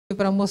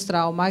para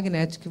mostrar ao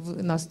Magnet que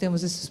nós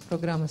temos esses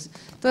programas.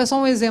 Então, é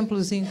só um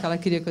exemplozinho que ela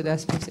queria que eu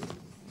desse para vocês.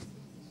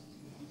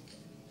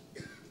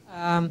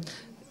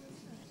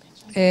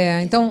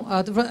 Então,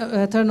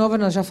 a turnover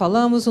nós já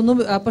falamos,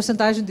 a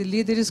porcentagem de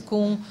líderes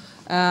com...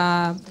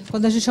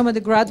 quando a gente chama de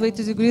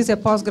graduate degrees, é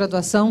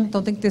pós-graduação,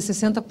 então tem que ter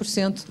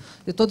 60%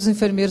 de todos os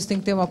enfermeiros tem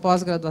que ter uma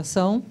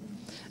pós-graduação.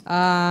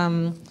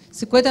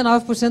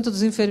 59%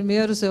 dos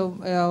enfermeiros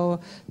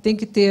tem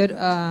que ter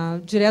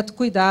direto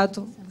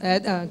cuidado,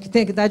 que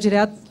tem que dar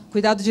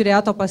cuidado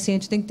direto ao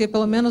paciente, tem que ter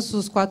pelo menos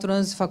os 4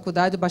 anos de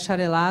faculdade,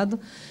 bacharelado,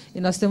 e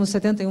nós temos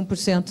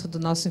 71%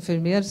 dos nossos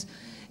enfermeiros.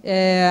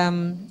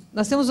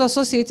 Nós temos o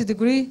Associate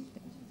Degree,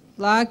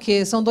 lá,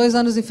 que são 2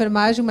 anos de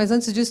enfermagem, mas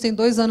antes disso tem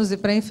 2 anos de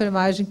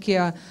pré-enfermagem, que é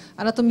a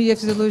anatomia,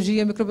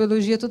 fisiologia,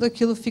 microbiologia, tudo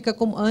aquilo fica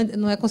como,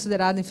 não é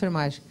considerado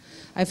enfermagem.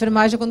 A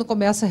enfermagem é quando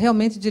começa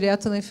realmente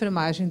direto na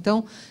enfermagem.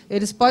 Então,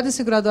 eles podem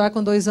se graduar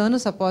com 2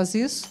 anos após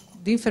isso,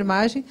 de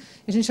enfermagem.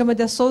 A gente chama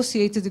de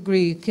Associate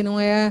Degree, que não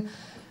é...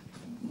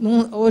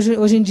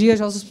 Hoje em dia,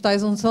 já os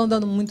hospitais não estão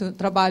dando muito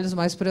trabalhos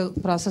mais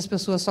para essas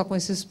pessoas só com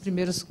esses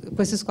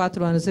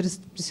 4 anos.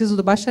 Eles precisam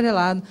do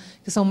bacharelado,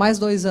 que são mais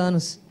 2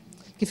 anos,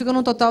 que fica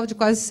num total de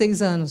quase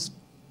 6 anos.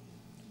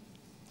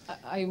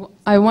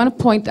 I want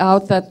to point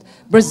out that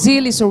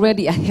Brazil is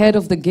already ahead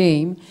of the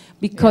game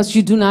because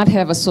you do not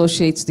have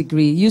associate's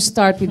degree. You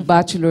start with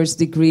bachelor's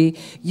degree.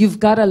 You've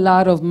got a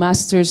lot of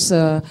master's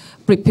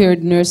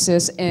prepared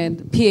nurses and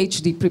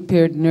PhD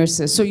prepared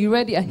nurses. So you're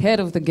already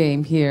ahead of the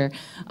game here.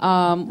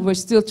 We're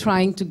still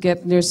trying to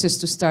get nurses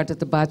to start at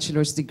the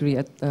bachelor's degree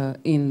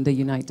in the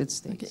United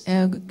States.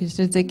 Eu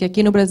queria dizer que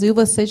aqui no Brasil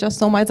vocês já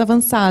são mais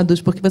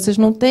avançados, porque vocês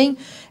não têm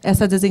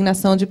essa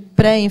designação de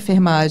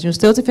pré-enfermagem. Os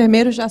seus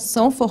enfermeiros já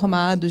são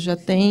formados, já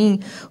têm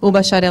o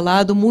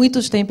bacharelado,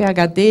 muitos têm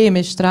PhD,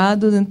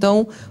 mestrado,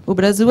 então o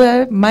Brasil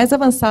é mais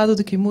avançado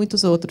do que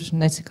muitos outros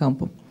nesse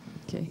campo.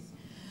 Okay.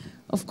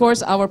 Of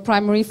course, our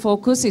primary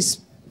focus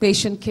is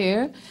patient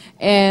care,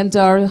 and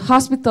our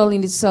hospital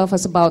in itself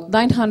has about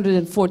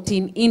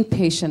 914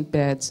 inpatient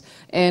beds,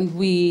 and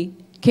we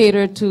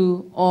cater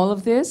to all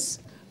of this,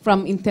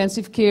 from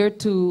intensive care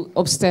to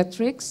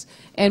obstetrics,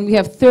 and we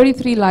have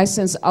 33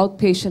 licensed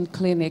outpatient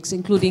clinics,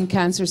 including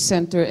cancer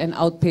center and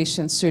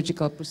outpatient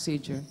surgical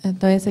procedure.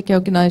 Então, esse aqui é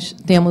o que nós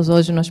temos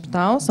hoje no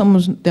hospital.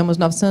 Temos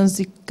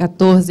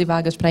 914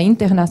 vagas para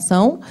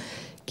internação,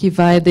 que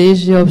vai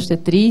desde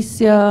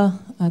obstetrícia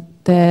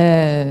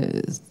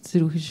até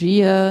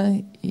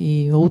cirurgia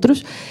e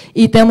outros.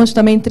 E temos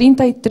também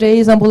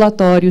 33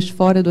 ambulatórios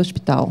fora do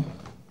hospital.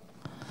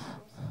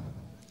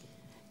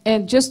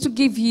 And just to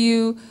give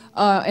you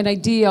an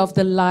idea of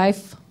the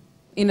life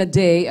in a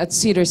day at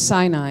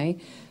Cedars-Sinai,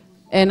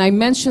 and I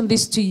mention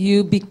this to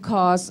you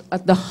because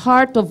at the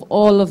heart of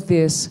all of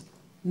this,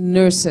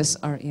 nurses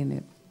are in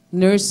it.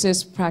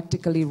 Nurses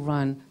practically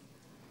run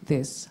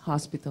this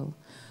hospital.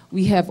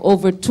 We have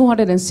over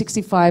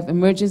 265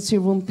 emergency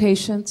room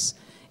patients,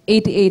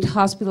 88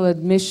 hospital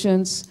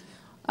admissions,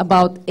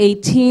 about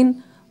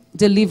 18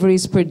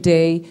 deliveries per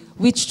day,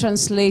 which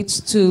translates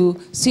to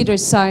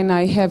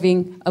Cedars-Sinai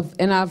having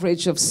an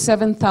average of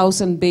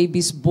 7,000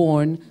 babies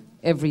born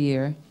every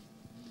year.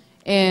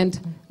 And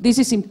this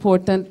is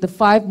important, the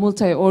 5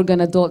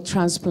 multi-organ adult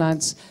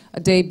transplants a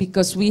day,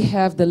 because we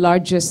have the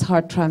largest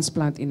heart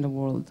transplant in the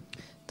world.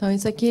 Então,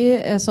 isso aqui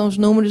são os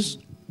números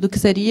do que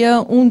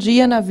seria um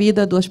dia na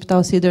vida do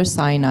Hospital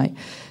Cedars-Sinai.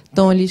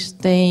 Então, eles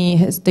têm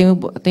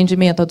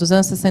atendimento a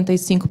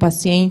 265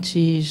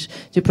 pacientes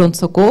de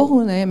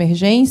pronto-socorro, né,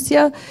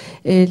 emergência.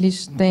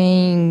 Eles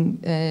têm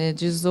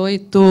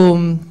 18...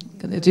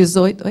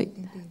 Oi?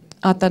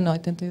 Ah, tá, não,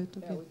 88.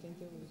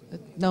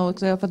 Não,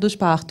 é dos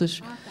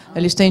partos.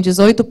 Eles têm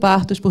 18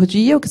 partos por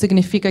dia, o que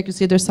significa que o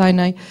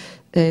Cedars-Sinai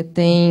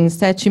tem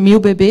 7.000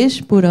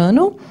 bebês por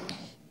ano.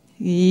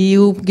 E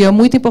o que é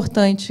muito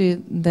importante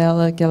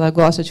dela, que ela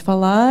gosta de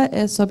falar,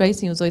 é sobre aí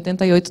sim, os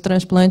 88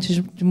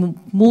 transplantes de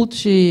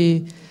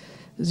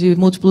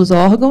múltiplos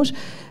órgãos,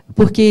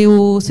 porque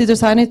o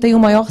Cedars-Sinai tem o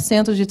maior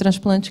centro de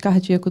transplante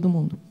cardíaco do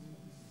mundo.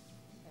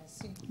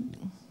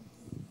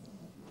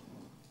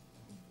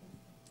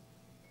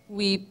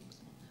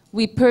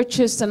 We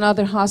purchased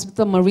another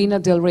hospital, Marina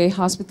Del Rey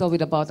Hospital,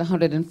 with about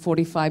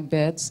 145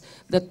 beds.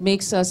 That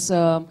makes us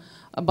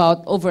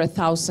about over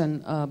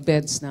 1,000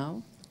 beds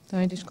now.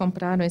 Então, eles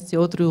compraram esse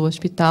outro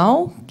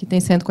hospital, que tem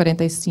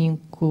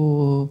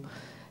 145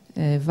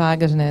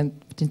 vagas, né,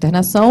 de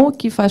internação, o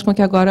que faz com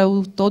que agora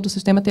todo o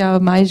sistema tenha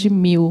mais de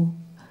 1.000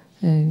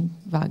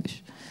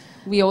 vagas.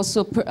 We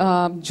also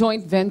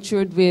joint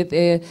ventured with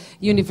the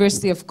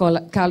University of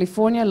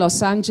California,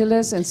 Los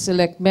Angeles, and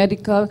Select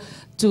Medical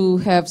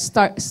to have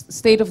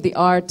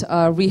state-of-the-art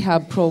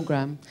rehab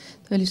program.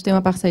 Então, eles têm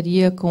uma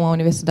parceria com a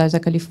Universidade da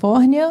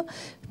Califórnia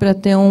para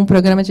ter um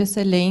programa de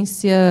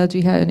excelência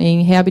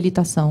em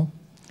reabilitação.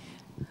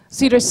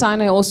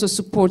 Cedars-Sinai also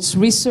supports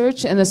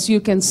research, and as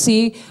you can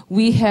see,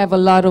 we have a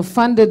lot of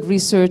funded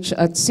research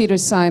at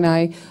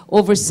Cedars-Sinai,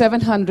 over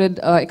 700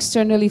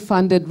 externally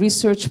funded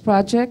research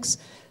projects,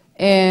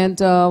 and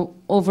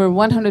over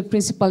 100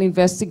 principal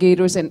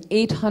investigators and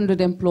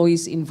 800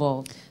 employees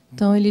involved.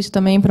 Então, eles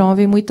também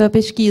promovem muita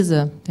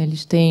pesquisa.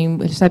 Eles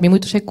recebem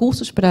muitos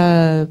recursos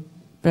para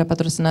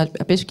patrocinar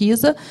a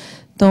pesquisa.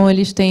 Então,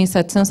 eles têm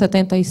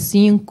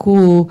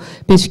 775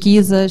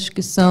 pesquisas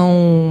que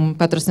são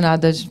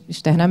patrocinadas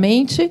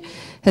externamente,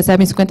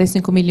 recebem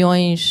 55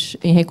 milhões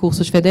em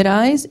recursos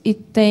federais e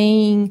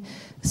têm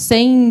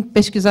 100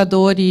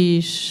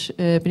 pesquisadores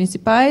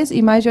principais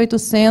e mais de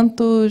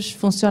 800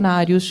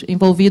 funcionários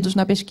envolvidos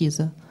na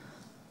pesquisa.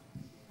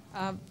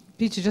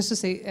 Peachy, just to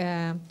say,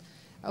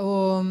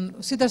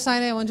 o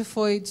Cedars-Sinai é onde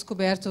foi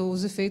descoberto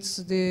os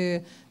efeitos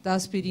da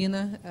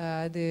aspirina,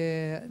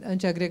 de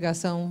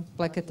antiagregação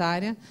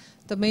plaquetária.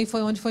 Também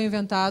foi onde foi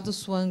inventado o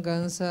Swan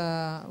Guns,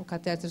 o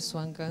catéter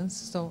Swan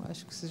Guns. Então,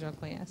 acho que vocês já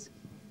conhecem.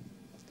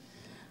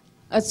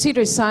 At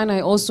Cedars-Sinai,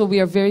 also, we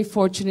are very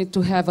fortunate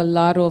to have a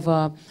lot of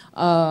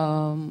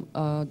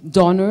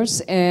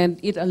donors, and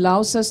it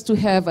allows us to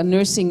have a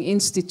nursing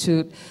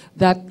institute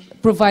that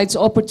provides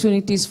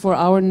opportunities for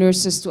our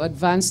nurses to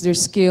advance their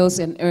skills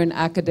and earn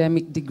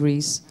academic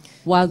degrees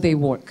while they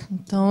work.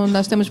 Então,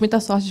 nós temos muita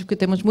sorte porque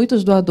temos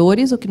muitos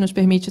doadores, o que nos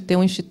permite ter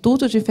um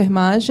instituto de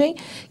enfermagem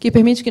que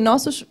permite que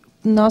nossos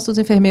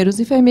enfermeiros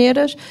e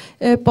enfermeiras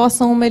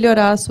possam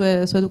melhorar a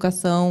sua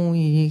educação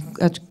e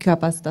a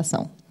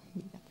capacitação.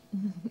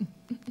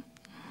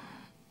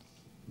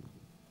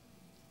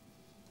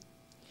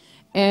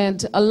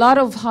 And a lot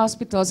of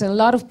hospitals and a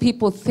lot of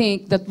people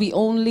think that we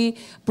only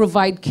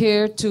provide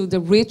care to the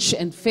rich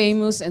and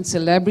famous and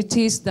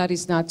celebrities. That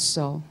is not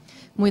so.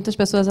 Muitas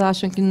pessoas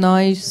acham que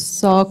nós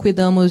só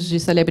cuidamos de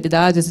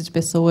celebridades e de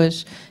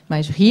pessoas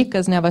mais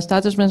ricas, né,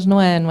 abastadas, mas não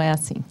é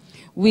assim.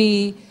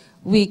 We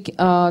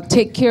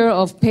take care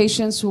of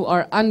patients who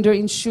are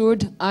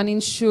underinsured,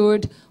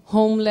 uninsured,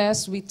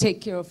 homeless. We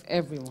take care of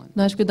everyone.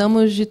 Nós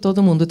cuidamos de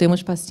todo mundo.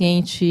 Temos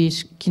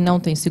pacientes que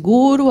não têm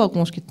seguro,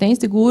 alguns que têm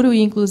seguro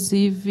e,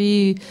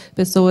 inclusive,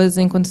 pessoas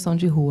em condição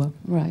de rua.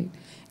 Right.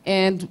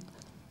 And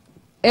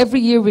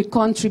every year we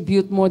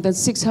contribute more than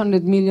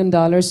 $600 million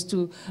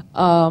to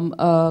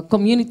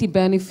community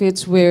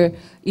benefits where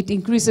it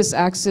increases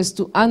access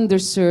to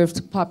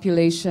underserved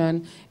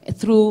population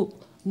through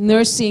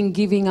nursing,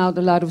 giving out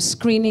a lot of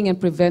screening and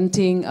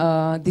preventing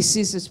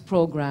diseases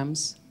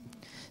programs.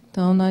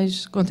 Então,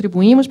 nós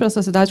contribuímos para a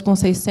sociedade com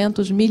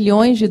 $600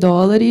 milhões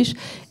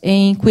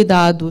em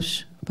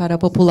cuidados para a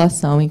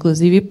população,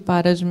 inclusive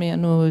para os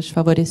menos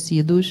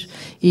favorecidos,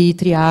 e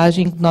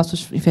triagem.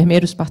 Nossos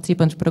enfermeiros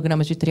participam de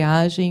programas de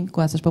triagem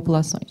com essas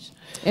populações.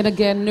 And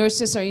again,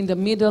 nurses are in the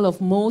middle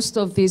of most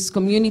of these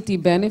community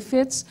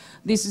benefits.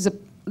 These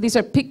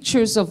are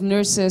pictures of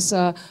nurses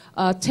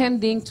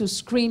tending to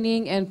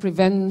screening and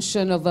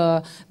prevention of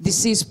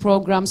disease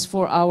programs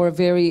for our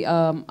very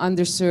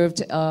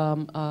underserved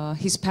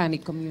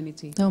Hispanic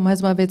community. Então, mais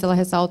uma vez, ela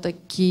ressalta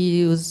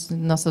que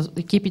nossa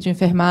equipe de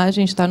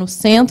enfermagem está no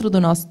centro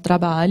do nosso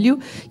trabalho.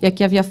 E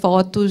aqui havia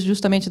fotos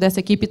justamente dessa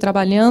equipe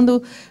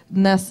trabalhando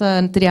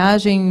nessa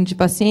triagem de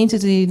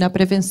pacientes e na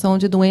prevenção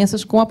de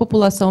doenças com a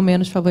população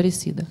menos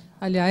favorecida.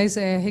 Aliás,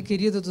 é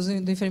requerido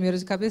do enfermeiro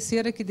de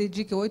cabeceira que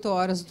dedique 8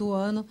 horas do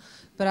ano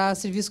para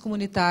serviço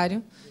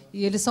comunitário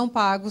e eles são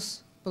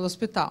pagos pelo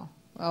hospital,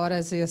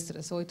 horas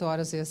extras, 8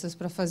 horas extras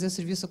para fazer o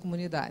serviço à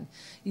comunidade.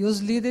 E os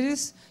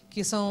líderes,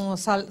 que são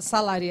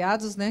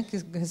salariados, né,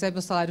 que recebem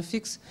o salário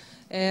fixo,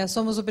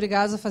 somos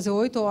obrigados a fazer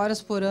 8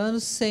 horas por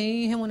ano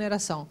sem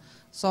remuneração,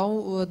 só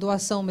a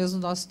doação mesmo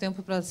do nosso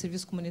tempo para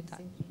serviço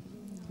comunitário.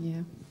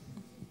 Yeah.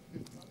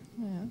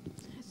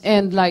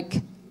 And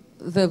like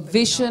the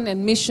vision and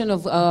mission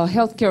of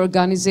healthcare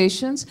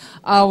organizations,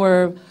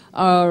 our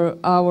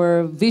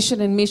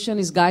vision and mission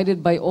is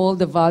guided by all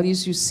the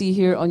values you see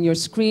here on your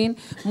screen.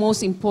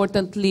 Most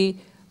importantly,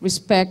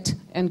 respect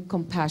and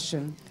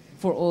compassion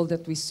for all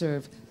that we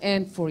serve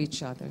and for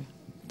each other.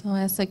 Então,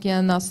 essa aqui é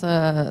a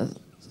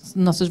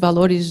nossos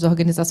valores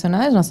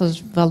organizacionais, nossos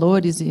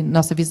valores e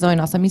nossa visão e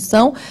nossa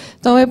missão.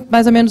 Então, é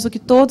mais ou menos o que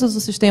todos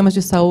os sistemas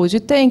de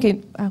saúde têm. Can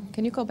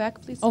you go back,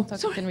 please? Oh,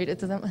 so I can read it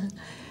to them.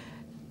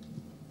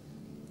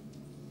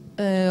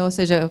 Ou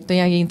seja, tem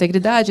a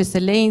integridade,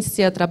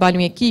 excelência, trabalho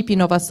em equipe,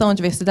 inovação,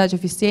 diversidade,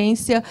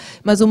 eficiência.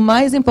 Mas o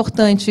mais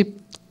importante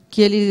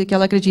que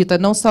ela acredita,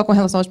 não só com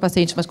relação aos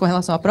pacientes, mas com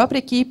relação à própria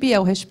equipe, é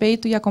o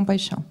respeito e a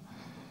compaixão.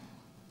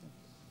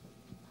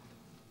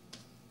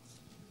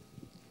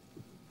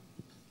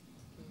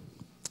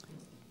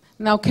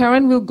 Now,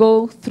 Karen will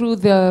go through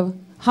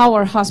how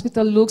our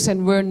hospital looks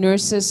and where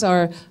nurses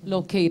are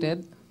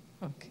located.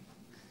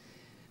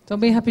 Então,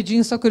 bem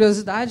rapidinho, só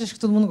curiosidade, acho que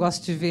todo mundo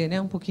gosta de ver, né,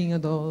 um pouquinho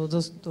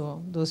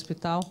do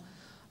hospital.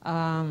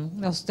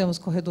 Nós temos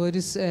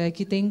corredores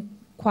que têm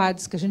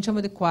quads, que a gente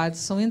chama de quads,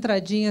 são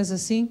entradinhas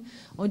assim,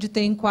 onde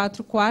tem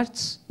 4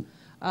 quartos,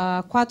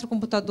 4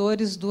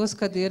 computadores, 2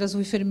 cadeiras.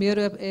 O enfermeiro,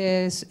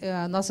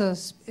 a nossa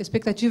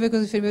expectativa é que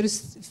os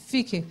enfermeiros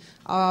fiquem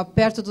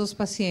perto dos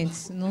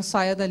pacientes, não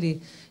saia dali.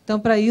 Então,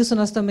 para isso,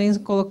 nós também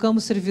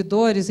colocamos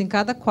servidores em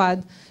cada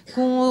quad,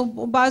 com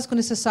o básico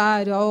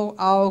necessário,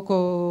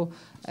 álcool,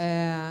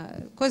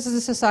 coisas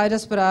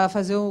necessárias para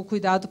fazer o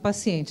cuidado do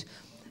paciente.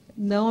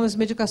 Não as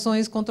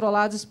medicações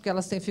controladas, porque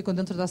elas ficam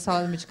dentro da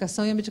sala de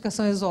medicação, e a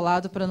medicação é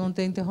isolada para não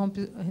ter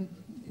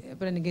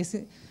para ninguém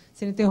ser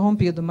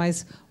interrompido,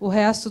 mas o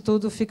resto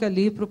tudo fica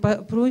ali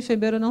para o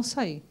enfermeiro não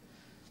sair.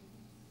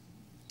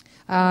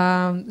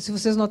 Se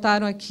vocês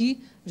notaram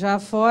aqui, já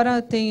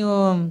fora tem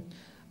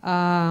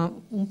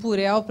um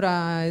purel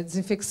para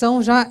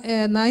desinfecção, já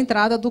na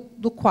entrada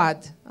do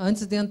quad.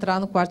 Antes de entrar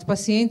no quarto do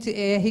paciente,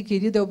 é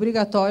requerido, é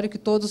obrigatório que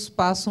todos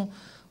passem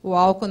o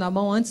álcool na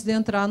mão antes de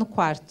entrar no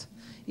quarto.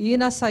 E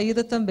na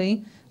saída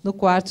também, no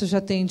quarto,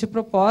 já tem de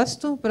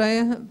propósito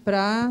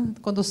para,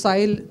 quando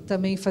sai,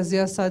 também fazer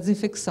essa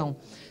desinfecção.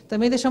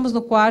 Também deixamos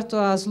no quarto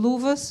as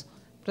luvas,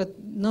 para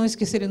não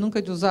esquecerem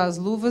nunca de usar as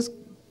luvas,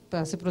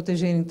 para se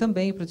protegerem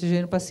também,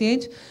 protegerem o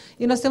paciente.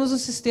 E nós temos um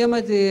sistema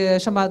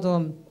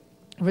chamado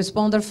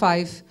Responder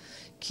 5,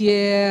 que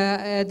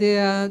é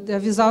de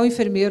avisar o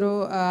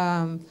enfermeiro.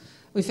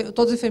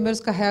 Todos os enfermeiros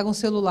carregam um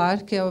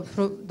celular, que é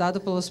dado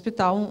pelo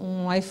hospital,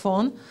 um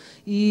iPhone,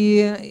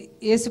 e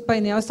esse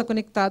painel está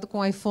conectado com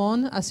o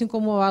iPhone, assim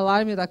como o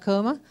alarme da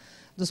cama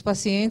dos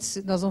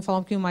pacientes. Nós vamos falar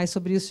um pouquinho mais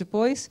sobre isso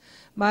depois.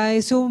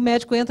 Mas se o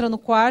médico entra no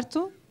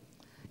quarto,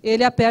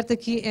 ele aperta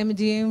aqui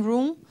MDM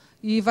Room,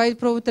 e vai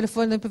para o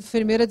telefone da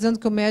enfermeira dizendo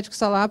que o médico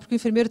está lá, porque o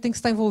enfermeiro tem que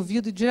estar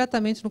envolvido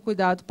diretamente no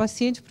cuidado do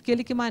paciente, porque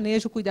ele que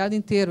maneja o cuidado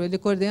inteiro, ele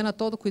coordena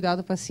todo o cuidado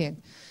do paciente.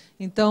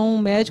 Então, o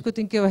médico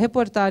tem que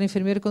reportar ao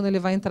enfermeiro quando ele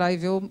vai entrar e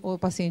ver o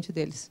paciente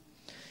deles.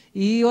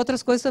 E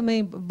outras coisas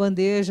também,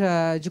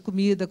 bandeja de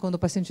comida, quando o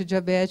paciente é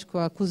diabético,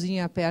 a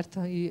cozinha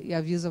aperta e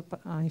avisa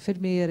a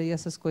enfermeira e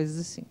essas coisas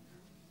assim.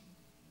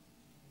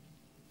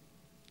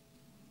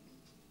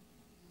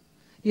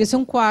 E esse é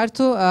um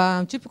quarto,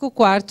 um típico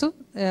quarto,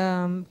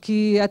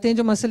 que atende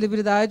uma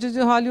celebridade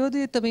de Hollywood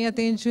e também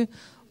atende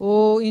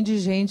o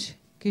indigente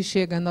que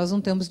chega. Nós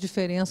não temos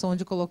diferença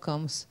onde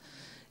colocamos.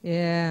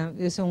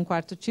 Esse é um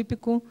quarto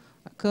típico,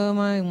 a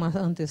cama, uma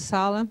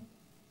antessala.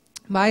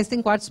 Mas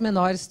tem quartos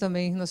menores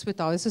também no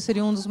hospital. Esse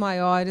seria um dos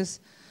maiores,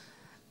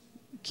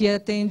 que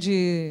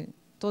atende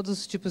todos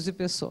os tipos de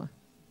pessoa.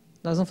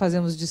 Nós não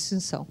fazemos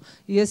distinção.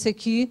 E esse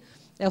aqui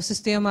é o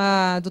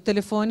sistema do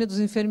telefone dos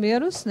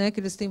enfermeiros, né, que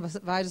eles têm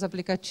vários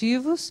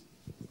aplicativos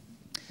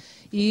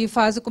e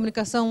faz a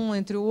comunicação um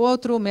entre o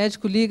outro. O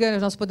médico liga,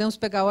 nós podemos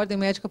pegar a ordem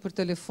médica por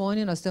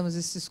telefone, nós temos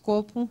esse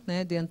escopo,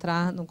 né, de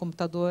entrar no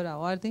computador a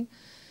ordem.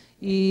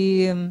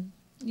 E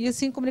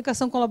assim,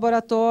 comunicação com o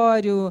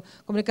laboratório,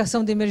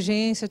 comunicação de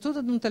emergência,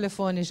 tudo no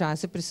telefone já,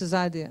 se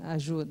precisar de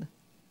ajuda.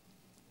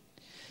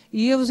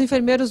 E os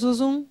enfermeiros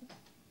usam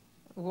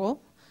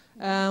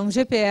um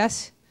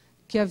GPS,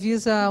 que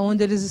avisa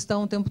onde eles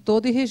estão o tempo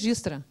todo e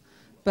registra.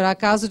 Para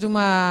caso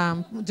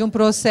de um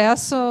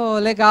processo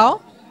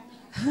legal.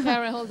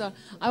 Karen, hold on.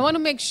 I want to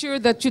make sure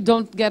that you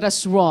don't get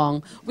us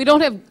wrong.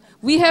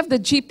 We have the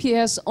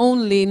GPS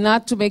only,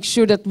 not to make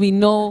sure that we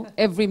know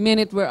every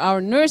minute where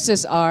our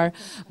nurses are,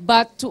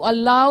 but to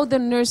allow the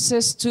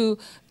nurses to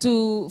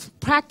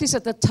practice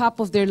at the top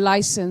of their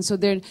license, so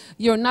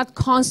you're not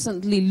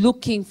constantly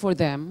looking for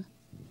them.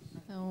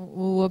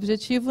 O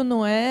objetivo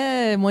não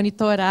é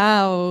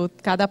monitorar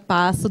cada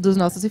passo dos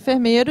nossos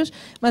enfermeiros,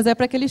 mas é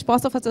para que eles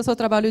possam fazer o seu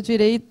trabalho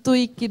direito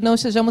e que não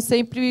estejamos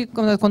sempre,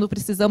 quando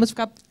precisamos,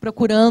 ficar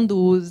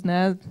procurando-os,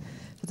 né?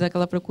 Fazer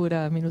aquela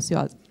procura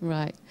minuciosa.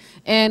 Right.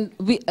 And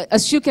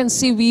as you can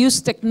see, we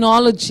use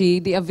technology,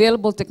 the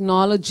available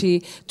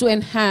technology, to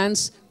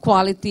enhance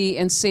quality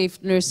and safe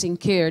nursing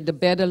care, the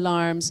bed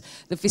alarms,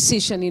 the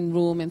physician in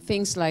room, and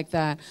things like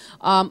that.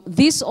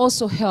 This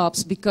also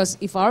helps because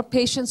if our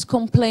patients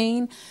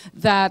complain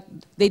that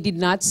they did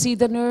not see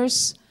the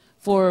nurse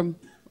for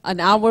an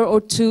hour or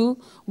two,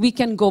 we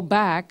can go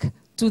back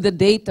to the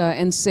data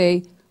and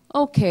say,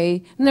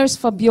 okay, Nurse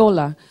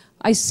Fabiola,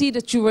 I see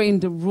that you were in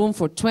the room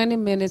for 20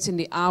 minutes in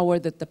the hour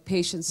that the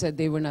patient said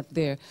they were not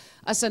there.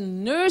 As a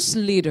nurse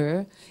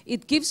leader,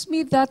 it gives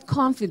me that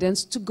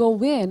confidence to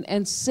go in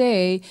and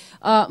say,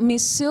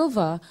 Miss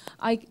Silva,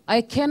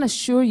 I can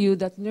assure you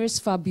that Nurse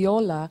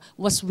Fabiola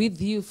was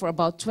with you for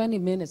about 20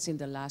 minutes in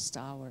the last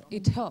hour.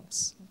 It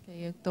helps.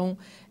 Então,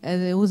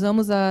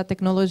 usamos a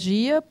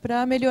tecnologia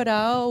para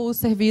melhorar o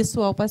serviço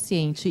ao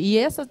paciente. E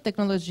essa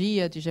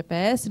tecnologia de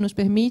GPS nos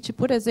permite,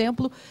 por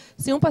exemplo,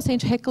 se um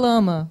paciente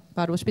reclama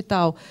para o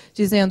hospital,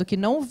 dizendo que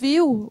não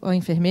viu a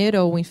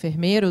enfermeira ou o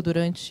enfermeiro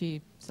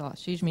durante, sei lá,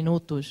 X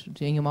minutos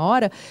em uma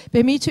hora,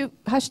 permite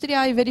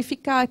rastrear e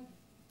verificar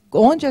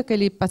onde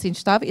aquele paciente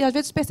estava e, às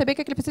vezes, perceber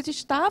que aquele paciente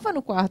estava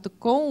no quarto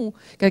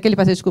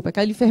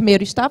aquele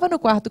enfermeiro estava no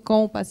quarto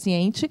com o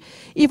paciente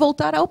e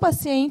voltar ao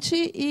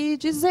paciente e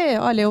dizer,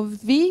 olha, eu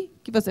vi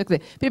que você... Quer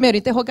dizer, primeiro,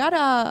 interrogar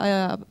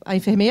a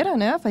enfermeira,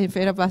 né, a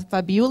enfermeira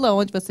Fabiola,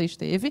 onde você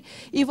esteve,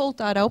 e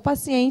voltar ao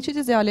paciente e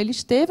dizer, olha, ele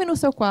esteve no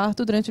seu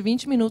quarto durante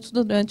 20 minutos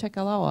durante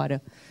aquela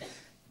hora.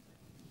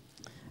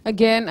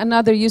 Again,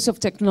 another use of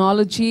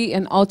technology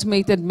and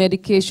automated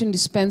medication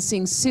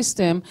dispensing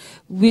system,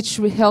 which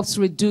helps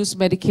reduce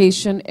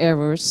medication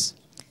errors.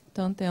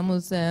 Então,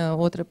 temos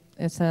outra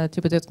essa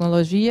tipo de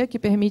tecnologia que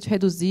permite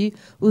reduzir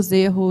os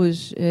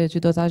erros de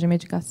dosagem de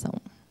medicação.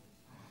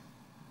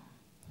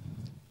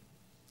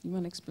 You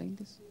want to explain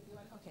this?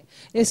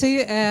 Esse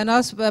aí,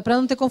 nós, para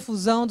não ter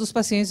confusão dos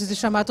pacientes e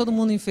chamar todo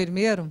mundo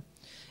enfermeiro,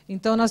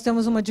 então nós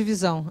temos uma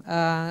divisão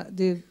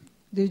de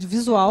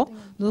visual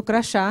no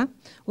crachá.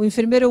 O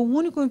enfermeiro é o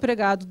único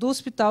empregado do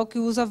hospital que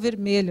usa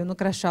vermelho no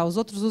crachá. Os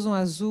outros usam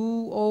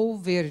azul ou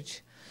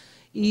verde.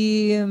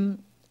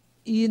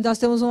 E nós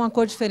temos uma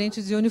cor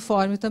diferente de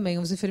uniforme também.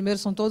 Os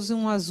enfermeiros são todos em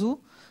um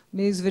azul,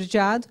 meio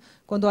esverdeado,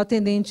 quando o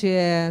atendente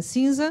é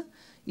cinza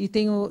e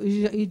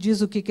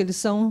diz o que eles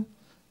são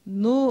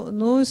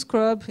no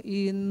scrub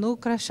e no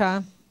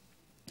crachá.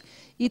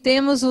 E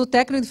temos o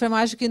técnico de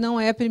enfermagem que não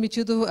é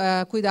permitido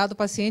cuidar do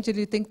paciente,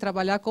 ele tem que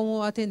trabalhar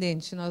como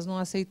atendente. Nós não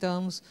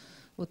aceitamos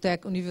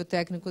o nível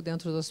técnico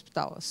dentro do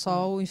hospital.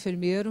 Só o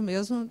enfermeiro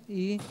mesmo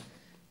e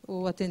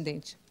o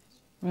atendente.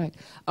 Right.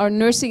 Our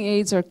nursing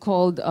aides are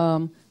called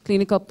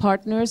clinical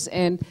partners,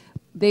 and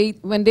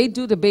when they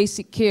do the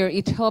basic care,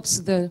 it helps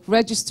the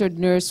registered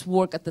nurse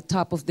work at the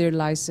top of their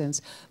license,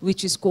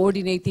 which is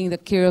coordinating the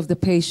care of the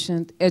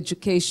patient,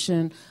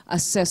 education,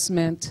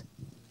 assessment,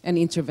 and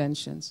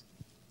interventions.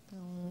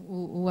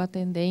 O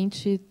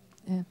atendente...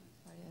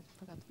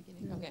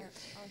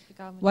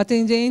 O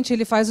atendente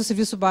ele faz o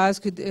serviço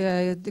básico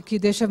que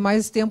deixa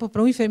mais tempo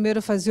para o enfermeiro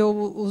fazer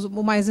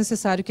o mais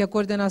necessário, que é a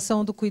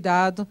coordenação do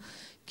cuidado,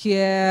 que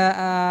é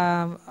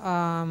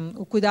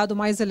o cuidado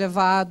mais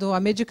elevado, a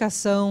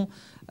medicação,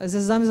 os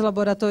exames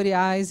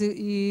laboratoriais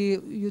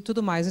e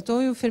tudo mais. Então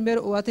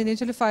o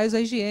atendente ele faz a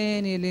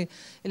higiene,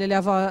 ele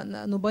leva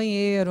no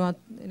banheiro,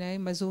 né,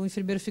 mas o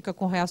enfermeiro fica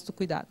com o resto do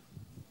cuidado.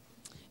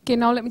 Okay,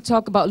 now let me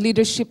talk about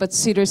leadership at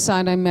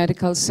Cedars-Sinai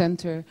Medical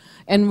Center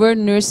and where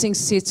nursing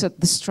sits at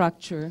the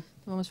structure.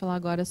 Vamos falar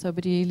agora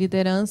sobre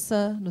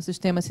liderança no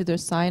sistema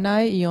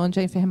Cedars-Sinai e onde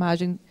a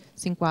enfermagem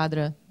se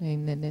enquadra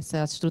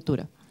nessa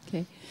estrutura.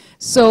 Okay.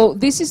 So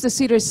this is the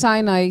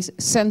Cedars-Sinai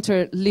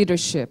Center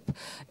leadership,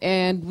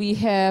 and we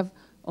have,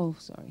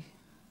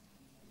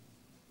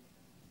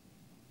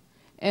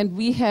 and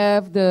we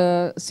have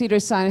the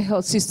Cedars-Sinai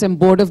Health System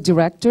Board of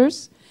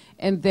Directors,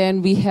 and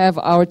then we have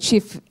our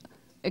Chief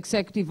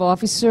Executive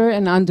Officer,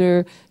 and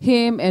under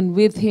him and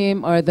with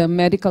him are the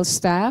medical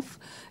staff.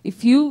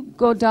 If you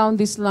go down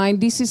this line,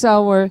 this is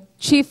our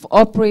Chief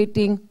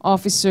Operating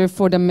Officer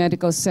for the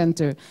medical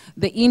center,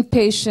 the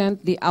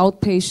inpatient, the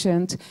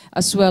outpatient,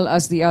 as well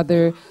as the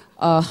other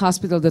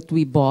hospital that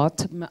we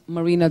bought,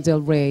 Marina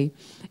del Rey.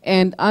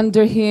 And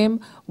under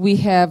him, we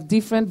have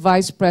different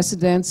vice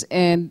presidents,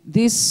 and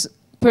this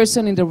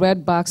person in the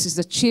red box is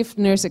the Chief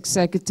Nurse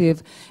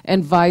Executive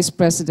and Vice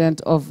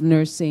President of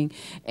Nursing.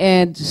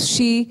 And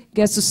she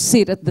gets to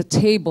sit at the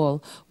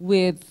table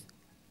with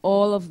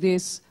all of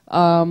this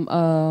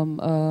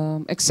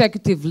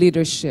executive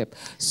leadership.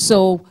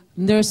 So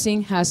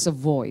nursing has a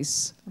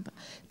voice.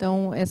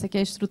 Então, essa aqui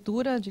é a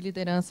estrutura de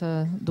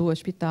liderança do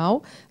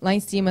hospital. Lá em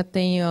cima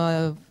tem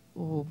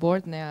o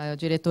board, né, a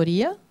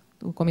diretoria,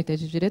 o comitê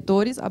de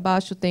diretores.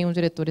 Abaixo tem um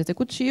diretor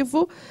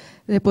executivo.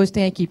 Depois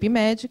tem a equipe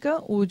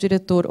médica, o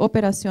diretor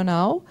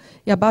operacional,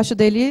 e abaixo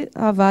dele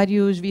há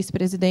vários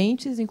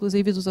vice-presidentes,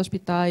 inclusive dos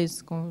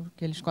hospitais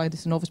que eles escolhem,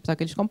 desse novo hospital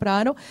que eles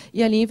compraram,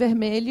 e ali em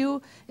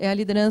vermelho é a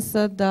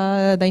liderança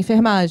da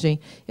enfermagem.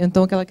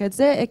 Então, o que ela quer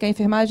dizer é que a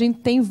enfermagem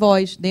tem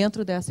voz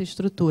dentro dessa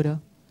estrutura.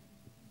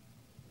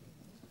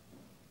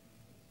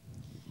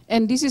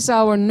 And this is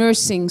our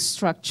nursing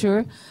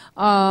structure.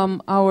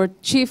 Our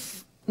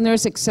chief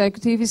nurse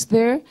executive is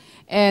there,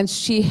 and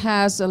she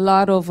has a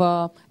lot of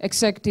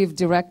executive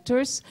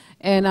directors.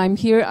 And I'm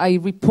here, I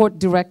report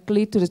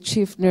directly to the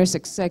chief nurse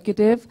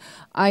executive.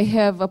 I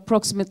have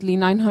approximately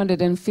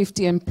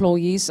 950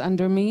 employees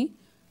under me.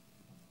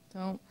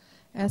 Então,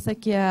 essa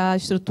aqui é a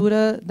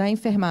estrutura da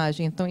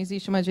enfermagem. Então,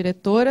 existe uma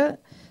diretora,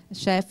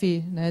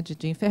 chefe, né,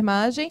 de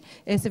enfermagem.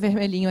 Esse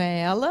vermelhinho é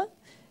ela,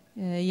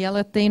 e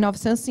ela tem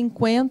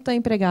 950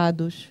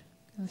 empregados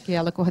que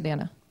ela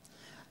coordena.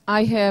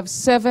 I have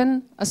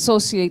 7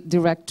 associate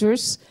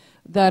directors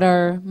that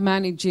are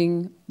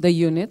managing the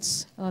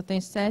units. Ela tem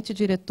 7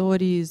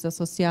 diretores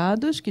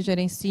associados que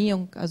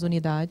gerenciam as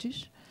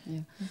unidades.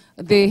 Yeah.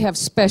 They have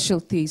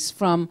specialties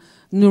from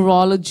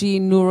neurology,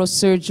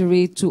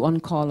 neurosurgery to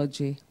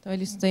oncology. Então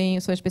eles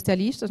são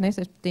especialistas, né?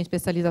 Tem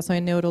especialização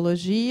em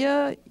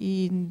neurologia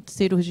e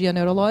cirurgia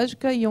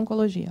neurológica e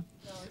oncologia.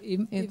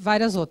 E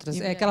várias outras.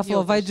 É que ela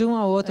falou, vai de um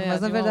a outro, mas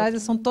na verdade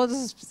são todas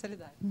as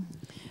especialidades.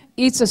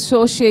 Each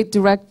associate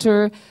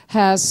director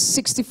has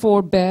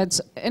 64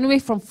 beds, anyway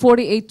from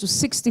 48 to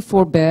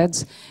 64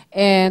 beds,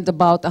 and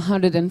about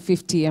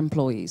 150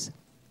 employees.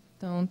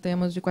 Então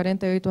temos de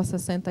 48 a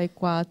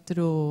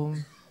 64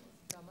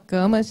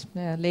 camas,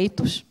 né,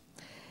 leitos.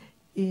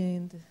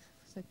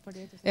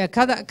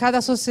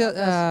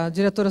 Cada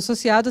diretor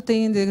associado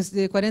tem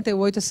de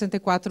 48 a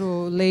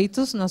 64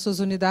 leitos nas suas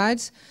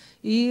unidades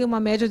e uma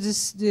média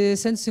de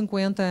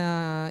 150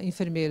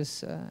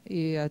 enfermeiros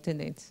e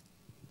atendentes.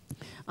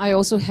 I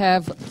also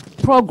have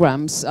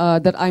programs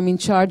that I'm in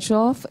charge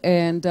of,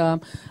 and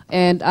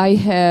I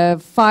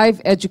have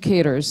 5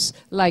 educators,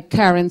 like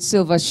Karen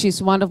Silva.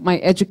 She's one of my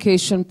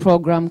education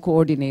program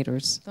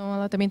coordinators. Então,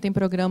 ela também tem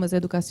programas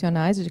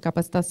educacionais de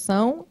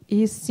capacitação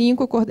e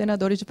 5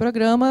 coordenadores de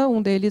programa.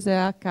 Um deles é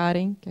a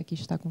Karen, que aqui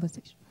está com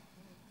vocês.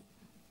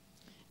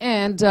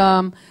 And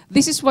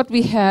this is what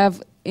we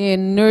have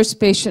in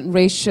nurse-patient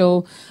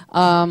ratio,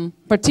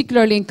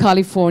 particularly in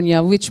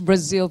California, which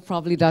Brazil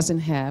probably doesn't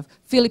have.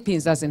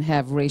 Philippines doesn't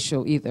have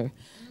ratio either.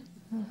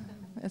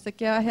 Essa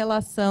aqui é a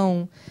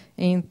relação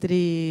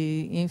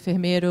entre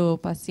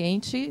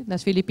enfermeiro-paciente.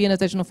 Nas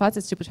Filipinas, a gente não faz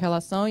esse tipo de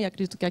relação e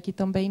acredito que aqui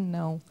também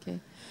não. Okay.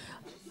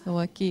 Então,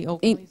 aqui,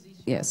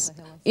 yes.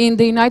 In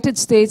the United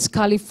States,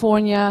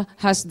 California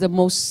has the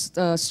most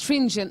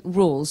stringent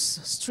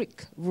rules,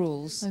 strict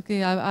rules.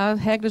 Okay. Há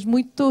regras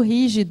muito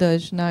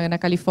rígidas na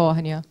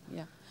Califórnia.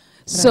 Yeah.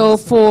 So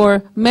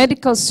for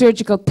medical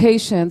surgical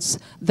patients,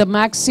 the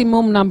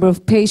maximum number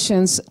of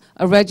patients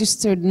a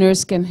registered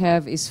nurse can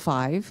have is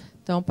 5.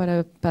 Então,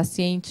 para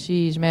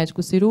pacientes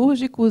médicos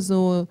cirúrgicos,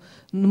 o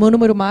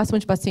número máximo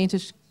de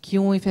pacientes que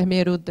um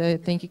enfermeiro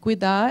tem que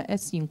cuidar é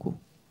 5.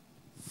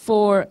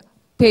 For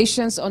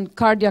patients on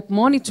cardiac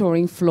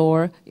monitoring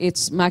floor,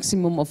 it's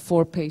maximum of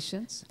 4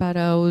 patients.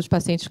 Para os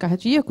pacientes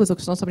cardíacos ou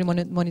que estão sob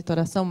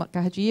monitoração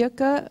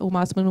cardíaca, o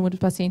máximo número de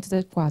pacientes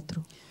é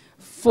 4.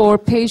 For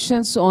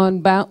patients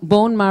on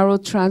bone marrow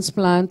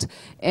transplant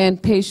and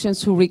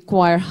patients who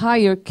require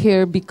higher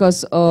care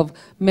because of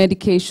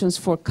medications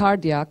for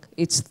cardiac,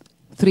 it's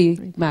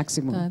 3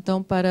 maximum.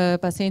 Então, para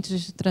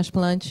pacientes de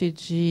transplante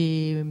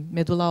de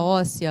medula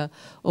óssea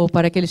ou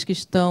para aqueles que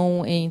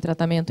estão em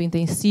tratamento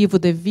intensivo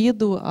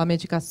devido à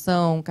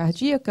medicação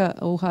cardíaca,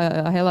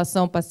 a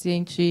relação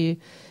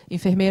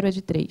paciente-enfermeiro é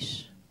de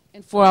 3.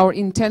 And for our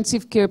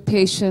intensive care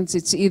patients,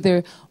 it's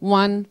either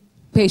 1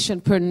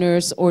 patient per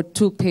nurse or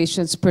 2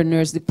 patients per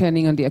nurse,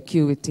 depending on the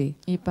acuity.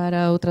 E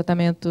para o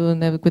tratamento,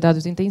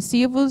 cuidados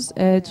intensivos,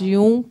 é de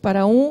 1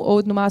 para 1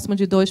 ou no máximo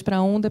de 2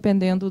 para 1,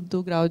 dependendo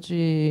do grau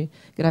de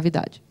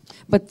gravidade.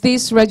 But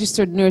these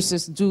registered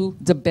nurses do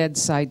the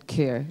bedside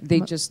care.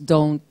 They just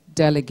don't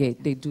delegate.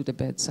 They do the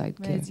bedside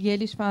care. E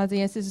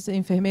esses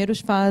enfermeiros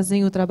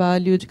fazem o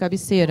trabalho de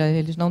cabeceira.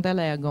 Eles não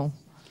delegam.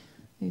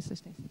 Isso.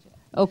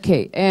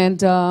 Okay,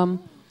 and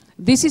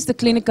this is the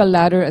clinical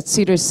ladder at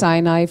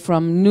Cedars-Sinai,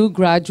 from new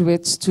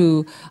graduates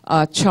to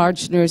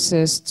charge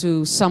nurses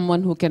to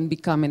someone who can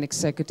become an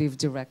executive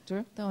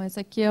director. Então, esse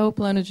aqui é o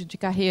plano de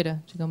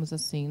carreira, digamos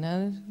assim,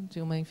 né?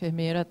 De uma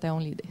enfermeira até um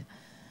líder.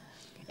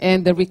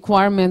 And the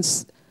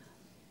requirements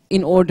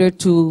in order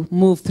to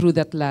move through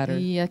that ladder.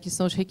 E aqui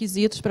são os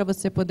requisitos para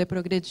você poder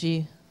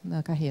progredir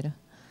na carreira.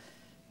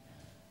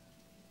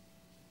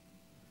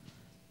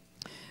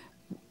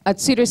 At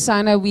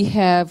Cedars-Sinai, we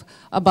have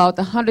about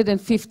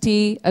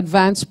 150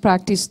 advanced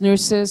practice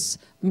nurses,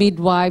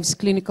 midwives,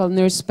 clinical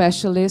nurse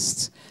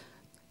specialists,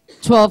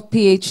 12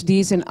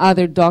 PhDs and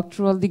other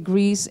doctoral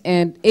degrees,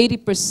 and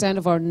 80%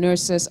 of our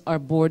nurses are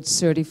board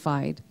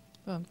certified.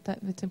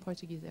 Está em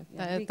português.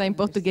 Está em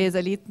português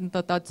ali, um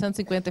total de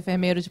 150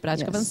 enfermeiros de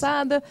prática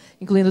avançada,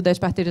 incluindo 10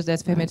 parteiras,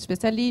 10 enfermeiros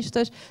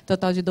especialistas,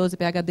 total de 12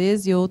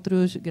 PhDs e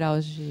outros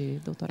graus de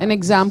doutorado. An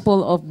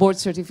example of board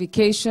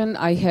certification,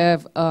 I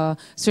have a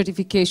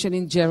certification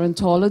in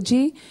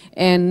gerontology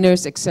and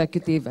nurse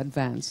executive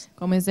advanced.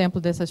 Como exemplo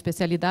dessa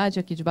especialidade,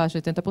 aqui de baixo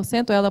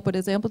 80%, ela, por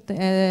exemplo,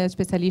 é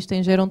especialista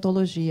em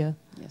gerontologia.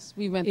 Yes,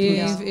 we went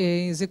through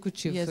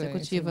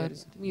executiva.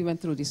 We went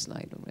through this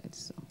slide already.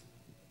 So.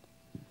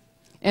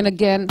 And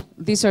again,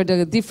 these are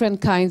the different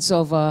kinds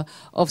of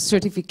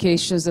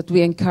certifications that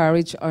we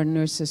encourage our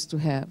nurses to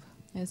have.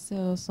 Esse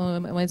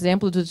é um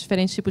exemplo de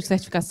diferentes tipos de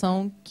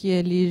certificação que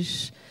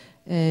eles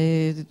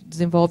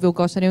desenvolvem ou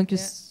gostariam que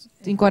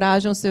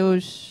encorajam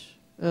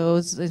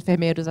os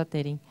enfermeiros a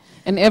terem.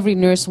 And every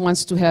nurse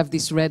wants to have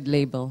this red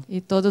label. E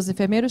todos os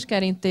enfermeiros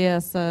querem ter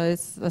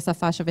essa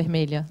faixa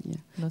vermelha.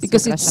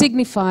 Because it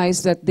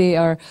signifies that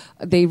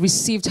they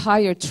received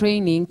higher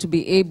training to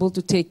be able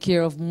to take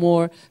care of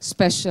more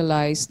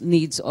specialized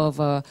needs of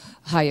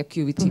high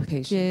acuity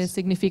patients. Que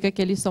significa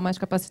que eles são mais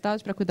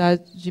capacitados para cuidar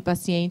de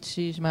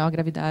pacientes de maior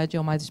gravidade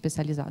ou mais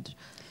especializados.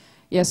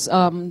 Yes,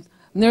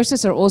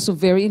 nurses are also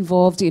very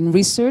involved in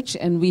research,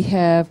 and we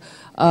have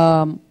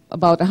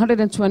about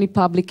 120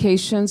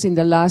 publications in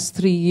the last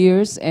 3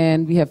 years,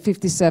 and we have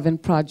 57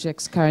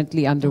 projects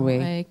currently underway.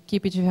 A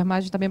equipe de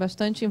enfermagem também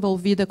bastante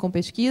envolvida com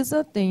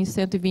pesquisa, tem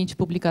 120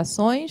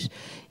 publicações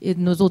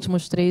nos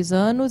últimos 3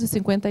 anos e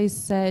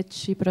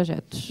 57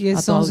 projetos. E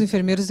esses são os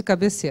enfermeiros de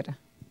cabeceira.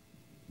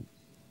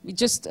 We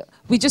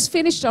just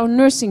finished our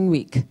nursing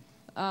week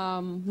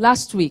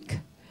last week.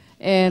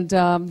 And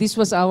this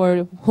was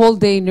our whole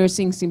day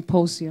nursing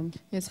symposium.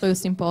 Esse foi o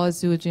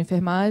simpósio de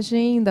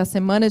enfermagem da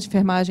semana de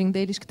enfermagem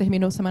deles que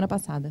terminou semana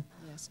passada.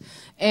 Yes.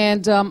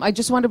 And I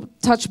just want to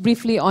touch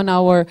briefly on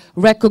our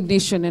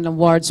recognition and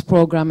awards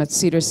program at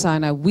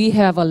Cedars-Sinai. We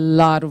have a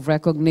lot of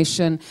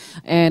recognition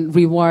and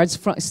rewards,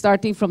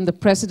 starting from the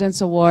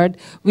President's Award,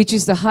 which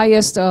is the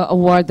highest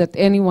award that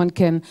anyone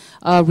can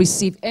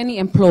receive, any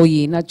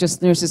employee, not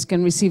just nurses,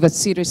 can receive at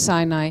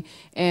Cedars-Sinai.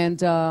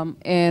 And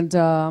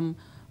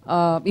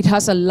it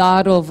has a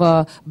lot of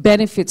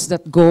benefits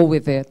that go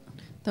with it.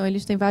 Então,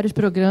 eles têm vários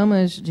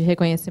programas de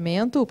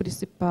reconhecimento. O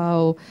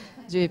principal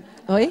de...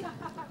 Oi?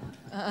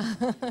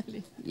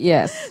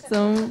 Yes.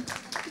 São...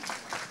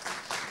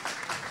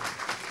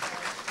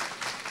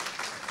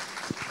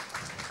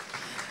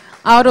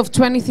 Out of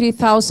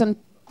 23,000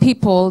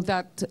 people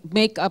that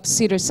make up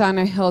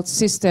Cedars-Sinai Health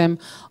System,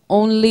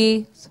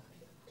 only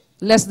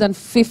less than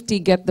 50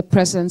 get the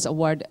President's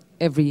Award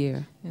every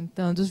year.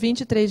 Então, dos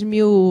 23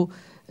 mil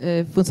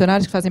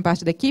funcionários que fazem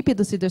parte da equipe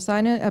do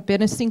Cedars-Sinai,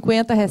 apenas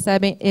 50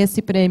 recebem esse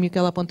prêmio que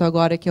ela apontou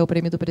agora, que é o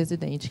prêmio do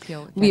presidente.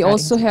 We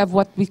also have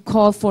what we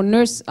call for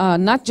nurse,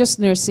 not just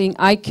nursing,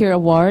 eye care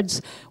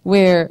awards,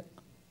 where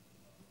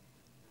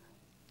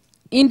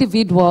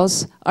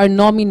individuals are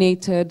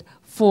nominated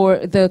for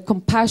the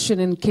compassion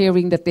and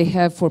caring that they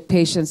have for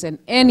patients, and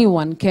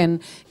anyone can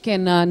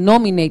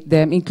nominate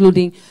them,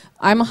 including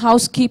I'm a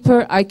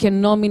housekeeper, I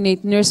can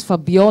nominate Nurse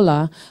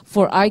Fabiola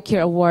for eye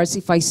care awards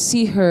if I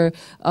see her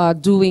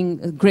doing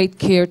great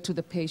care to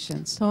the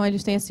patients. Então,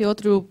 eles têm esse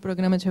outro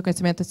programa de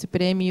reconhecimento, esse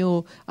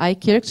prêmio Eye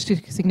Care,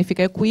 que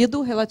significa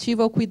cuido,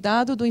 relativo ao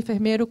cuidado do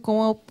enfermeiro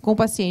com o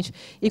paciente.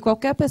 E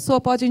qualquer pessoa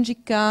pode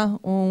indicar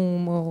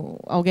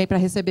alguém para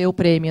receber o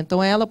prêmio.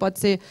 Então, ela pode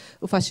ser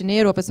o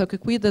faxineiro, a pessoa que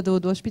cuida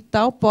do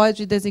hospital,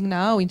 pode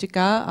designar ou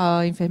indicar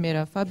a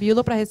enfermeira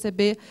Fabiola para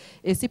receber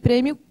esse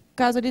prêmio,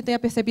 caso ele tenha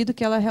percebido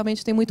que ela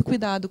realmente tem muito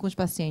cuidado com os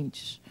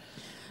pacientes.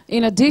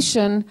 In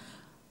addition,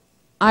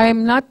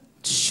 I'm not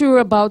sure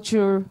about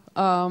your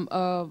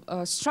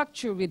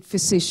structure with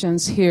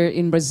physicians here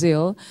in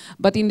Brazil,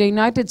 but in the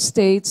United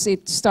States,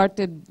 it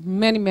started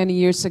many, many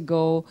years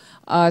ago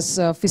as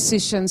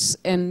physicians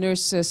and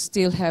nurses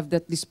still have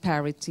that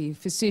disparity.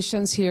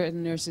 Physicians here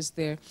and nurses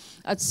there.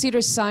 At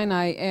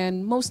Cedars-Sinai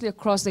and mostly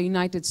across the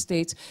United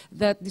States,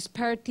 that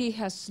disparity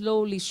has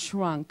slowly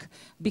shrunk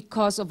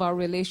because of our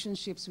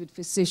relationships with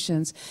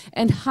physicians.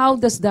 And how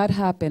does that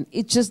happen?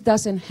 It just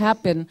doesn't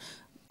happen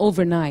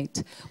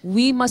overnight.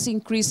 We must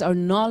increase our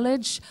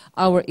knowledge,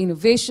 our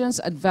innovations,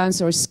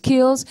 advance our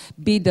skills,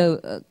 be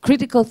the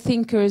critical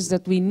thinkers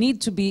that we need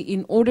to be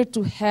in order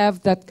to have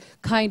that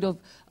kind of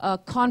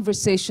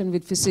conversation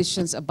with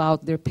physicians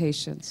about their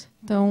patients.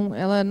 Então,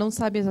 ela não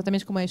sabe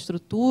exatamente como é a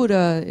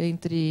estrutura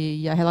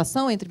e a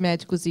relação entre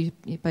médicos e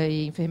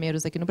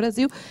enfermeiros aqui no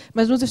Brasil,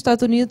 mas nos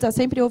Estados Unidos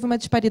sempre houve uma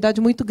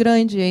disparidade muito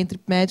grande entre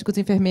médicos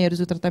e enfermeiros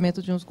e o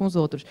tratamento de uns com os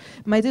outros.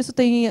 Mas isso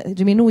tem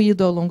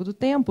diminuído ao longo do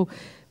tempo,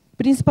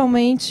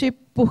 principalmente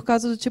por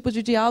causa do tipo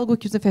de diálogo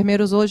que os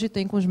enfermeiros hoje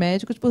têm com os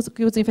médicos,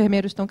 porque os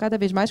enfermeiros estão cada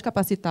vez mais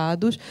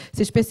capacitados,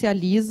 se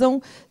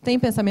especializam, têm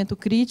pensamento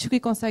crítico e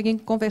conseguem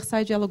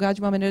conversar e dialogar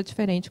de uma maneira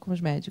diferente com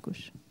os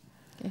médicos.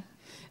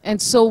 And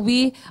so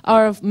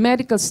our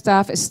medical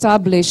staff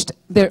established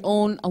their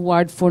own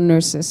award for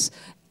nurses.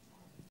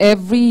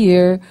 Every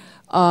year,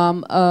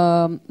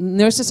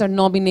 nurses are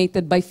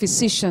nominated by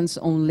physicians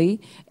only,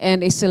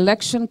 and a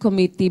selection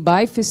committee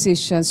by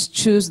physicians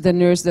choose the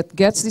nurse that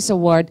gets this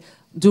award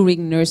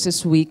during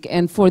Nurses Week.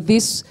 And for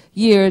this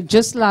year,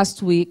 just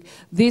last week,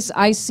 this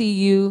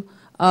ICU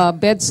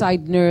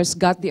bedside nurse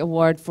got the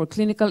award for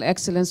clinical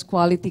excellence,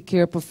 quality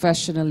care,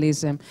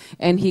 professionalism,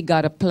 and he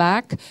got a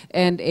plaque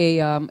and a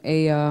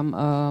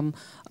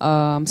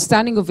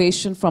standing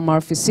ovation from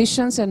our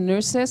physicians and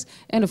nurses,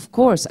 and of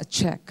course a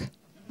check.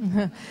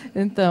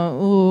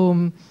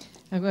 Então,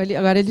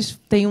 agora eles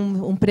têm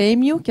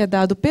prêmio que é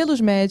dado pelos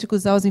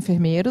médicos aos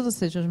enfermeiros, ou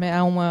seja,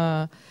 há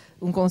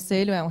um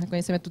conselho, um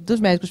reconhecimento dos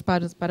médicos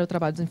para o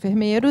trabalho dos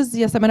enfermeiros.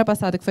 E a semana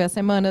passada, que foi a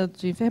Semana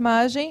de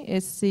Enfermagem,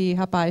 esse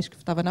rapaz que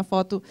estava na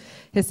foto,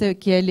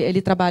 que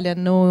ele trabalha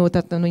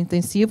no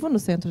intensivo, no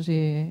centro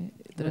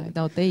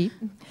da UTI,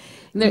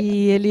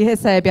 e ele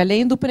recebe,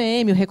 além do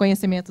prêmio,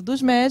 reconhecimento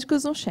dos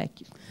médicos, um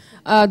cheque.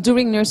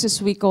 During Nurses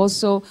Week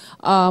also,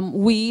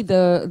 we,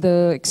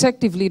 the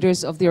executive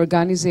leaders of the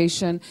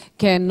organization,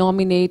 can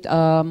nominate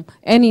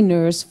any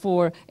nurse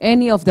for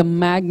any of the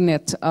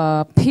magnet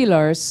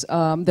pillars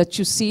that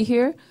you see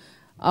here,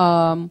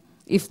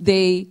 if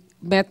they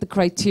met the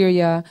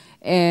criteria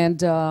and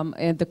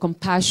the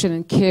compassion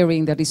and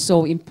caring that is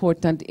so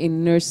important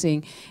in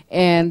nursing.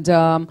 And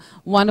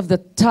one of the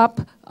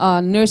top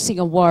nursing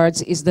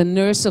awards is the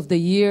Nurse of the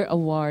Year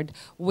Award,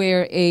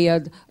 where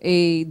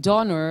a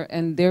donor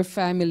and their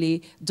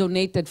family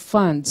donated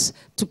funds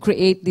to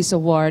create this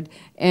award.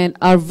 And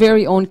our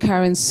very own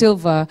Karen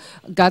Silva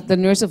got the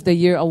Nurse of the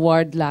Year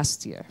Award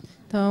last year.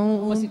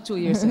 Então, was it 2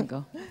 years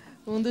ago?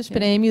 Dos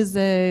prêmios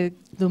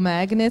do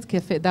Magnet, que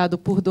é dado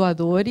por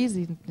doadores,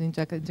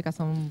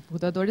 indicação por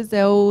doadores,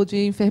 é o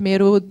de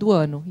enfermeiro do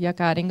ano. E a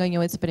Karen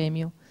ganhou esse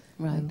prêmio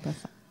ano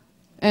passado.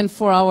 And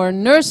for our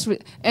nurse,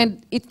 and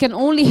it can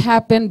only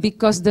happen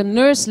because the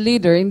nurse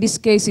leader, in this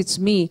case it's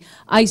me,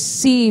 I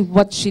see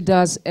what she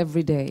does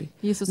every day.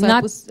 Isso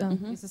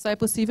só é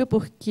possível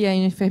porque a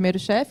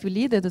enfermeiro-chefe, o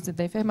líder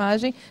da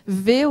enfermagem,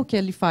 vê o que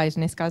ele faz,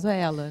 nesse caso é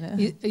ela.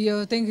 Né? E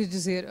eu tenho que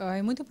dizer,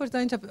 é muito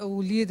importante o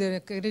líder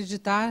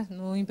acreditar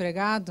no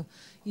empregado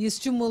e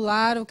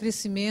estimular o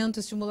crescimento,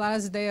 estimular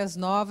as ideias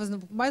novas,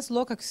 mais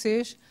louca que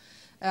seja,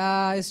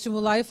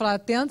 estimular e falar,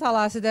 tenta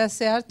lá, se der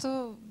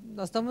certo,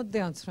 nós estamos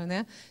dentro,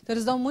 né? Então,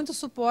 eles dão muito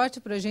suporte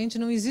para a gente,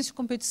 não existe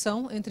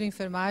competição entre a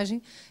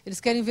enfermagem,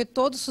 eles querem ver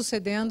todos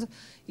sucedendo,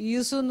 e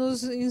isso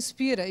nos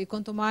inspira. E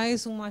quanto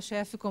mais uma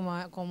chefe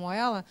como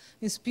ela,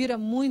 inspira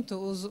muito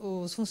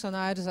os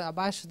funcionários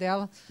abaixo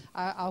dela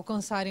a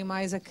alcançarem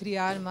mais, a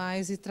criar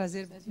mais e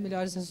trazer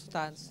melhores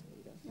resultados.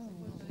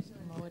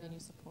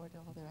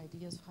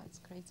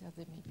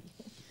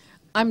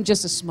 I'm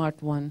just a smart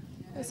one.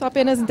 Eu sou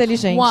apenas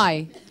inteligente.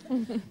 Why?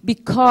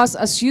 Because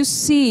as you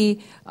see,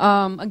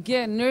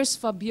 again, Nurse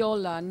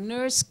Fabiola,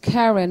 Nurse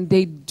Karen,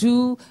 they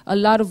do a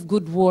lot of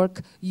good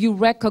work. You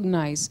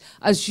recognize.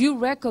 As you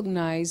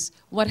recognize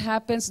what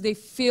happens, they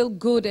feel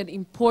good and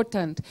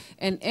important.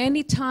 And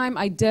anytime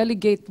I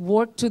delegate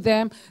work to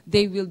them,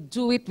 they will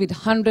do it with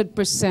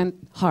 100%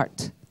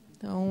 heart.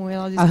 Então,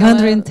 ela diz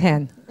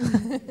 110.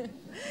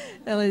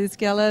 Ela diz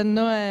que ela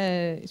não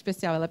é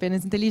especial, ela é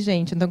apenas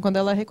inteligente. Então, quando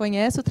ela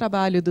reconhece o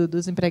trabalho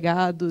dos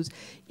empregados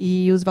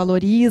e os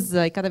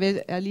valoriza, e cada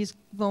vez eles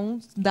vão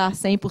dar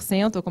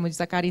 100%, ou como diz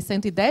a Karen,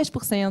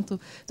 110%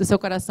 do seu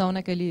coração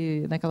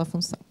naquela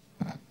função.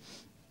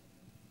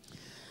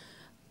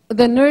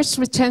 The nurse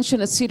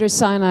retention at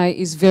Cedars-Sinai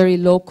is very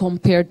low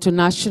compared to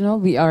national.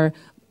 We are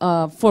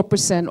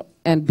 4%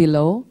 and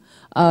below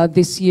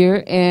this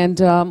year. And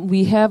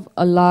we have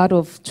a lot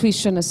of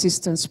tuition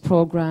assistance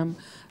program,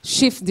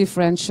 shift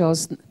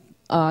differentials.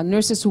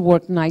 Nurses who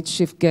work night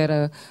shift get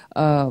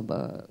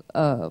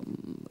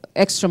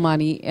extra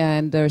money,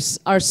 and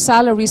our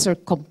salaries are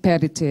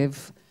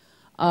competitive,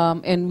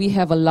 and we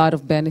have a lot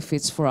of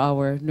benefits for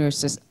our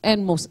nurses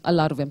and a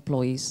lot of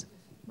employees.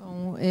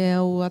 Bom,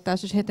 a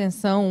taxa de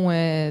retenção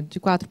é de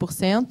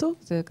 4%,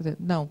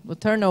 não, o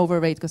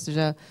turnover rate, ou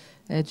seja,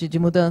 de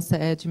mudança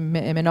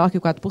é menor que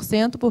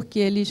 4%, porque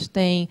eles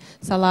têm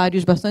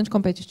salários bastante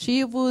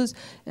competitivos,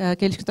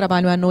 aqueles que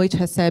trabalham à noite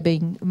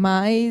recebem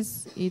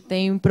mais e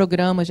têm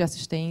programas de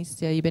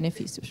assistência e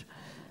benefícios.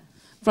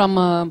 From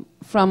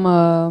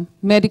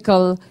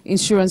medical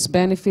insurance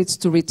benefits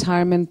to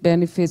retirement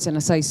benefits, and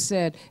as I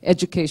said,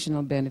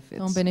 educational benefits.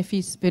 Então,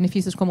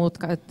 benefícios como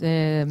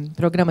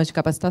programas de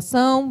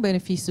capacitação,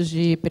 benefícios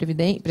de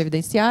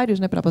previdenciários,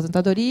 né, para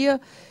aposentadoria,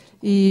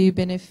 e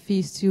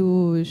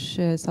benefícios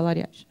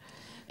salariais.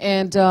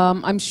 And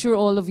I'm sure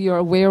all of you are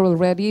aware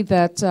already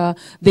that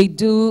they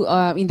do,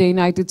 in the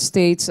United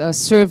States, a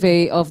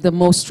survey of the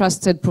most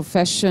trusted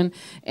profession,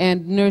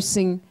 and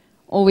nursing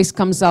always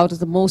comes out as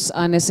the most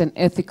honest and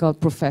ethical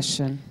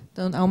profession.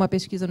 Então, há uma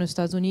pesquisa nos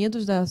Estados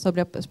Unidos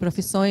sobre as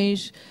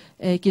profissões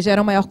que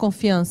geram maior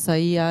confiança,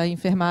 e a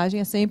enfermagem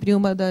é sempre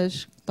uma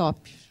das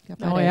tops.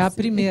 Não, é a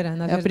primeira.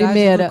 Na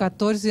verdade, por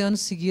 14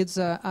 anos seguidos,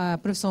 a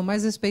profissão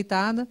mais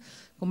respeitada,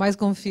 com mais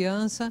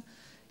confiança,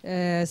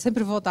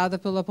 sempre votada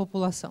pela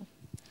população.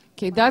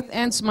 Okay, that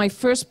ends my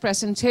first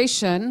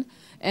presentation,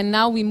 and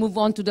now we move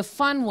on to the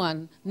fun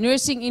one,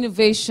 nursing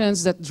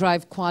innovations that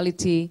drive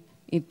quality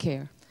in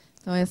care.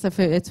 Então,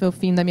 esse foi o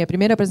fim da minha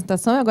primeira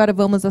apresentação. Agora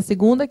vamos à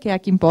segunda, que é a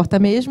que importa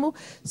mesmo,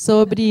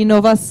 sobre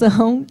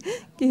inovação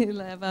que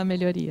leva à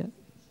melhoria.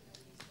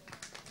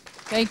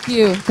 Thank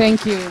you,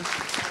 thank you.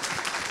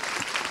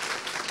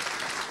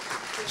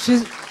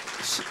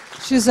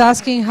 She's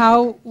asking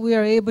how we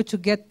are able to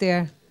get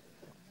there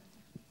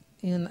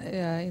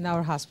in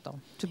our hospital.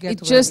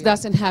 It just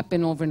doesn't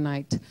happen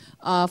overnight.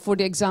 For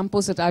the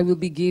examples that I will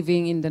be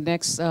giving in the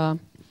next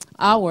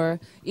hour,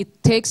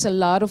 it takes a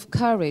lot of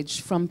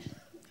courage from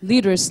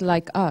leaders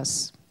like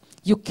us.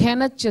 You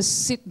cannot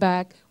just sit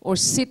back or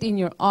sit in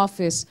your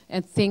office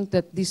and think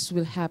that this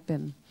will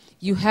happen.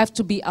 You have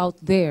to be out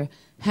there,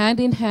 hand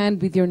in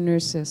hand with your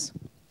nurses.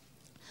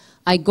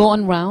 I go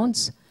on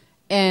rounds,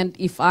 and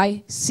if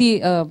I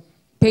see a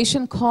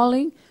patient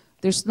calling,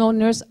 there's no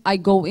nurse, I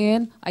go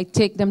in, I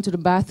take them to the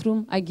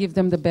bathroom, I give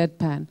them the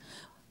bedpan.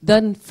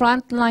 The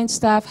frontline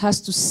staff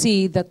has to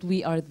see that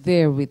we are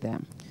there with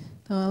them.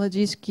 Então, ela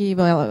diz que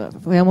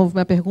é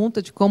uma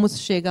pergunta de como se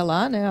chega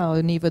lá, né, ao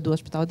nível do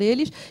hospital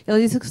deles. Ela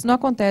diz que isso não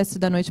acontece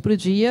da noite para o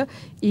dia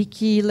e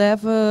que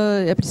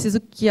é preciso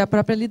que a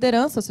própria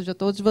liderança, ou seja,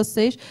 todos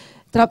vocês,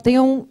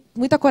 tenham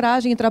muita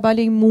coragem e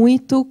trabalhem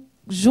muito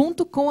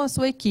junto com a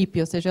sua equipe.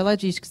 Ou seja, ela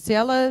diz que se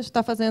ela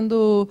está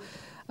fazendo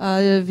a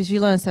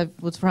vigilância,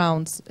 os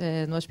rounds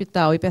no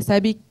hospital, e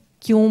percebe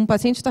que um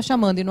paciente está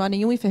chamando e não há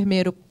nenhum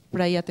enfermeiro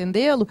para ir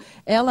atendê-lo,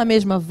 ela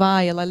mesma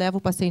vai, ela leva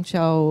o paciente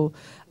ao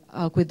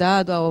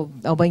cuidado,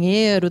 ao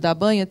banheiro, dá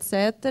banho,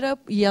 etc.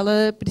 E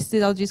ela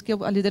diz que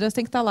a liderança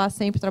tem que estar lá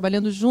sempre,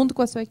 trabalhando junto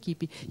com a sua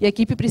equipe. E a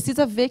equipe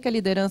precisa ver que a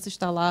liderança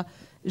está lá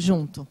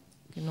junto,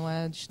 que não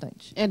é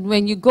distante. And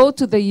when you go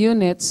to the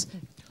units,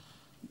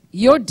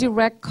 your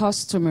direct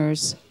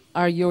customers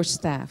are your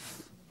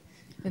staff.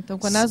 Então,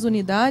 nas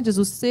unidades,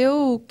 o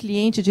seu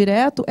cliente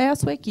direto é a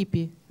sua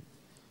equipe.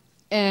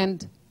 And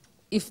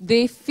if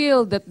they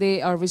feel that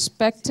they are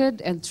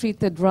respected and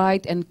treated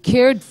right and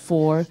cared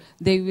for,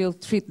 they will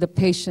treat the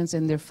patients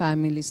and their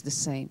families the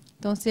same.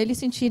 Então, se eles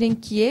sentirem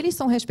que eles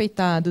são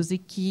respeitados e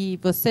que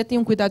você tem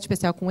um cuidado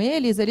especial com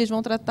eles, eles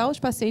vão tratar os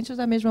pacientes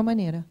da mesma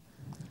maneira.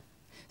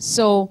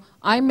 So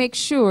I make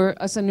sure,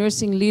 as a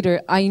nursing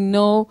leader, I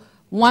know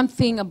one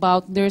thing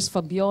about Nurse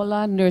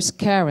Fabiola, Nurse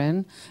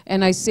Karen,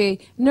 and I say,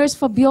 Nurse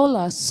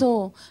Fabiola,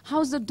 so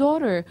how's the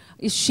daughter?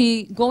 Is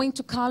she going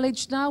to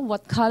college now?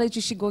 What college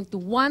is she going to?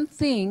 One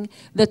thing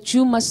that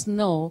you must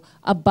know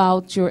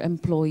about your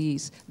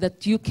employees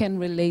that you can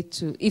relate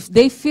to. If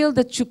they feel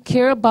that you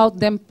care about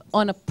them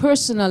on a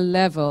personal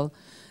level,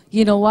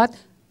 you know what?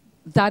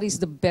 That is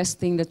the best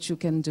thing that you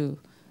can do,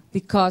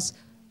 because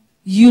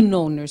you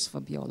know Nurse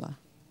Fabiola.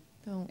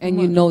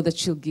 And you know that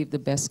she'll give the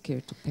best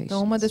care to patients.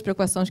 Então, uma das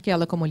preocupações que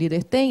ela, como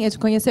líder, tem é de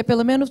conhecer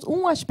pelo menos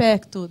um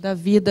aspecto da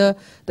vida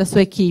da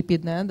sua equipe,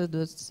 né,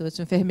 dos seus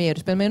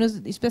enfermeiros, pelo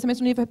menos, especialmente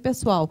no nível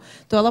pessoal.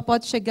 Então, ela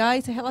pode chegar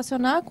e se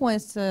relacionar com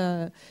esse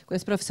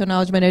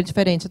profissional de maneira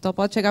diferente. Então,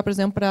 pode chegar, por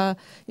exemplo, para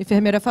a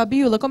enfermeira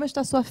Fabiola, como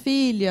está sua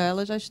filha?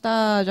 Ela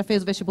já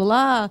fez o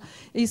vestibular?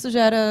 Isso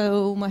gera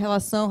uma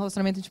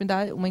relacionamento,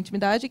 uma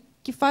intimidade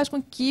que faz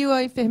com que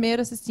a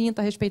enfermeira se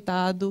sinta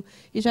respeitado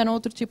e gera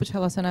outro tipo de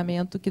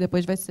relacionamento que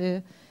depois vai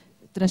ser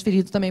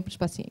transferido também para os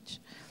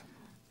pacientes.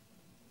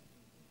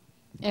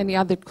 Any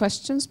other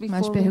questions before?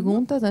 Mais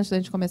perguntas antes da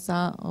gente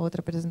começar a outra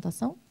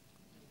apresentação?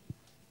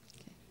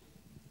 Okay.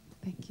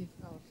 Thank you.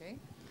 Okay.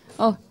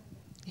 Oh,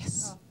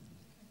 yes.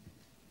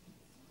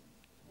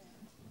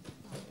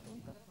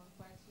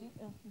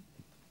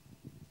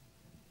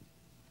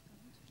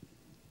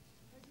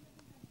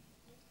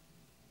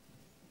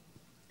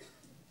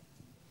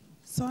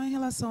 Só em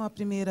relação à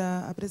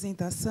primeira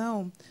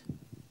apresentação,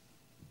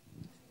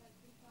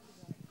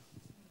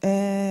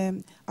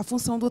 a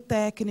função do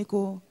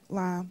técnico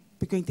lá,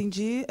 porque eu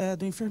entendi,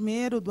 do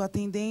enfermeiro, do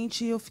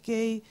atendente, e eu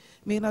fiquei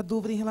meio na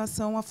dúvida em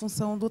relação à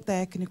função do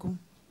técnico.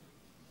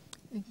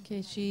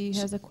 Okay, she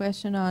has a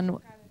question on.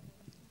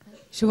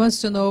 She wants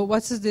to know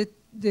what's the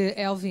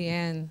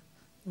LVN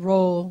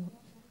role,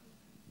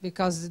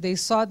 because they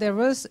saw there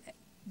is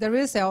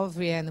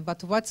LVN,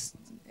 but what's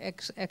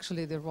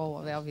actually the role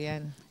of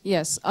LVN?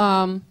 Yes,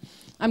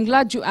 I'm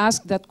glad you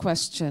asked that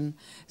question.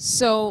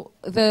 So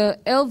the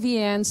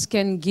LVNs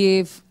can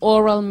give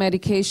oral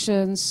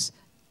medications,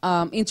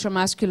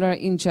 intramuscular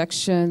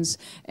injections,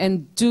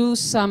 and do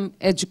some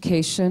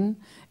education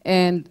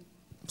and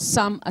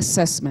some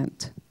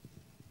assessment.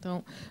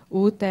 Então,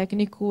 o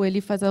técnico ele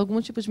faz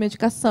algum tipo de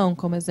medicação,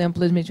 como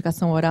exemplo de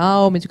medicação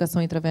oral,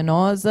 medicação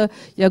intravenosa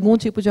e algum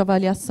tipo de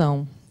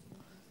avaliação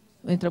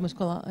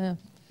intramuscular.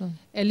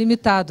 É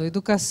limitado.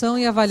 Educação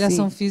e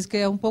avaliação Sim. física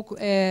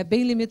é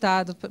bem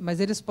limitado,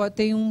 mas eles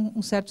têm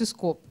um certo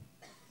escopo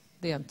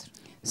dentro.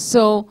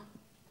 So,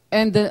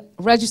 and the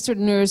registered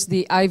nurse,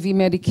 the IV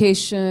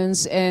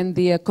medications, and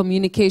the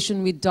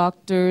communication with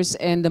doctors,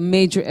 and the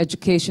major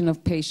education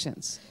of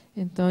patients.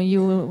 Então, e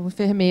o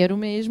enfermeiro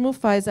mesmo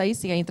faz aí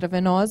sim a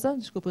intravenosa,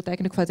 desculpa, o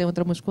técnico faz a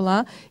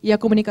intramuscular e a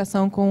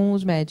comunicação com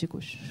os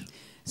médicos.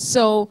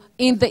 So,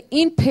 in the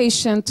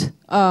inpatient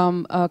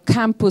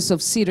campus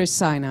of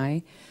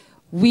Cedars-Sinai,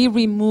 we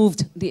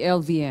removed the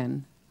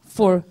LVN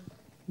for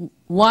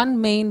one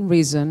main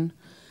reason.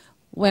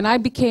 When I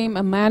became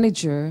a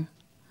manager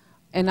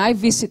and I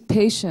visit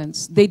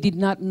patients, they did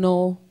not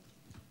know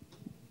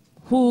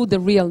who the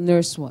real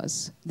nurse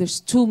was.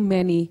 There's too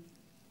many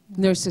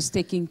nurses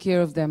taking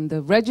care of them,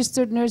 the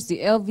registered nurse, the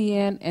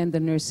LVN, and the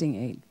nursing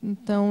aide.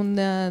 Então,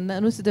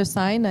 no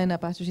Cedars-Sinai, na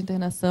parte de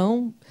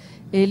internação,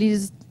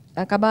 eles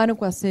acabaram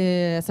com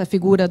essa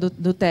figura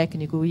do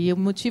técnico. E o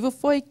motivo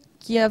foi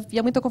que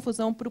havia muita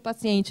confusão para o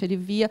paciente.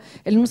 Ele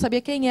não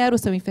sabia quem era o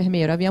seu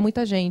enfermeiro. Havia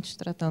muita gente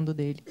tratando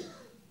dele.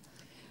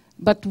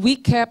 But we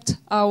kept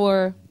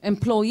our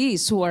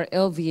employees who are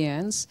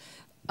LVNs,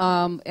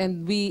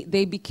 and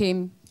they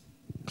became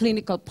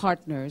clinical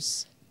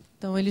partners.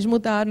 Então, eles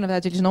mudaram, na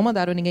verdade, eles não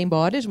mandaram ninguém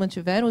embora, eles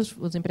mantiveram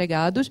os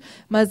empregados,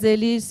 mas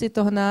eles se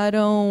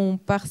tornaram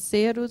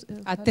parceiros...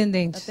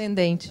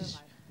 Atendentes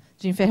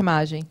de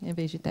enfermagem, em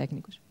vez de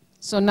técnicos.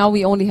 So now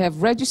we only have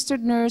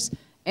registered nurse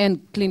and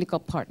clinical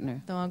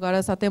partner. Então,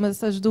 agora só temos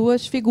essas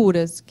duas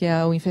figuras, que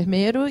é o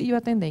enfermeiro e o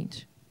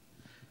atendente.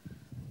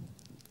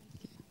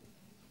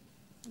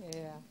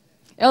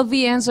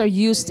 LVNs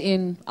are used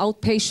in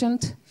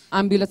outpatient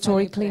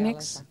ambulatory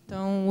clinics.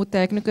 Então, o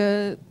técnico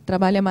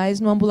trabalha mais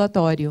no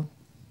ambulatório.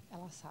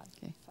 Ela sabe.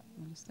 Okay.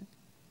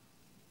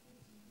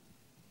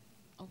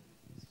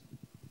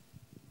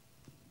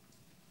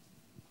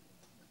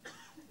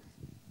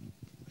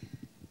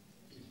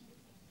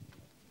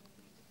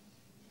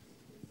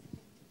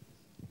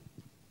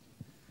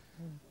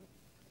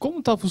 Como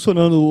está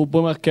funcionando o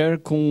Obamacare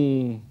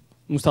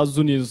nos Estados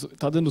Unidos?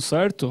 Está dando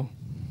certo?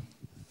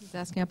 He's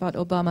asking about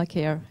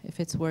Obamacare, if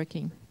it's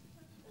working.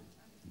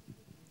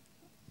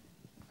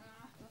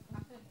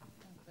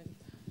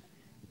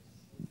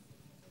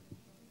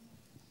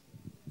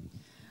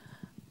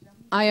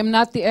 I am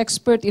not the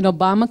expert in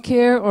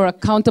Obamacare or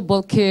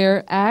Accountable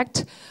Care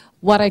Act.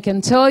 What I can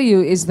tell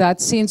you is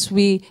that since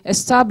we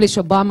established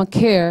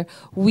Obamacare,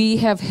 we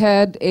have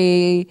had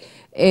a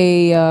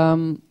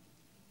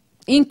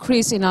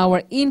increase in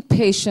our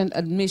inpatient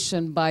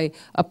admission by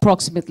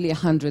approximately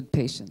 100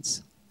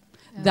 patients.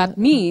 That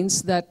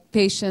means that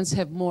patients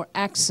have more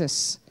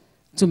access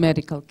to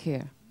medical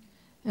care.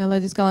 Ela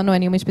diz que ela não é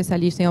nenhuma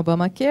especialista em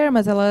Obamacare,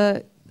 mas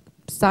ela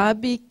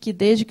sabe que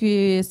desde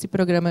que esse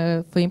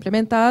programa foi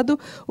implementado,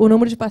 o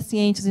número de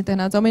pacientes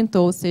internados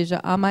aumentou, ou seja,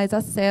 há mais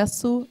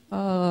acesso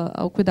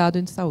ao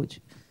cuidado de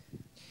saúde.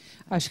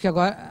 Acho que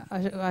agora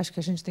acho que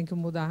a gente tem que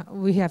mudar.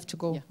 We have to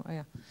go.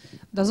 Yeah.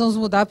 Nós vamos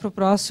mudar para o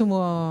próximo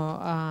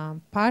a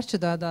parte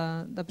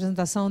da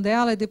apresentação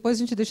dela e depois a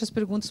gente deixa as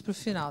perguntas para o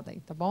final, daí,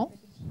 tá bom?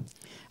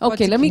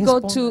 Okay, let me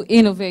go to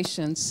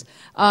innovations.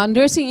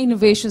 Nursing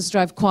innovations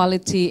drive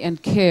quality and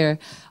care.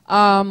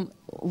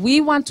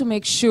 We want to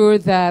make sure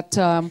that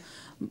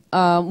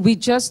we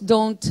just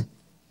don't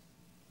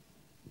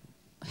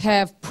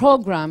have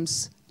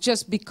programs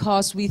just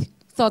because we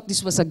thought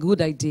this was a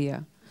good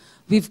idea.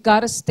 We've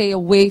got to stay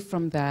away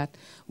from that.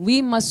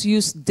 We must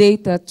use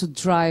data to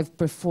drive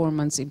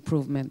performance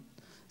improvement,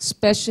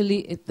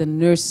 especially at the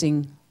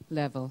nursing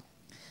level.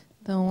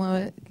 Então,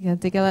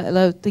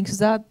 ela tem que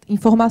usar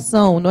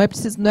informação. Não é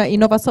preciso,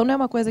 inovação não é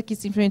uma coisa que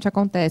simplesmente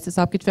acontece.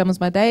 Sabe que tivemos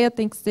uma ideia,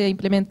 tem que ser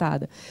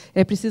implementada.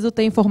 É preciso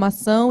ter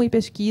informação e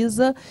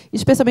pesquisa,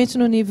 especialmente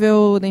no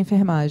nível da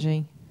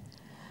enfermagem.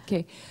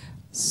 Okay.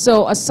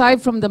 So,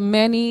 aside from the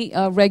many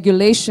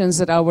regulations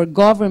that our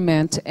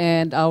government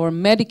and our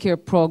Medicare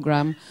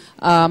program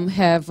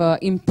have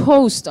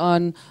imposed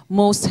on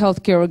most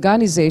healthcare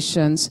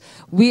organizations,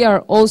 we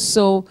are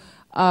also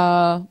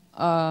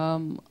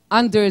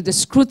under the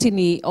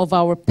scrutiny of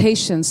our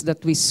patients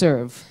that we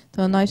serve.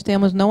 Então, nós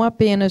temos não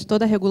apenas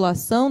toda a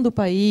regulação do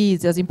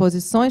país e as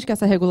imposições que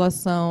essa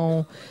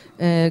regulação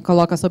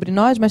coloca sobre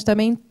nós, mas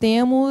também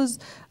temos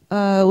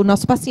o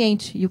nosso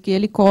paciente e o que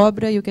ele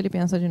cobra e o que ele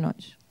pensa de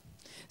nós.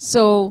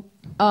 So,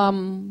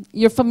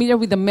 you're familiar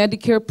with the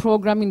Medicare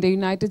program in the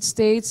United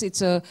States.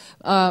 It's a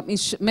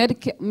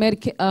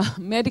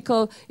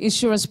medical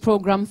insurance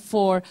program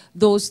for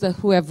those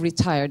who have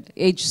retired,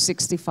 age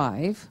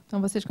 65.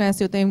 Então, vocês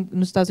conhecem,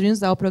 nos Estados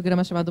Unidos há o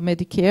programa chamado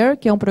Medicare,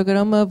 que é um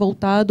programa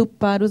voltado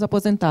para os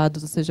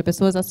aposentados, ou seja,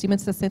 pessoas acima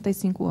de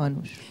 65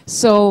 anos.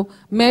 So,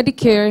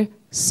 Medicare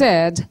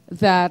said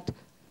that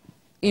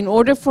in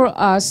order for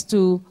us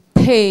to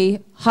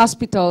pay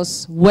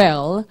hospitals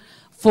well,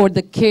 for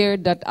the care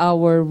that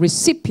our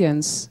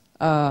recipients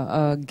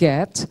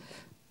get,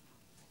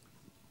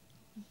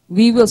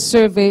 we will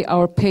survey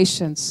our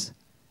patients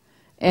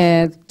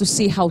to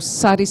see how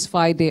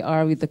satisfied they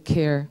are with the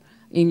care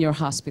in your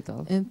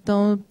hospital.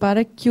 Então,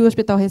 para que o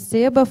hospital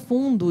receba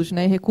fundos,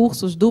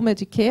 recursos do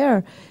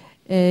Medicare,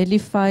 ele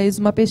faz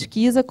uma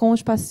pesquisa com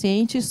os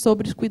pacientes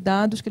sobre os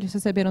cuidados que eles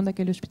receberam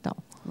daquele hospital.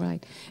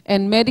 Right.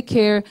 And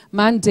Medicare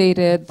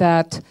mandated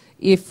that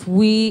if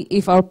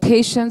our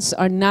patients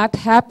are not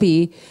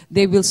happy,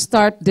 they will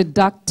start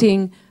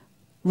deducting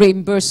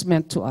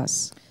reimbursement to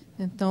us.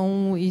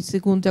 Então, e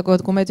segundo de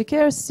acordo com o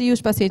Medicare, se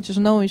os pacientes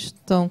não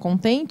estão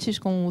contentes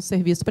com o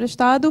serviço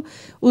prestado,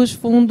 os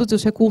fundos,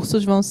 os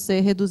recursos vão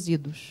ser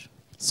reduzidos.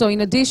 So,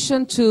 in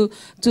addition to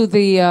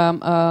the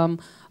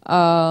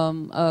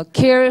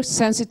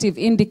care-sensitive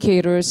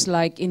indicators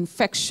like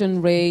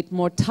infection rate,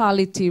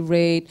 mortality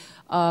rate,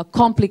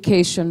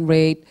 complication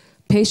rate,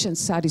 patient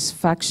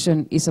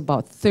satisfaction is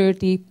about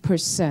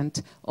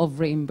 30% of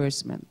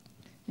reimbursement.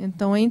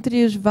 Então,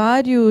 entre os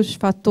vários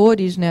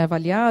fatores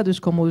avaliados,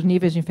 como os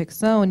níveis de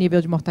infecção,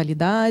 nível de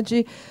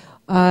mortalidade,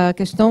 a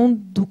questão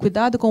do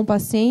cuidado com o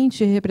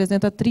paciente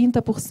representa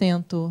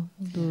 30%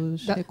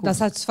 dos recursos. Da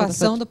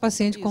satisfação do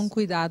paciente com o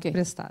cuidado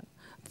prestado.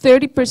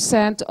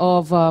 30%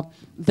 of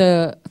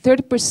the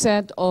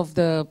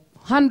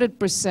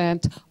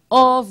 100%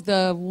 of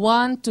the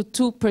 1 to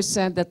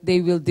 2% that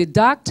they will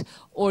deduct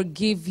or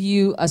give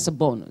you as a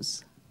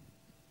bonus.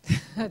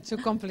 Too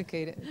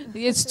complicated.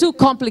 It's too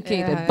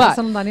complicated, but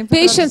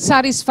patient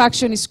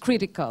satisfaction is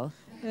critical.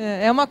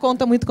 É uma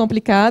conta muito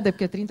complicada,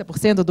 porque é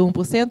 30% do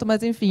 1%,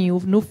 mas enfim,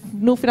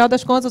 no final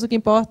das contas o que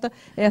importa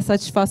é a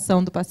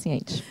satisfação do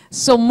paciente.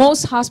 So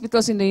most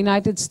hospitals in the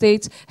United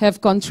States have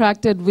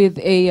contracted with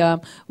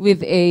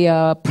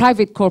a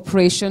private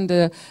corporation,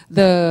 the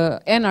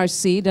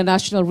NRC, the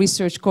National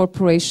Research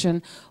Corporation,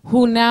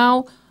 who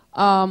now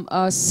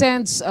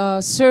sends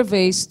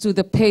surveys to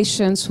the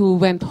patients who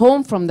went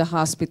home from the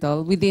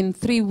hospital within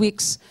 3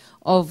 weeks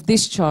of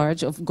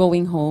discharge, of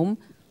going home.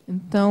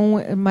 Então,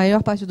 a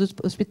maior parte dos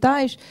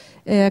hospitais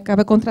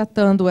acaba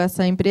contratando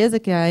essa empresa,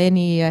 que é a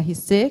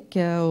NRC, que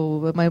é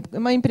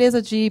uma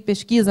empresa de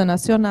pesquisa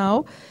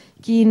nacional,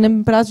 que,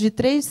 no prazo de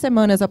 3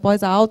 semanas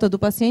após a alta do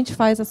paciente,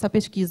 faz essa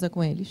pesquisa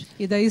com eles.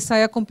 E daí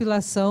sai a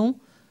compilação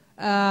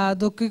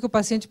do que o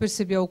paciente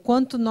percebeu,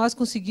 quanto nós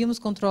conseguimos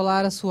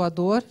controlar a sua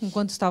dor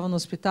enquanto estava no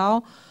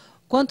hospital,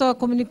 quanto a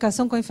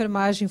comunicação com a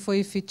enfermagem foi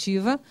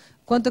efetiva,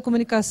 quanto à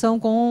comunicação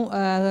com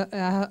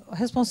a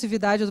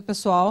responsividade do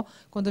pessoal.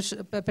 Quando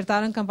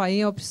apertaram a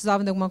campainha ou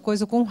precisavam de alguma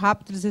coisa, quão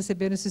rápido eles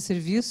receberam esse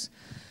serviço.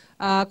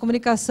 A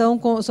comunicação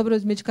sobre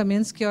os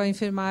medicamentos, que a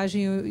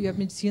enfermagem e a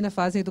medicina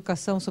fazem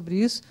educação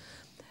sobre isso.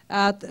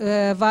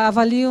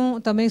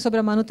 Avaliam também sobre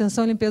a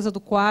manutenção e limpeza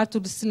do quarto,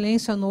 de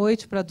silêncio à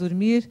noite para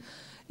dormir,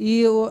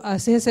 e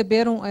se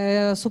receberam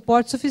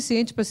suporte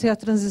suficiente para ser a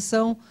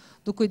transição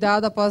do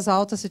cuidado após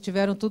alta, se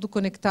tiveram tudo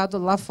conectado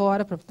lá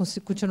fora para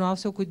continuar o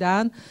seu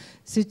cuidado,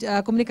 se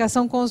a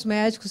comunicação com os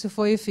médicos se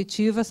foi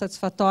efetiva,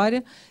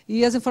 satisfatória,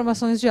 e as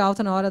informações de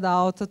alta na hora da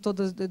alta,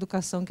 toda a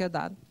educação que é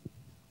dada.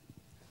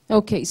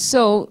 Okay,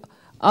 so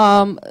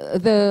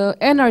the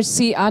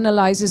NRC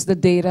analyzes the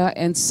data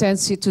and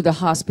sends it to the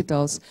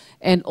hospitals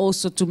and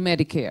also to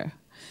Medicare,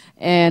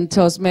 and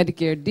tells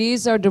Medicare,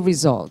 these are the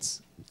results.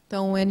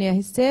 Então, o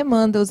NRC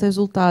manda os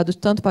resultados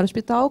tanto para o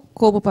hospital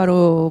como para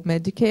o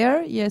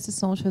Medicare, e esses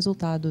são os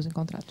resultados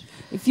encontrados.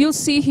 If you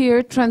see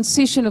here,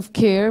 transition of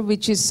care,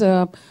 which is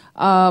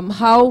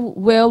how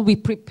well we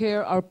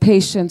prepare our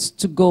patients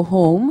to go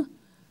home,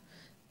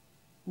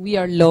 we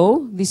are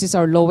low. This is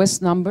our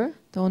lowest number.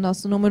 Então, o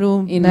nosso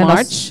número, in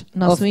March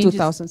of índice,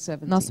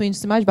 2017. Nosso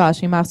índice mais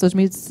baixo, em março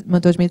de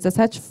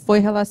 2017, foi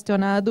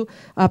relacionado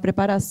à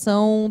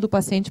preparação do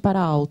paciente para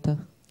a alta.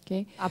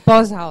 Okay.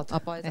 Após a alta.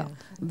 Após a alta.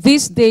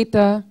 This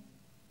data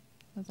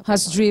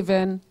has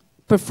driven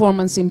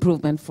performance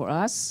improvement for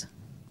us.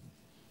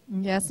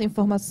 E essa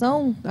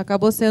informação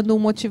acabou sendo um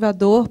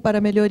motivador para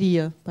a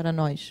melhoria para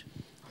nós.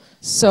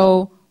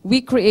 So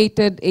we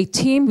created a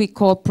team we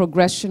call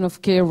Progression of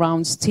Care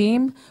Rounds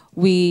team.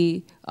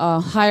 We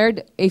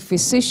hired a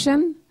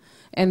physician,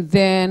 and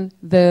then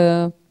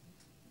the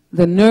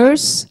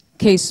nurse,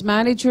 case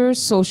manager,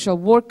 social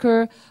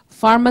worker,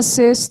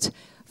 pharmacist,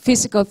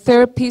 physical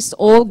therapist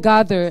all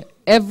gather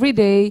every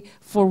day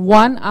for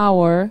 1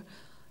 hour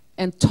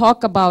and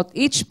talk about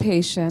each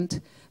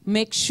patient,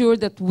 make sure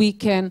that we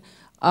can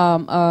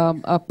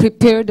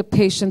prepare the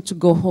patient to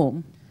go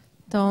home.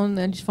 Então,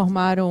 eles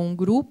formaram um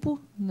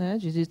grupo, né,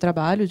 de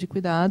trabalho, de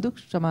cuidado,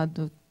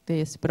 chamado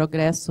esse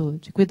progresso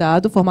de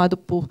cuidado, formado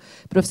por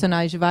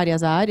profissionais de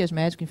várias áreas,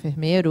 médico,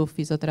 enfermeiro,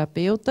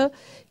 fisioterapeuta,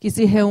 que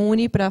se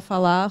reúne para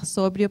falar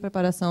sobre a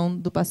preparação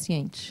do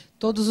paciente.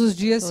 Todos os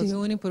dias se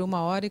reúnem por 1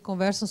 hora e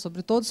conversam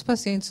sobre todos os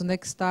pacientes, onde é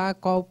que está,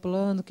 qual o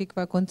plano, o que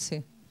vai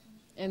acontecer.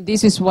 And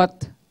this is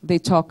what they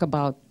talk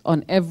about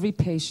on every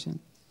patient.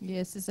 E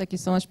esses aqui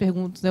são as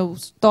perguntas, né,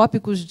 os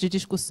tópicos de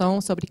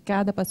discussão sobre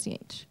cada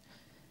paciente.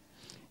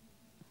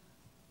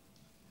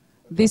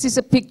 This is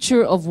a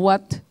picture of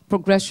what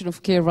progression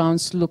of care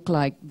rounds look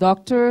like.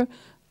 Doctor,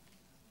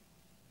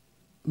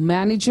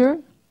 manager,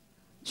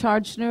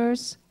 charge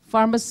nurse,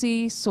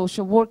 pharmacy,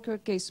 social worker,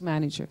 case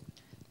manager.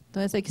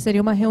 Então, essa aqui seria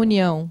uma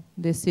reunião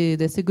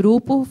desse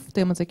grupo.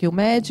 Temos aqui o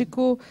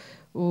médico,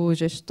 o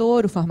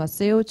gestor, o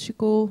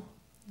farmacêutico,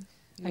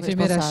 a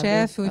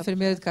enfermeira-chefe, o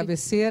enfermeiro de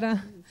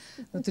cabeceira,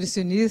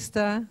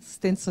 nutricionista,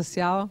 assistente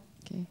social.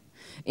 Okay.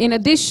 In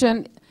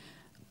addition,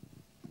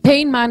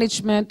 pain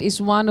management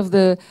is one of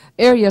the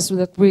areas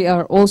that we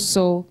are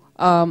also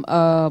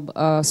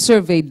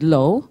surveyed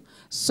low.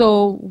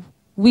 So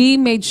we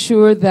made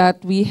sure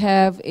that we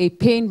have a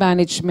pain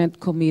management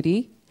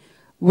committee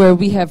where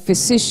we have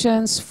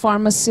physicians,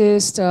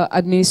 pharmacists,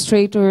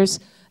 administrators,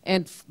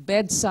 and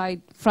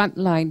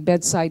frontline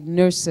bedside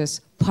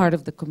nurses part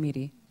of the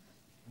committee.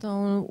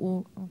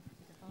 Então,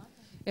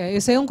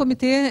 esse aí é um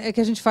comitê que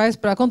a gente faz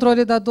para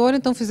controle da dor,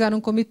 então fizeram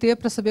um comitê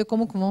para saber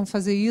como vão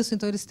fazer isso.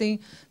 Então, eles têm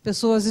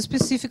pessoas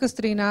específicas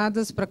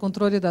treinadas para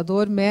controle da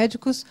dor,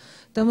 médicos.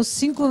 Temos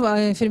 5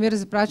 enfermeiras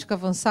de prática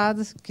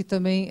avançadas que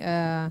também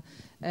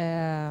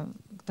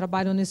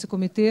trabalham nesse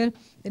comitê.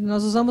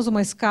 Nós usamos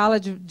uma escala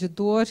de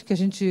dor que a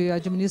gente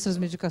administra as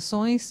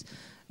medicações,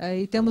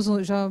 e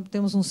já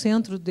temos um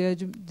centro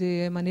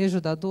de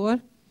manejo da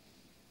dor.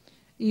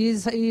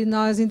 E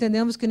nós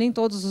entendemos que nem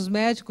todos os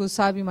médicos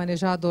sabem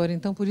manejar a dor,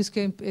 então por isso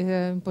que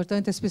é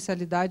importante a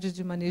especialidade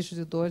de manejo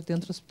de dor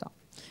dentro do hospital.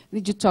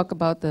 Did you talk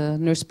about the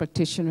nurse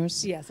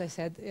practitioners? Yes, I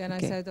said, and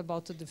Okay. I said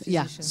about the physicians.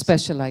 Yeah,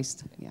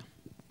 specialized. Yeah.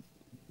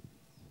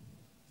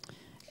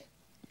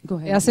 Go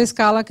ahead. Essa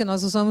escala que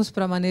nós usamos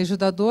para manejo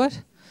da dor,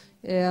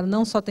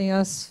 não só tem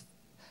as.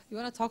 You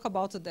want to talk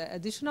about the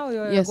additional,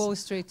 or Yes. go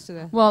straight to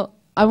that? Well,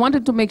 I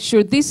wanted to make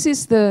sure this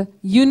is the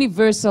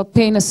universal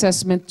pain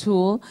assessment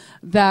tool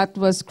that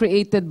was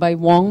created by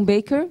Wong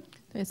Baker.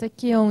 esse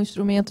aqui é um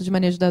instrumento de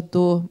manejo da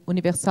dor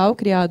universal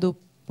criado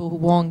por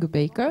Wong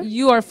Baker.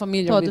 You are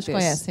familiar Todos with this.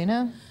 conhecem,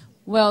 né?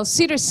 Well,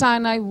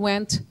 Cedars-Sinai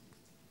went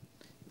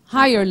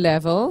higher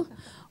level.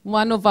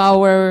 One of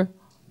our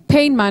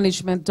pain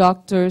management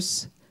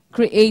doctors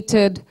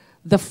created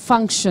the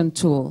function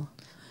tool.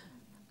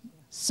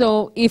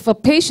 So if a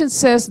patient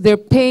says their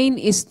pain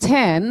is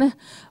 10,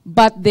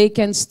 but they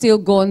can still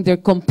go on their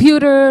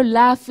computer,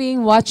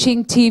 laughing,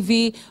 watching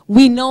TV,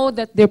 we know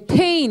that their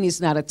pain is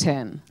not a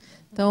 10.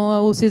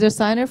 Então, o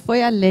Cedars-Sinai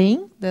foi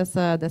além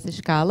dessa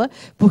escala,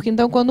 porque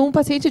então quando um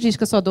paciente diz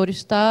que a sua dor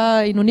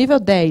está no nível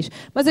 10,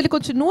 mas ele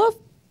continua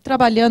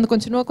trabalhando,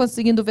 continua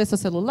conseguindo ver seu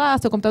celular,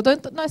 seu computador,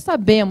 então nós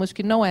sabemos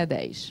que não é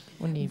 10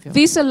 o nível.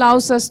 This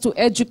allows us to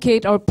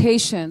educate our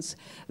patients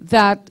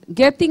that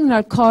getting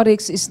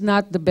narcotics is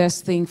not the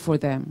best thing for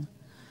them.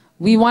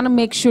 We want to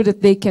make sure that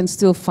they can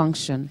still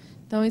function.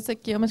 Então, isso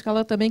aqui é uma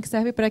escala também que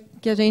serve para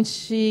que a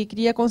gente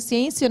crie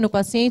consciência no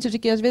paciente de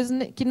que, às vezes,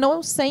 que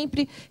não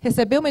sempre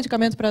receber o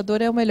medicamento para a dor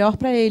é o melhor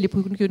para ele,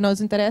 porque o que nos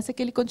interessa é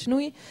que ele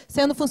continue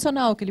sendo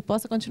funcional, que ele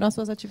possa continuar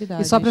suas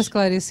atividades. E só para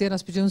esclarecer,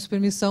 nós pedimos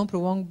permissão para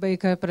o Wong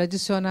Baker para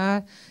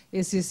adicionar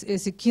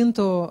esse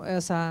quinto,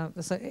 essa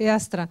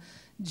extra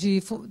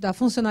da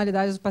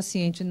funcionalidade do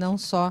paciente, não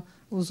só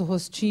os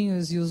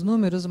rostinhos e os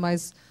números,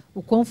 mas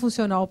o quão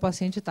funcional o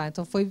paciente está.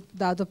 Então, foi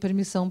dada a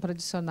permissão para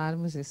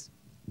adicionarmos isso.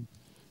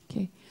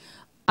 Okay.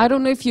 I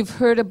don't know if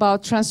you've heard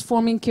about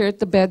transforming care at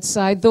the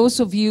bedside.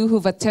 Those of you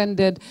who've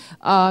attended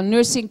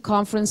nursing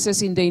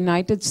conferences in the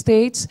United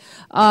States,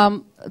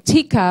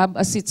 TCAB,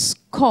 as it's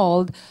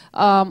called,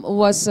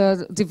 was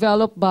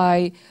developed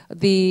by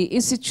the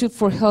Institute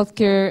for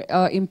Healthcare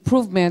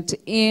Improvement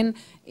in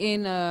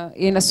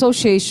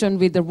association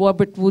with the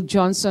Robert Wood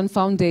Johnson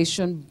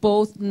Foundation,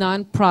 both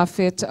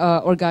non-profit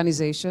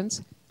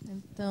organizations.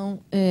 Então,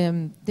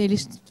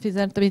 eles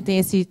fizeram também, tem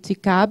esse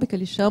TCAB, que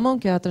eles chamam,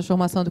 que é a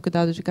transformação do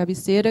cuidado de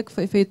cabeceira, que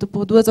foi feito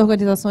por duas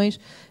organizações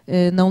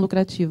não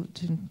lucrativas,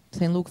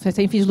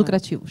 sem fins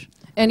lucrativos.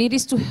 And it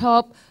is to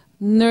help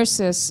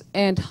nurses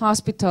and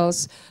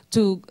hospitals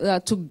to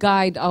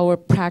guide our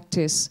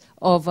practice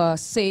of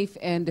safe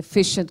and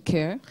efficient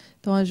care.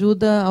 Então,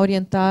 ajuda a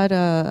orientar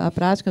a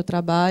prática, o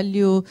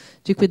trabalho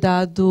de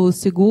cuidado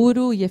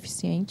seguro e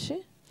eficiente.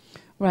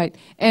 Right,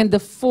 and the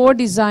 4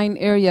 design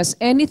areas,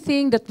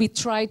 anything that we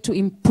try to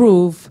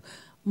improve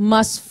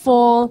must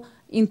fall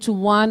into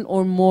one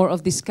or more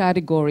of these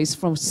categories,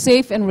 from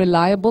safe and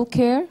reliable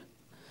care,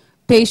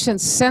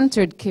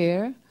 patient-centered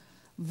care,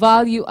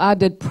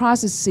 value-added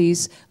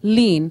processes,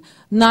 lean,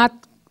 not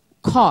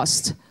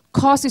cost.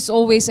 Cost is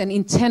always an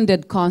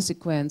intended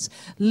consequence.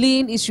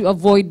 Lean is you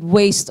avoid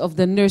waste of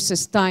the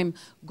nurse's time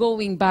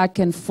going back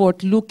and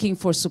forth looking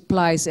for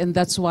supplies, and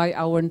that's why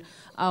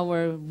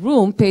our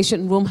room,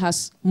 patient room,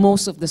 has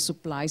most of the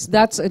supplies.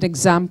 That's an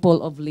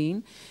example of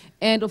lean.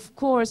 And of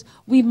course,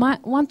 we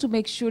might want to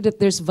make sure that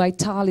there's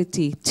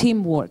vitality,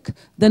 teamwork.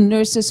 The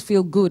nurses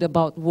feel good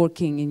about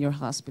working in your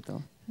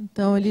hospital.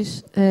 Então,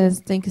 eles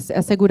têm que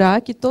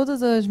assegurar que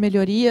todas as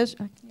melhorias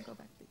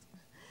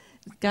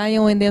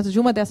caiam dentro de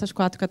uma dessas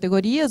 4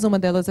 categorias. Uma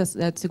delas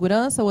é de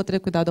segurança, outra é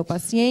cuidado ao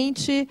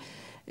paciente,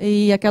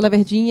 e aquela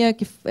verdinha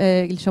que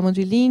eles chamam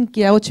de lean,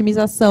 que é a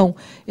otimização.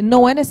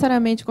 Não é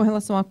necessariamente com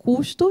relação a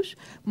custos,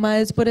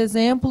 mas, por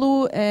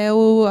exemplo,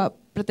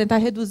 para tentar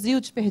reduzir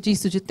o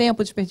desperdício de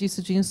tempo, o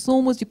desperdício de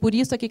insumos, e por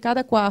isso é que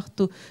cada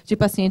quarto de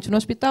paciente no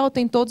hospital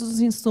tem todos os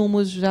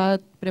insumos já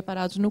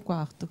preparados no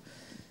quarto.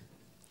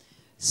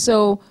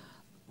 So,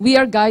 we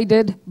are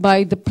guided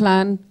by the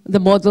plan, the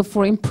model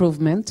for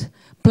improvement,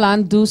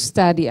 Plan, Do,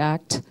 Study,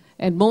 Act,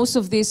 and most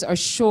of these are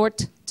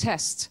short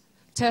tests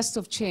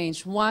of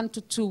change, 1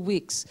 to 2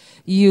 weeks.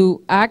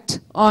 You act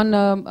on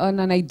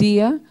an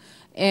idea,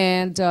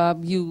 and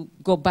you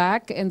go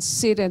back and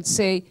sit and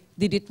say,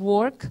 did it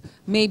work?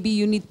 Maybe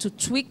you need to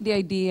tweak the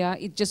idea.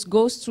 It just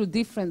goes through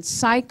different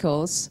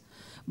cycles,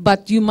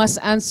 but you must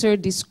answer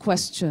these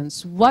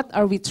questions. What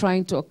are we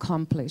trying to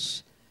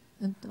accomplish?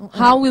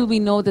 How will we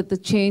know that the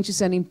change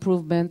is an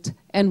improvement,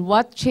 and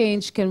what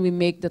change can we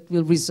make that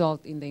will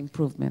result in the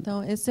improvement?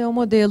 Então, esse é o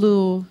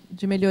modelo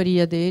de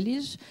melhoria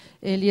deles.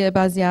 Ele é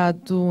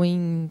baseado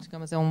em,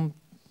 digamos, um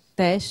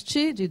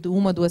teste de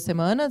 1 a 2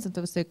 semanas.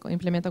 Então, você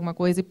implementa alguma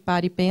coisa e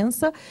para e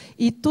pensa.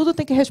 E tudo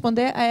tem que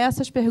responder a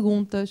essas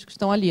perguntas que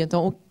estão ali.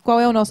 Então, qual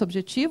é o nosso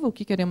objetivo? O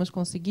que queremos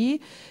conseguir?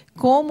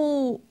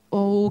 Como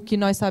o que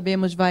nós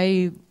sabemos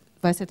vai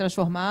ser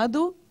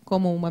transformado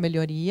como uma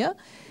melhoria?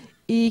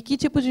 E que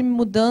tipo de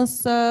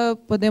mudança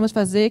podemos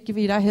fazer que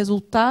virá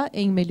resultar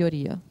em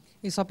melhoria?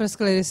 E só para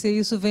esclarecer,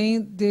 isso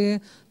vem de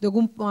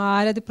alguma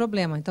área de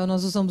problema. Então,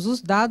 nós usamos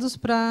os dados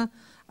para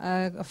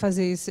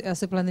fazer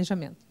esse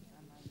planejamento.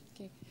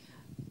 Okay.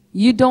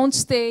 You don't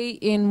stay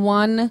in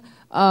one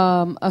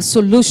a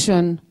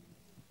solution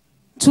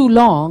too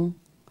long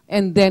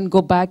and then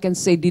go back and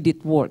say, did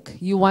it work?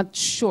 You want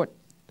short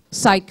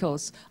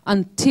cycles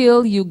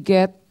until you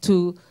get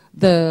to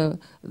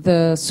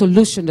the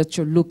solution that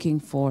you're looking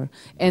for,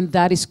 and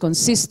that is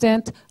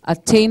consistent,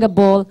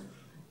 attainable,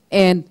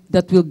 and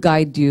that will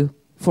guide you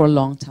for a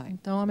long time.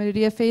 Então, a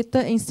melhoria é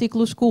feita em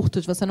ciclos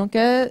curtos. Você não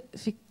quer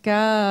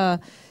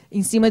ficar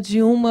em cima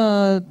de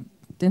uma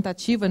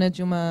tentativa, né,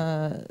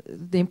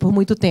 por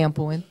muito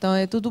tempo. Então,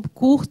 é tudo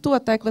curto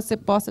até que você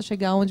possa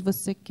chegar onde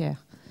você quer.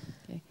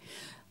 Okay.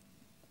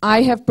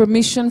 I have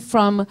permission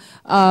from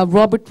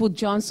Robert Wood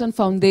Johnson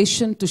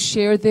Foundation to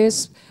share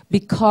this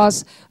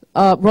because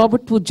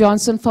Robert Wood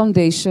Johnson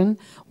Foundation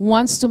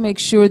wants to make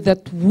sure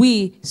that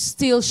we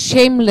steal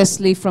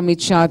shamelessly from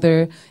each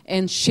other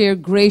and share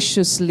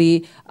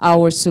graciously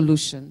our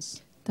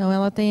solutions. Então,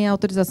 ela tem a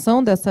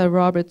autorização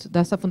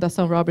dessa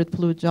Fundação Robert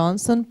Wood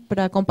Johnson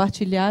para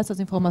compartilhar essas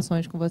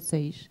informações com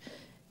vocês.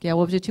 que é o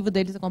objetivo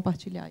deles é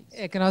compartilhar isso.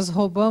 É que nós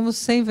roubamos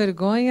sem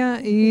vergonha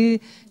e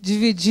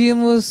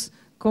dividimos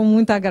com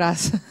muita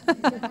graça.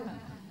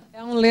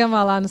 É um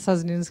lema lá nos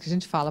Estados Unidos que a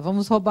gente fala: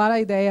 vamos roubar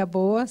a ideia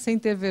boa sem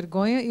ter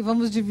vergonha e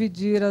vamos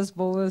dividir as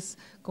boas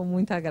com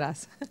muita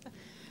graça.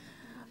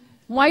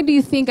 Why do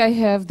you think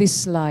I have this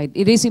slide?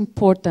 It is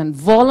important.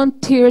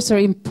 Volunteers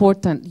are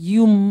important.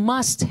 You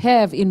must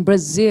have in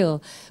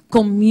Brazil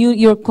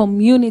your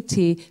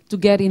community to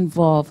get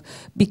involved.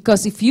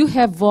 Because if you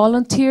have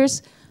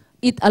volunteers,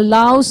 it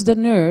allows the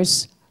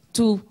nurse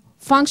to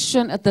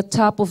function at the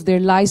top of their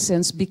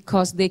license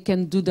because they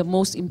can do the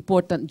most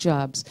important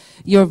jobs.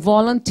 Your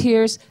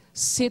volunteers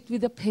sit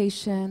with the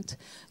patient.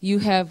 You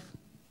have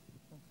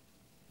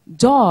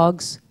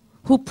dogs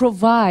who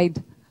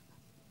provide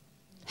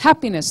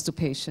happiness to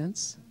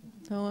patients.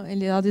 Então,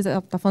 ela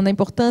está falando da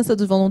importância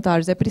dos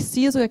voluntários. É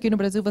preciso que aqui no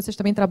Brasil vocês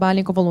também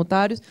trabalhem com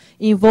voluntários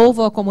e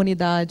envolvam a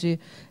comunidade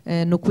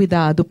no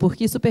cuidado,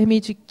 porque isso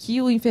permite que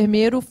o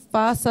enfermeiro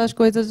faça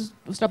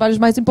os trabalhos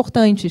mais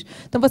importantes.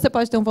 Então, você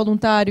pode ter um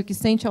voluntário que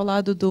sente ao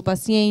lado do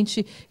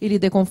paciente e lhe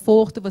dê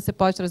conforto, você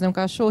pode trazer um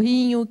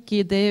cachorrinho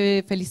que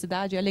dê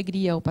felicidade e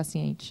alegria ao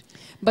paciente.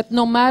 But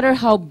no matter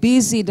how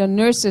busy the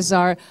nurses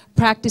are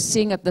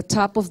practicing at the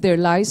top of their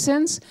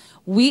license,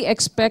 we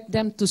expect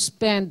them to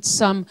spend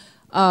some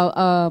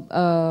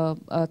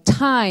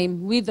time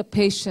with the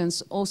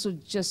patients, also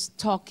just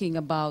talking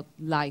about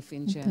life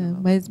in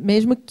general. Mas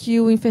mesmo que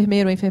o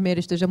enfermeiro ou a enfermeira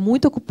esteja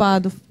muito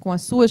ocupado com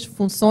as suas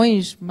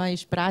funções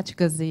mais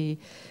práticas e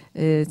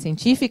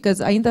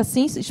científicas, ainda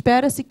assim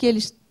espera-se que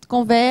eles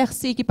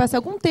conversem e que passe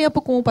algum tempo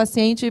com o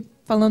paciente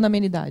falando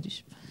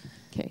amenidades.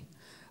 Okay.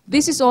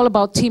 This is all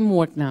about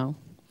teamwork now.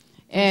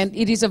 And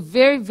it is a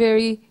very,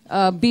 very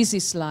busy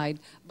slide.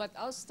 But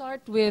I'll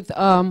start with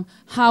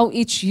how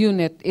each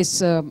unit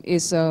is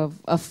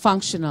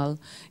functional.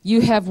 You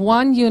have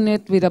one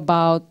unit with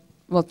about,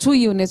 well, 2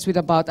 units with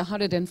about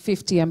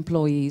 150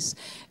 employees.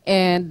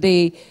 And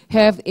they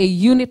have a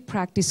unit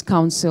practice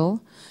council.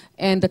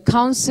 And the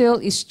council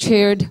is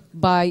chaired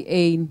by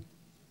a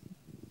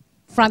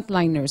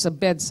frontline nurse, a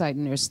bedside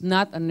nurse,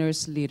 not a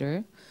nurse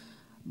leader.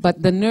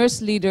 But the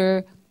nurse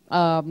leader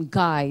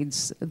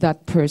guides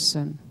that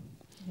person.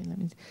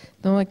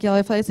 Então, aqui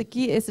ela fala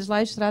esse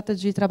slide trata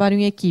de trabalho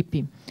em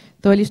equipe.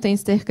 Então, eles têm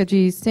cerca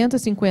de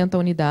 150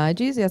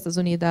 unidades, e essas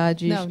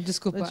unidades... Não,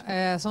 desculpa.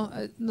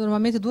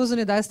 Normalmente, 2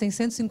 unidades têm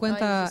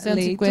 150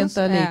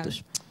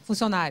 leitos.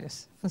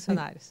 Funcionários.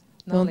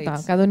 Então,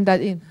 tá,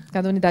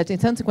 cada unidade tem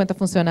 150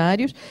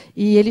 funcionários,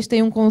 e eles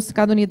têm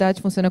cada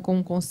unidade funciona com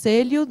um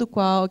conselho,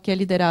 que é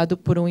liderado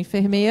por um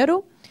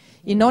enfermeiro,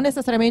 e não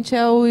necessariamente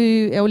é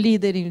o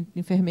líder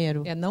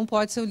enfermeiro. Não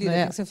pode ser o líder,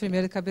 tem que ser a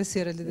enfermeira de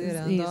cabeceira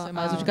liderando. Isso, é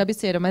mais o de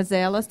cabeceira, mas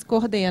ela se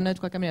coordena de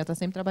qualquer maneira, está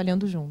sempre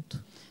trabalhando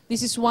junto.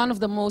 This is one of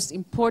the most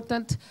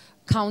important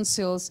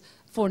councils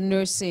for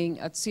nursing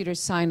at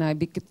Cedars-Sinai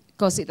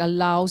because it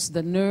allows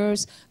the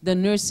nurse, the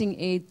nursing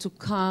aide to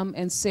come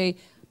and say,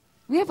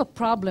 we have a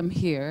problem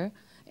here,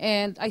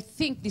 and I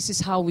think this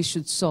is how we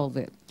should solve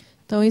it.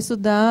 Então, isso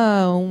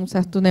dá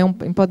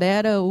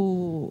empodera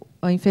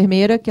a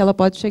enfermeira, que ela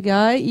pode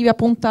chegar e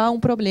apontar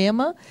um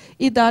problema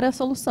e dar a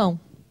solução.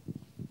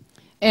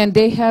 And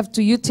they have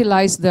to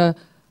utilize the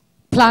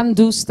Plan,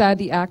 Do,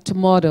 Study, Act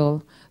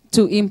model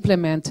to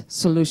implement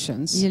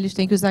solutions. E eles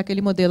têm que usar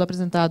aquele modelo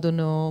apresentado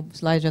no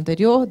slide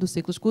anterior, dos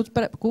ciclos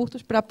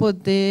curtos, para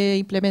poder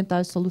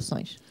implementar as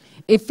soluções.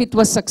 If it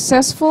was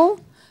successful,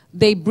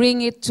 they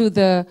bring it to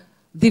the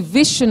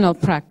Divisional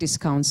Practice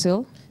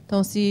Council.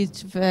 Então, se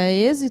tiver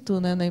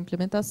êxito na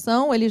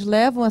implementação, eles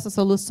levam essa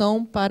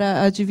solução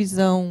para a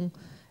divisão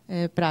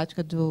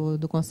prática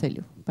do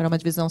conselho, para uma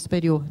divisão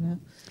superior.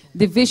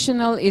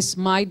 Divisional is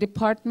my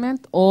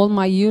department, all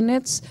my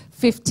units,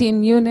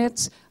 15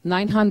 units,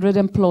 900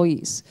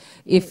 employees.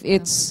 If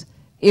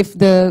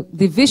the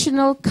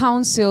divisional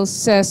council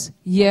says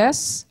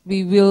yes,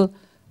 we will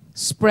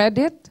spread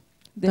it.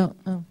 Então,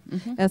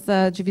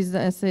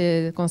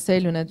 esse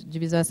conselho,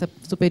 divisão essa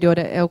superior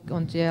é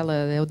onde ela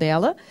é o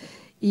dela.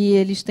 E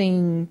eles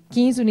têm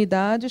 15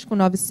 unidades com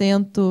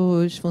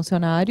 900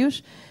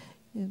 funcionários.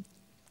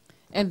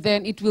 And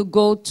then it will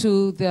go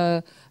to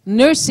the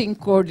Nursing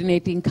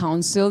Coordinating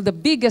Council, the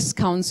biggest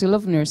council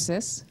of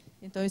nurses.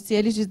 Então, se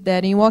eles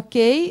derem o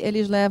ok,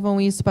 eles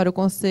levam isso para o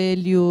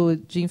Conselho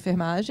de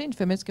Enfermagem, de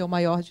enfermeiros, que é o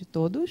maior de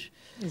todos.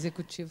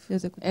 Executivo.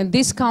 And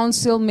this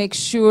council makes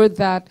sure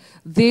that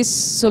this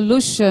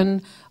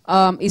solution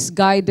is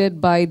guided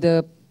by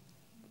the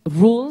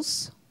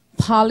rules,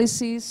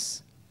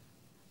 policies,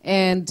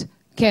 and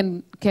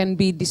can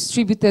be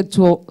distributed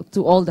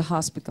to all the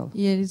hospital.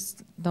 E eles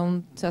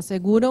se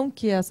asseguram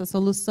que essa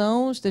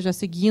solução esteja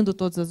seguindo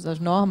todas as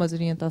normas,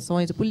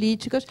 orientações e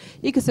políticas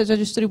e que seja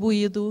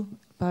distribuído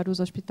para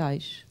os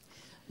hospitais.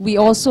 We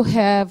also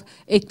have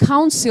a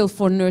council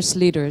for nurse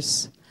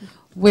leaders,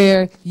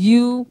 where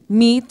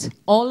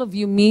all of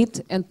you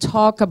meet and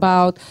talk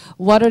about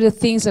what are the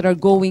things that are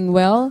going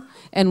well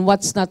and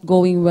what's not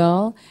going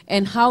well,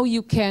 and how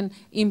you can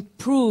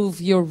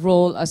improve your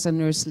role as a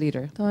nurse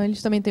leader. Então,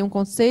 eles também têm um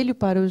conselho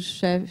para os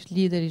chefes,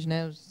 líderes,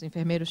 né, os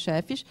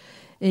enfermeiros-chefes,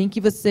 em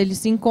que eles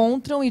se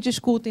encontram e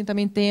discutem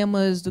também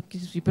temas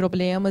de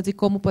problemas e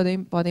como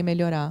podem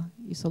melhorar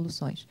e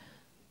soluções.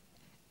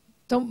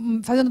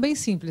 Então, fazendo bem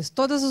simples,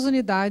 todas as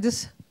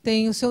unidades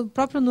têm o seu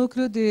próprio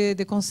núcleo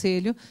de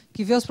conselho,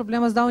 que vê os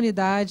problemas da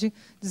unidade,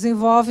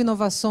 desenvolve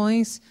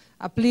inovações,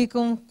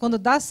 aplicam, quando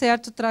dá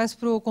certo, traz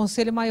para o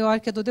conselho maior,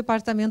 que é do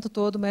departamento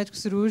todo,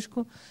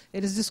 médico-cirúrgico.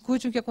 Eles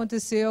discutem o que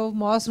aconteceu,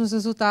 mostram os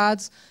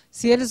resultados.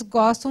 Se eles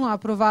gostam,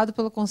 aprovado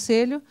pelo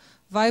conselho,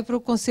 vai para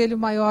o conselho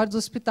maior do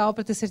hospital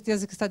para ter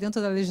certeza que está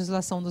dentro da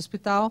legislação do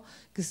hospital,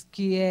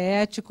 que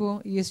é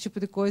ético e esse tipo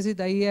de coisa, e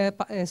daí é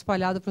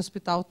espalhado para o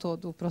hospital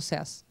todo o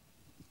processo.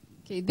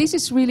 Okay, this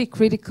is really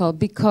critical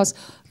because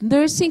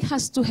nursing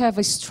has to have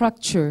a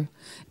structure,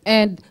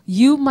 and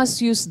you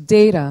must use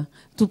data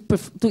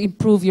to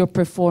improve your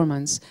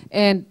performance.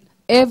 And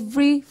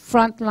every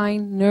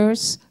frontline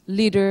nurse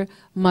leader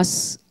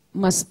must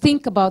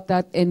think about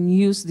that and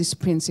use these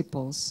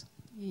principles.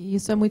 E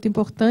isso é muito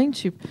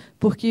importante,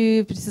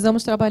 porque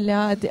precisamos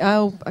trabalhar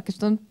a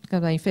questão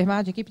da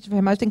enfermagem, a equipe de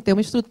enfermagem tem que ter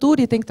uma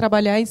estrutura e tem que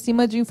trabalhar em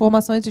cima de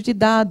informações e de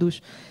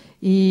dados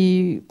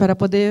e para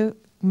poder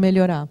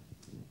melhorar.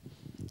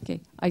 Okay,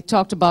 I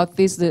talked about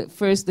this.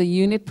 First, the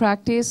unit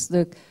practice,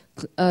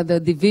 the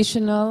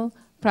divisional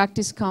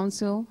practice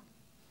council.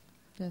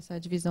 Essa é a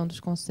divisão dos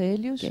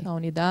conselhos, a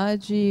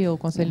unidade, o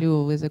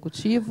conselho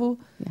executivo.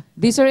 Yeah.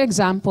 These are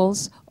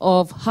examples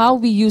of how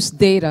we use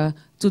data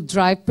to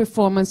drive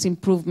performance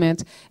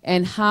improvement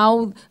and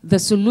how the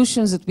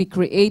solutions that we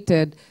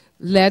created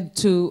led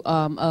to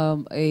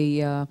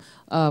a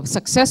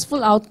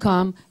successful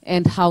outcome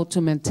and how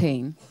to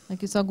maintain.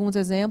 Aqui são alguns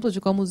exemplos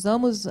de como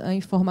usamos a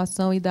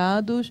informação e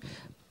dados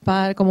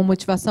como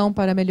motivação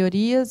para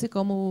melhorias e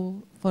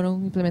como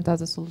foram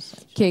implementadas as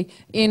soluções. Okay,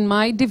 in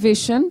my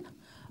division,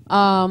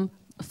 a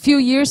few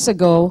years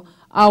ago,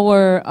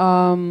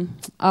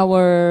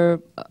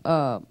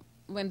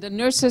 when the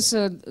nurses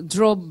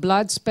draw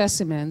blood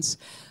specimens,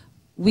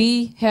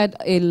 we had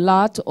a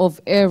lot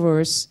of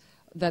errors.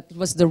 That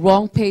was the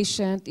wrong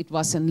patient, it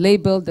wasn't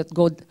labeled,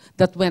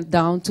 that went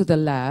down to the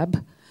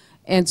lab.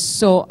 And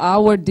so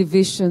our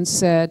division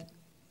said,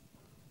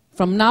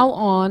 from now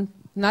on,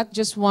 not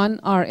just one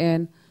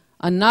RN,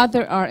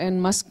 another RN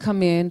must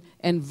come in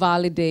and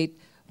validate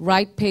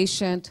right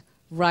patient,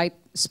 right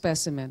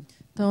specimen.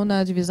 Então,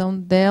 na divisão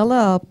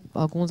dela,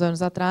 alguns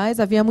anos atrás,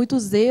 havia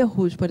muitos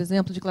erros, por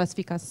exemplo, de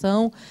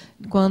classificação,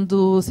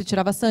 quando se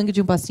tirava sangue de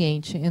um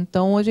paciente.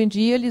 Então, hoje em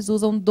dia, eles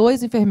usam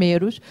 2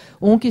 enfermeiros,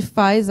 um que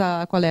faz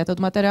a coleta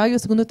do material e o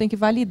segundo tem que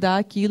validar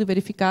aquilo e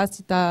verificar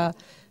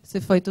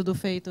se foi tudo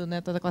feito, né,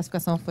 toda a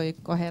classificação foi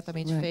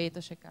corretamente feita,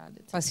 checada.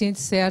 Etc. Paciente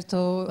certo,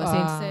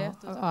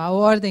 a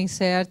ordem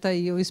certa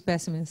e o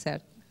espécimen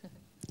certo.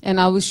 And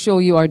I will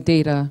show you our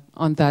data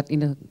on that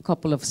in a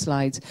couple of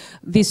slides.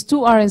 This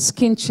 2RN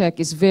skin check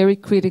is very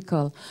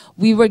critical.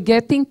 We were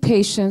getting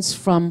patients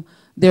from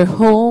their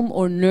home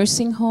or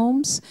nursing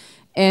homes,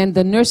 and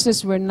the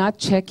nurses were not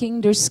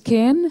checking their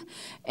skin.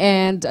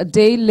 And a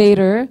day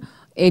later,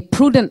 a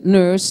prudent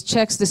nurse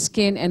checks the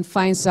skin and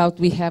finds out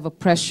we have a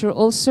pressure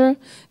ulcer.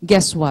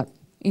 Guess what?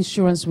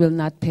 Insurance will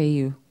not pay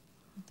you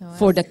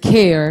for the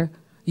care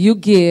you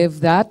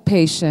give that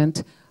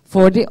patient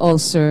for the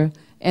ulcer,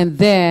 and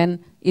then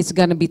it's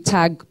going to be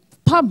tagged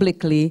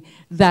publicly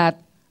that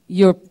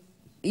your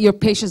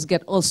patients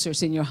get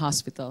ulcers in your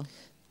hospital.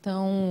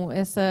 Então,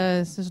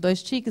 esses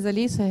 2 tiques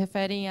ali se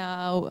referem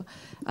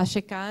à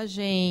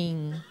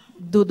checagem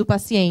do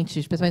paciente,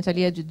 especialmente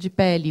ali de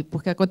pele,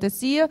 porque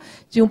acontecia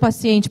de um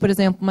paciente, por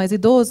exemplo, mais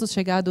idoso,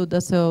 chegado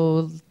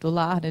do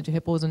lar, né, de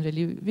repouso onde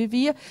ele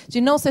vivia, de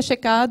não ser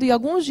checado e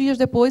alguns dias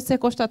depois ser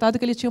constatado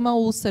que ele tinha uma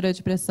úlcera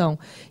de pressão.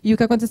 E o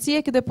que acontecia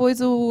é que depois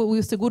o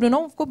seguro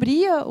não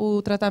cobria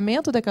o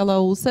tratamento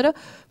daquela úlcera,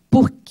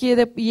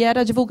 e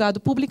era divulgado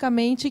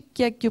publicamente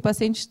que o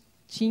paciente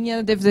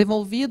tinha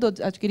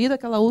adquirido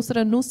aquela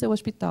úlcera no seu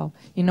hospital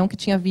e não que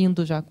tinha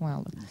vindo já com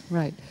ela.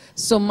 Right.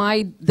 So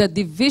the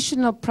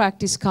Divisional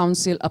Practice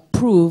Council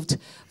approved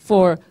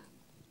for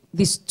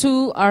this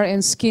 2RN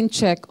skin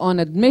check on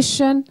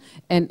admission,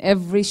 and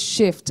every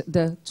shift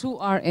the 2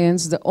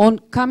 RNs, the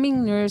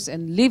oncoming nurse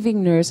and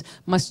leaving nurse,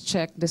 must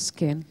check the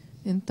skin.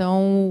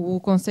 Então, o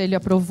conselho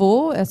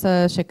aprovou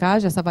essa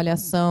checagem, essa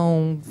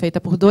avaliação feita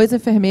por 2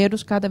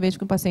 enfermeiros cada vez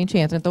que o paciente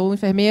entra. Então, o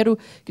enfermeiro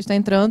que está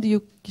entrando e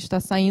o que está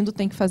saindo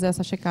tem que fazer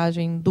essa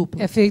checagem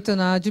dupla. É feito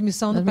na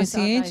admissão do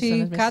paciente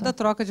e em cada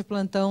troca de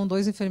plantão,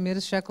 2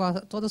 enfermeiros checam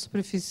toda a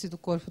superfície do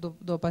corpo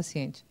do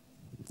paciente.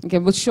 Okay,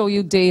 we'll show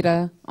you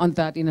data on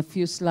that in a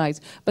few slides.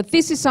 But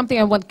this is something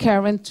I want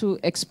Karen to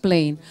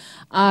explain.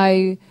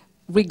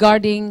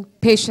 Regarding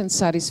patient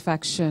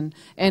satisfaction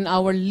and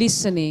our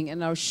listening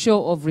and our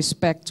show of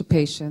respect to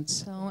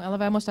patients. Então, ela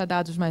vai mostrar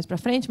dados mais para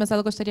frente, mas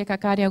ela gostaria que a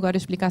Karen agora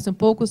explicasse um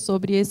pouco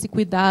sobre esse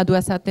cuidado,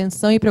 essa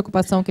atenção e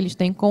preocupação que eles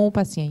têm com o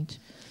paciente.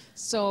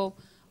 So,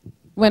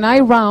 when I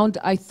round,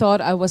 I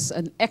thought I was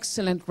an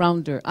excellent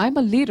rounder. I'm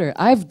a leader.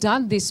 I've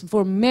done this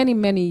for many,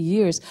 many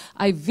years.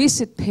 I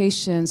visit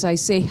patients, I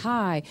say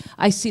hi,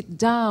 I sit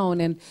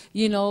down and,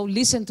 you know,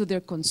 listen to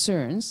their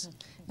concerns.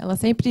 Ela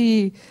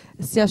sempre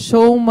se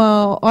achou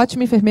uma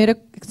ótima enfermeira,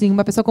 assim,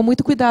 uma pessoa com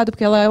muito cuidado,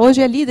 porque ela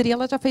hoje é líder e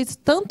ela já fez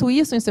tanto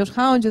isso em seus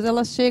rounds,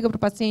 ela chega para o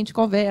paciente,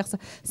 conversa,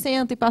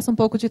 senta e passa um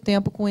pouco de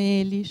tempo com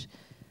eles.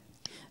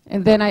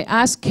 And then I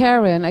asked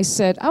Karen, I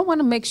said, I want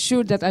to make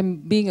sure that I'm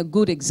being a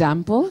good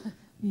example.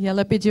 E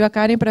ela pediu a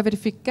Karen para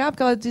verificar,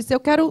 porque ela disse, eu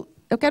quero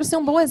ser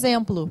um bom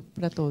exemplo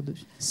para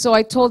todos. So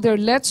I told her,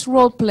 let's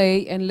role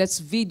play and let's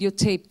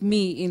videotape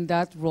me in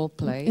that role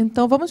play.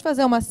 Então vamos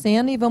fazer uma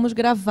cena e vamos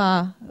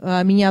gravar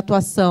a minha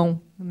atuação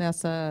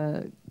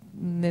nessa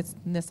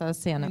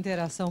cena.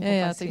 Interação com o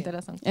Essa paciente.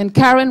 interação. And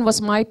Karen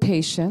was my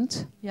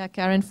patient. E a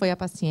Karen foi a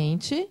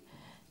paciente.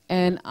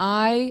 And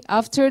I,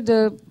 after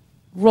the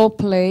role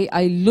play,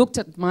 I looked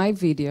at my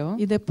video.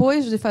 E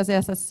depois de fazer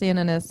essa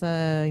cena, nessa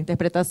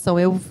interpretação,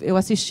 eu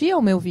assisti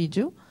ao meu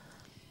vídeo.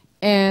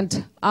 And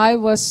I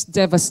was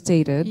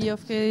devastated. E eu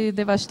fiquei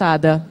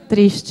devastada,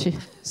 triste,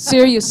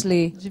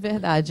 Seriously, de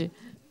verdade.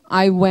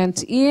 I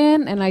went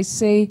in and I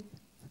say,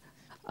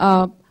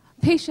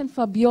 patient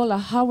Fabiola,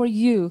 how are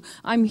you?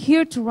 I'm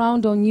here to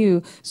round on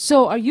you.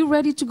 So are you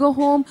ready to go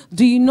home?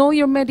 Do you know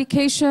your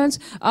medications?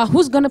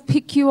 Who's going to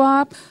pick you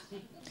up?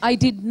 I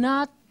did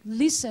not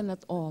listen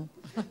at all.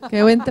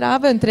 Eu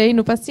entrei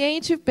no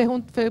paciente,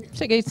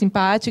 cheguei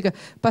simpática.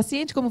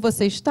 Paciente, como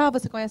você está?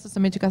 Você conhece a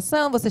sua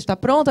medicação? Você está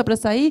pronta para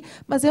sair?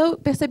 Mas eu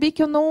percebi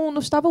que eu não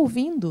estava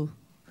ouvindo.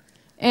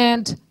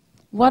 And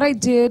what I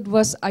did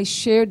was I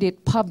shared it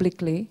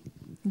publicly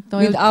Então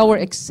with our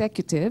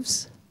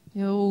executives.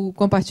 eu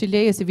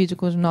compartilhei esse vídeo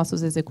com os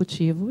nossos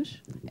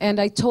executivos.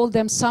 And I told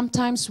them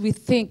sometimes we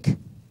think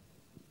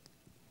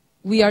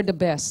we are the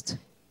best.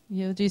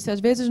 E eu disse, às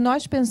vezes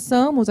nós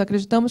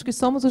acreditamos que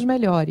somos os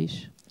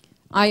melhores.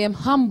 I am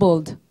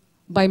humbled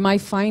by my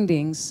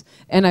findings,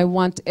 and I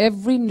want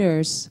every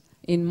nurse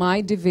in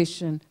my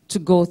division to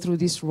go through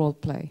this role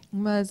play.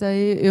 Mas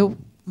aí eu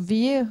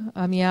vi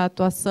a minha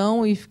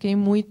atuação e fiquei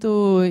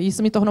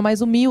isso me tornou mais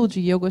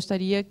humilde, e eu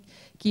gostaria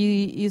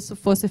que isso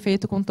fosse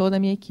feito com toda a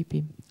minha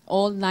equipe.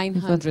 All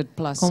 900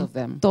 plus Com of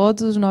them.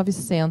 todos os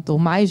 900, ou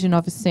mais de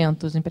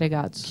 900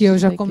 empregados. Que eu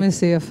já da equipe.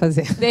 comecei a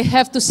fazer. They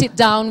have to sit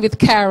down with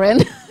Karen.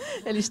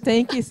 Eles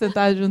têm que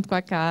sentar junto com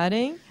a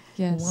Karen,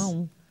 Yes. um a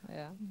um.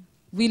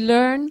 We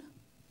learn.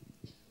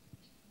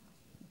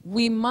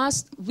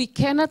 We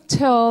cannot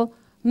tell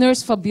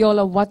Nurse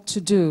Fabiola what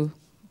to do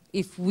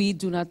if we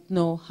do not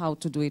know how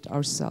to do it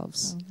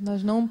ourselves.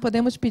 Nós não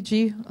podemos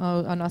pedir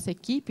à nossa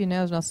equipe, né,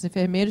 aos nossos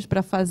enfermeiros,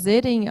 para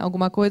fazerem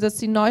alguma coisa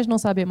se nós não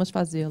sabemos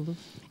fazê-lo.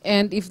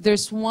 And if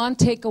there's one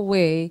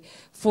takeaway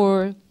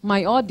for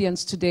my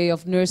audience today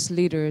of nurse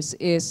leaders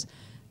is,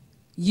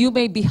 you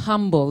may be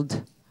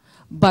humbled,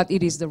 but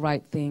it is the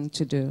right thing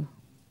to do.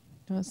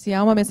 Então, se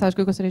há uma mensagem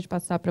que eu gostaria de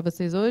passar para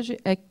vocês hoje,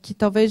 é que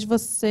talvez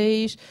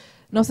vocês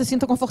não se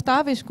sintam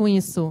confortáveis com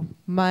isso,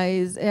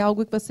 mas é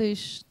algo que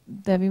vocês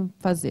devem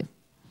fazer.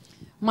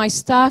 My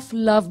staff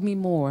love me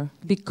more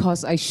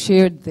because I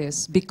shared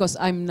this, because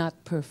I'm not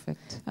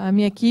perfect. A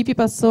minha equipe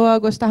passou a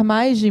gostar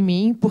mais de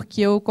mim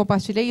porque eu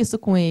compartilhei isso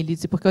com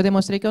eles e porque eu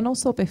demonstrei que eu não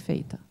sou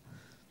perfeita.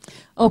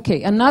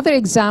 Okay, another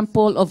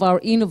example of our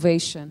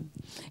innovation.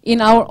 In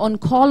our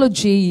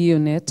oncology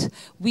unit,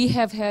 we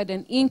have had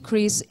an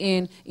increase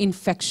in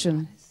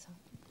infection.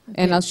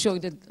 And I'll show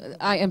you that.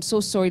 I am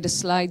so sorry, the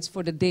slides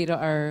for the data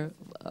are,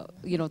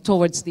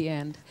 towards the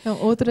end. Então,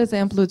 outro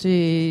exemplo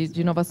de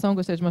inovação,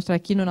 gostaria de mostrar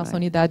aqui na nossa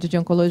unidade de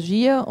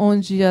oncologia,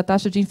 onde a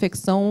taxa de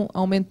infecção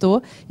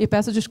aumentou, e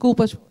peço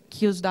desculpas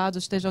que os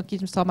dados estejam aqui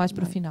só mais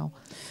para o final.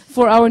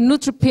 For our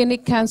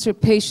neutropenic cancer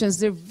patients,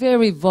 they're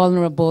very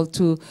vulnerable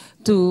to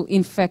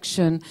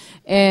infection.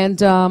 And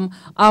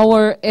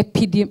our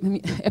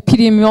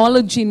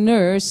epidemiology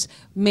nurse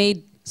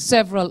made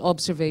several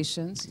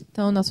observations.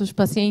 Então, nossos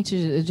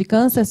pacientes de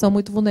câncer são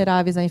muito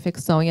vulneráveis à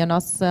infecção, e a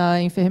nossa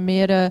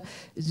enfermeira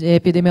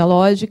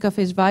epidemiológica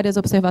fez várias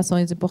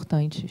observações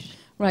importantes.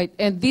 Right,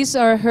 and these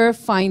are her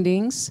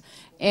findings.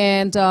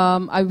 And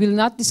I will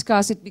not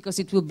discuss it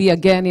because it will be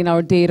again in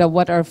our data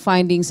what our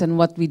findings and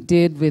what we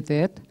did with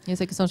it.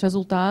 Esses aqui são os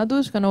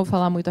resultados, que eu não vou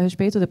falar muito a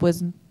respeito,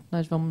 depois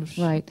nós vamos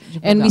Right.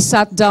 divulgar. And we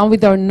sat down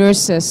with our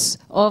nurses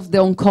of the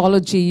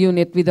oncology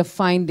unit with the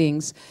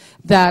findings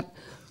that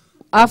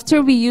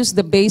after we use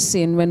the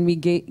basin when we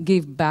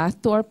give bath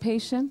to our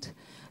patient,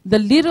 the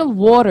little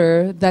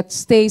water that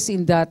stays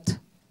in that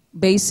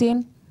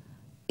basin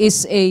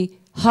is a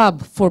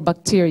hub for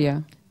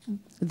bacteria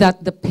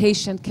that the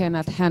patient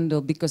cannot handle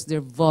because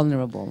they're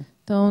vulnerable.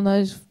 Então,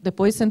 nós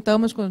depois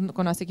sentamos com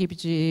a nossa equipe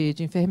de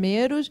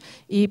enfermeiros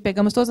e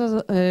pegamos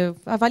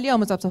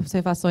avaliamos as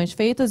observações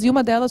feitas, e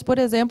uma delas, por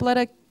exemplo,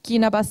 era que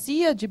na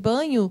bacia de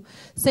banho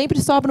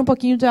sempre sobra um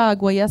pouquinho de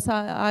água, e essa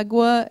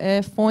água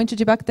é fonte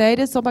de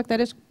bactérias, são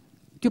bactérias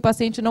que o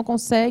paciente não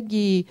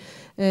consegue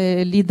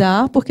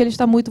lidar porque ele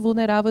está muito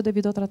vulnerável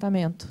devido ao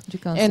tratamento de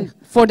câncer. And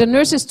for the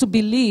nurses to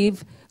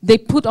believe, they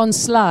put on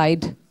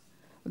slide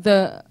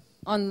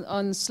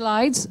on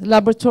slides,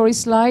 laboratory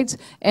slides,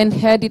 and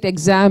had it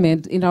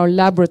examined in our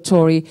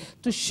laboratory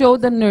to show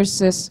the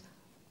nurses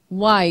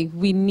why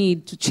we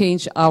need to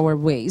change our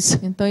ways.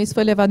 Então isso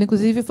foi levado,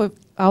 inclusive,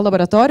 ao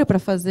laboratório para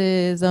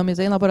fazer exames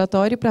em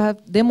laboratório para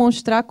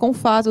demonstrar com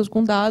fatos,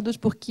 com dados,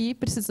 por que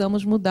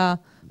precisamos mudar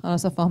a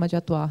nossa forma de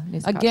atuar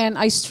nesse Again,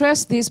 I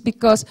stress this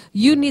because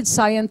you need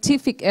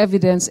scientific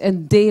evidence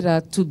and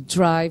data to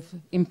drive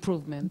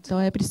improvement. Então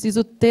é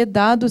preciso ter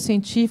dados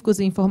científicos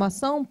e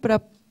informação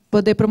para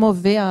poder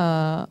promover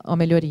a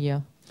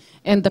melhoria.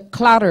 And the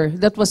clutter,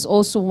 that was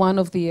also one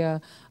of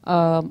the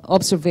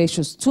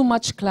observations. Too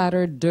much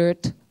clutter,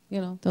 dirt,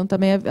 you know. Então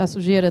também a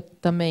sujeira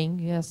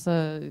também, essa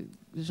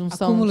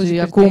junção Acúmulo de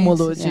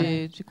acúmulo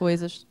pertences, de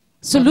coisas.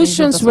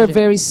 Solutions were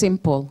very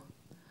simple.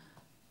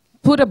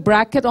 Put a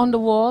bracket on the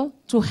wall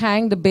to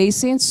hang the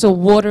basin so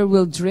water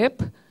will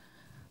drip.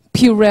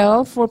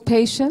 Purell for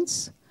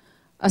patients.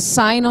 A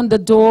sign on the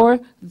door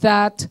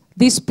that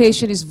this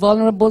patient is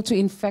vulnerable to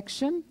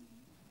infection.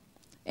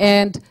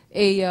 And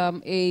a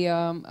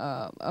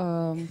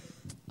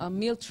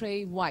meal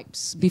tray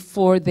wipes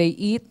before they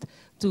eat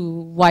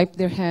to wipe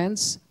their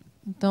hands.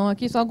 Então,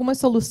 aqui são algumas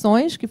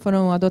soluções que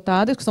foram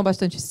adotadas, que são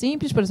bastante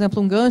simples. Por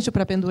exemplo, um gancho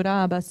para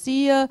pendurar a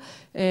bacia,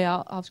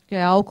 acho que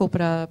é álcool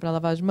para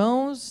lavar as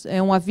mãos,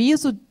 é um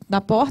aviso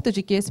na porta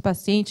de que esse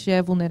paciente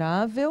é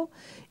vulnerável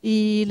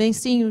e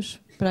lencinhos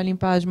para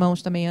limpar as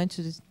mãos também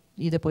antes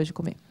e depois de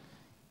comer.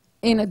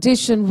 In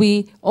addition,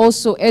 we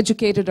also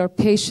educated our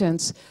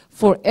patients.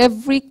 For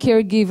every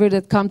caregiver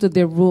that come to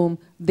their room,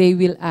 they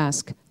will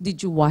ask,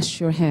 did you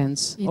wash your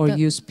hands or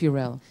use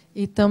Purell?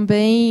 E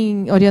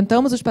também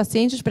orientamos os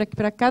pacientes para que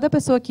para cada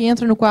pessoa que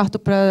entra no quarto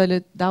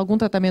para dar algum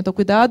tratamento ou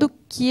cuidado,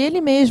 que ele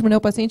mesmo, né,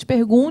 o paciente,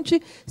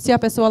 pergunte se a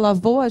pessoa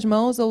lavou as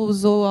mãos ou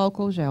usou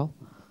álcool gel.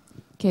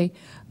 Okay,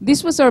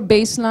 this was our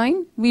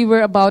baseline. We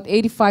were about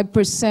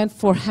 85%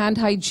 for hand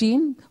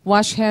hygiene,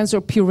 wash hands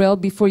or Purell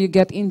before you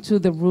get into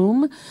the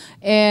room.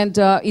 And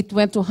it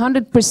went to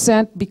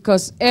 100%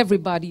 because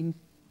everybody,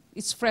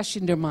 it's fresh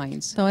in their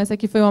minds. Então, esse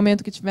aqui foi o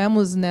aumento que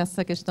tivemos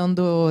nessa questão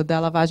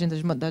da lavagem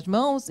das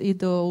mãos e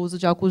do uso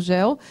de álcool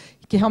gel,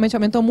 que realmente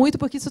aumentou muito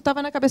porque isso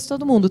estava na cabeça de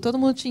todo mundo. Todo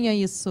mundo tinha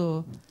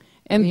isso.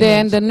 And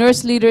then the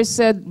nurse leader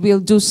said, we'll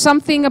do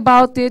something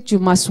about it.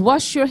 You must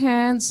wash your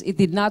hands. It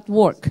did not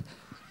work.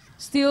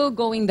 Still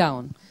going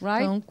down,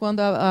 right? Então, quando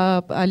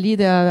a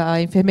líder,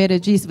 a enfermeira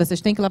disse, vocês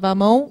têm que lavar a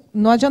mão,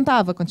 não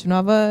adiantava,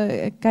 continuava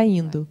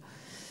caindo.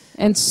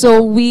 And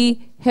so we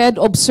had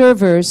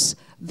observers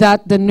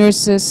that the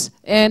nurses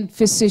and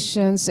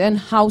physicians and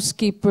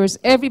housekeepers,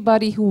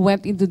 everybody who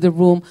went into the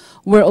room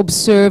were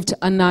observed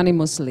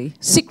anonymously.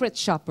 Secret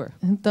shopper.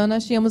 Então,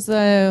 nós tínhamos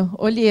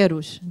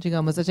olheiros,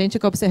 digamos, a gente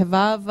que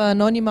observava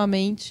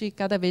anonimamente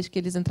cada vez que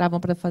eles entravam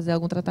para fazer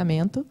algum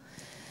tratamento.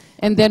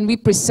 And then we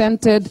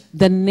presented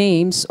the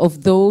names of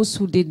those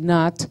who did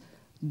not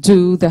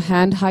do the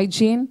hand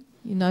hygiene.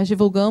 E nós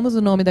divulgamos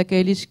o nome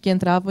daqueles que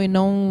entravam e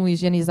não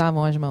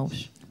higienizavam as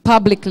mãos.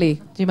 Publicly.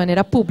 De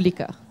maneira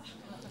pública.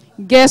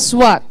 Guess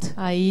what?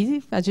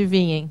 Aí,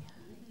 adivinhem.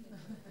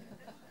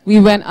 We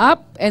went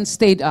up and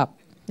stayed up.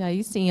 E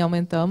aí sim,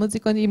 aumentamos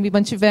e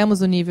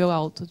mantivemos o nível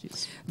alto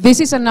disso. This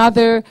is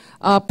another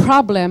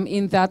problem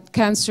in that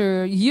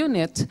cancer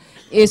unit,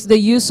 is the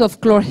use of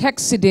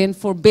chlorhexidine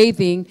for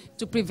bathing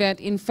to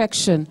prevent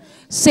infection.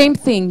 Same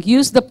thing,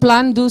 use the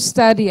Plan Do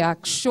Study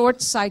Act,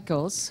 short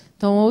cycles.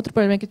 Então, outro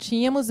problema que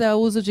tínhamos é o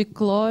uso de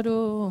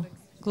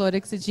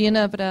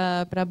clorhexidina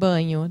para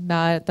banho,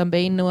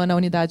 também na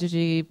unidade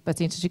de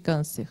pacientes de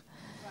câncer.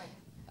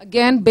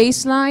 Again,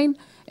 baseline.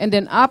 And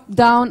then up,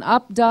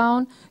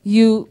 down,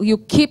 you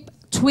keep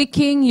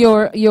tweaking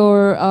your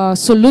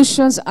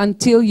solutions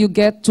until you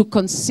get to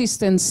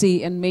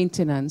consistency and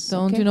maintenance.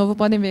 Então, de novo,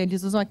 podem ver,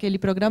 eles usam aquele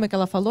programa que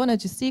ela falou, né,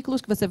 de ciclos,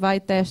 que você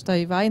vai, testa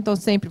e vai. Então,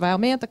 sempre vai,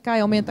 aumenta,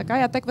 cai,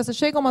 até que você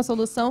chega a uma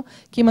solução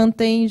que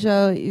mantém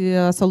já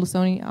a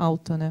solução em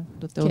alta, né,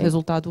 do teu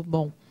resultado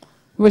bom.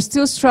 We're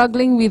still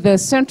struggling with the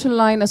central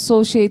line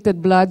associated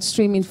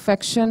bloodstream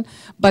infection,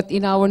 but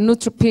in our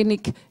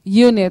neutropenic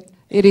unit,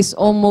 it is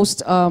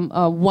almost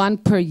 1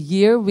 per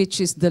year,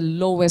 which is the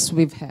lowest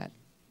we've had.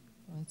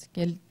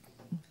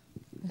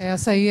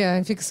 Essa aí é a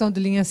infecção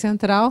de linha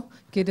central,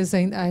 que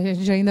a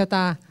gente ainda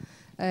está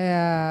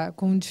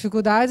com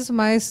dificuldades,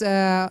 mas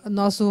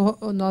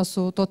o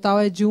nosso total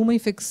é de uma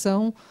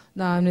infecção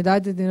na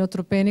unidade de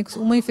neutropênicos,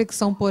 uma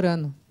infecção por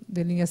ano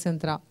de linha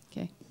central.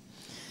 Okay.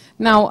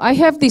 Now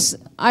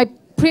I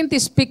print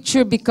this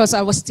picture because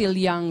I was still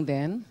young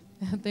then.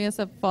 Eu tenho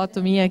essa foto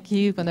minha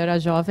aqui quando eu era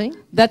jovem.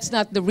 That's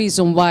not the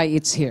reason why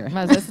it's here.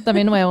 Mas esse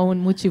também não é o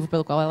motivo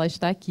pelo qual ela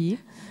está aqui.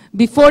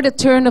 Before the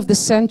turn of the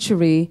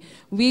century,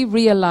 we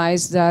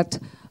realized that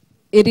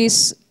it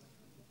is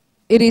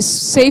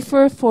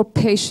safer for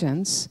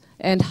patients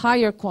and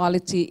higher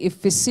quality if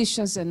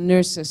physicians and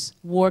nurses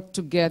work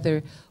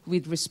together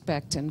with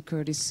respect and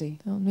courtesy.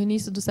 Então, no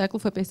início do século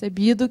foi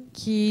percebido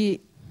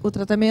que o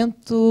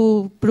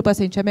tratamento para o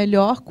paciente é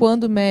melhor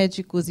quando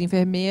médicos e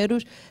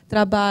enfermeiros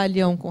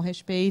trabalham com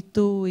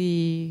respeito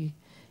e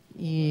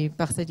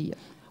parceria.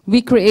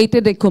 we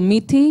created a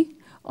committee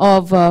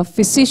of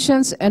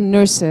physicians and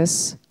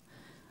nurses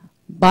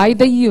by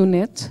the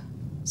unit.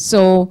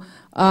 So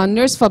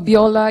Nurse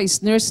Fabiola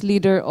is nurse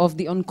leader of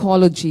the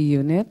oncology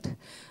unit.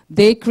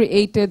 They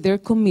created their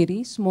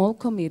committee, small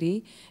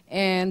committee,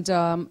 and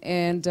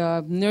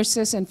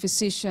nurses and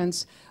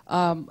physicians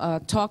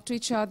talk to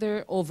each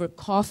other over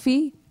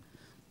coffee,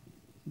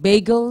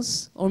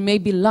 bagels, or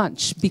maybe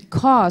lunch,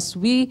 because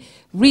we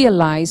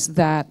realized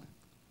that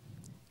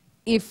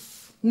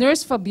if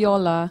Nurse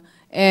Fabiola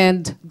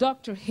and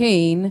Dr.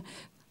 Hain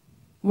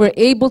were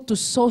able to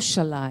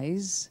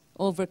socialize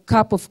over a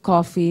cup of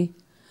coffee,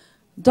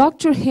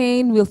 Dr.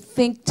 Hain will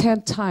think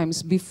 10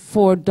 times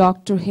before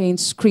Dr. Hain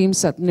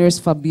screams at Nurse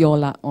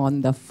Fabiola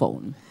on the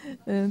phone.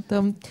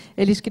 Então,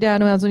 eles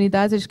criaram as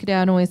unidades, eles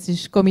criaram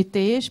esses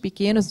comitês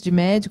pequenos de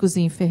médicos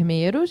e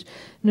enfermeiros,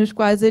 nos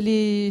quais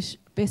eles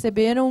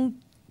perceberam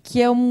que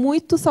é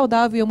muito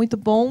saudável e é muito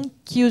bom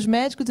que os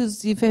médicos e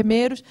os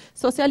enfermeiros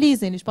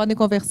socializem. Eles podem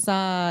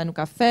conversar no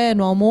café,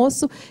 no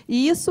almoço,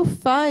 e isso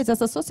faz,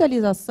 essa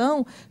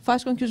socialização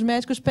faz com que os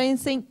médicos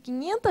pensem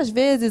 500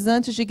 vezes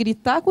antes de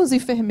gritar com os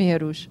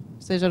enfermeiros,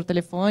 seja no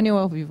telefone ou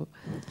ao vivo.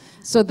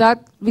 So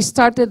that we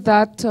started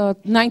that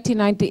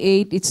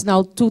 1998. It's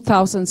now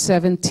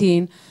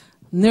 2017.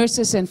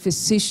 Nurses and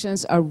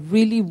physicians are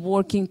really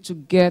working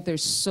together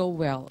so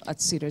well at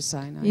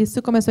Cedars-Sinai. Isso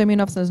começou em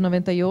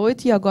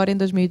 1998 e agora em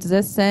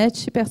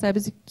 2017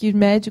 percebe-se que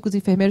médicos e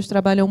enfermeiros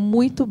trabalham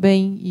muito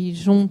bem e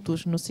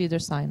juntos no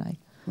Cedars-Sinai.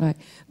 Right.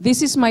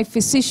 This is my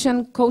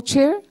physician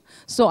co-chair.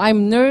 So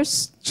I'm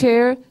nurse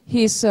chair.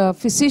 He's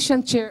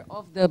physician chair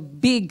of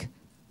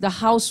the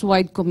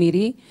house-wide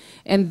committee,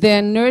 and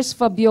then Nurse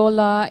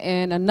Fabiola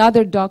and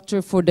another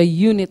doctor for the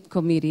unit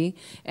committee,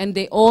 and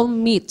they all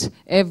meet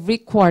every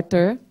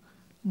quarter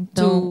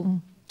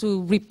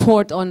to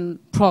report on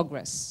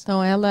progress.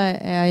 Então ela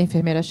é a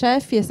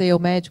enfermeira-chefe, esse é o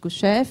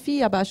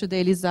médico-chefe, abaixo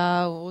deles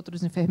há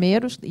outros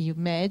enfermeiros e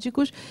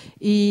médicos,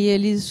 e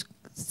eles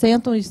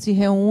sentam e se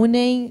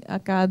reúnem a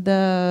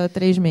cada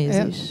 3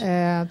 meses.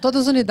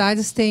 Todas as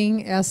unidades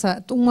têm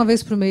uma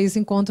vez por mês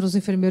encontram os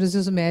enfermeiros e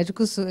os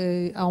médicos,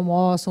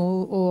 almoçam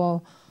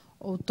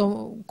ou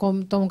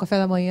tomam café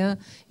da manhã,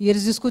 e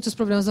eles discutem os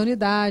problemas da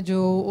unidade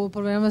ou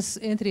problemas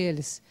entre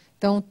eles.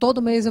 Então, todo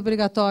mês é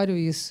obrigatório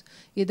isso.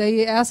 E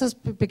daí, esses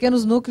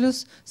pequenos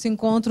núcleos se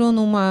encontram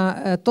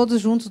todos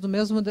juntos do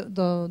mesmo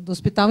do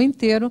hospital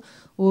inteiro,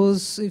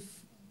 os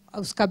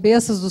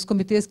cabeças dos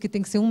comitês, que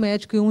tem que ser um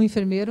médico e um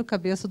enfermeiro,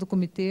 cabeça do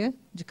comitê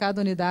de cada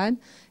unidade.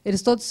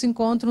 Eles todos se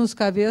encontram, os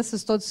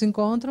cabeças todos se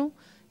encontram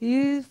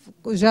e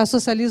já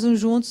socializam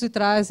juntos e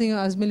trazem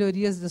as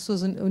melhorias das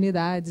suas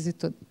unidades e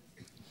tudo.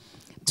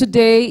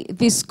 Today,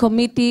 this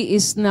committee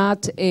is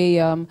not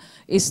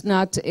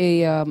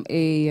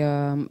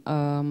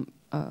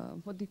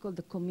what do you call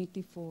the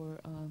committee for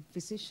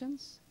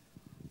physicians?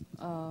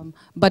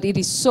 But it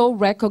is so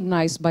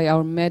recognized by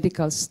our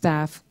medical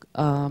staff,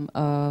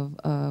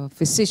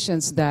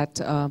 physicians, that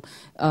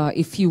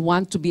if you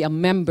want to be a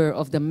member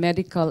of the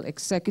medical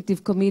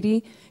executive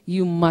committee,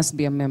 you must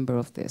be a member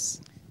of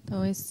this.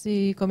 Então,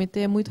 esse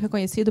comitê é muito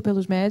reconhecido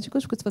pelos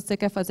médicos, porque se você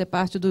quer fazer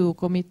parte do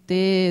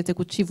comitê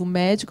executivo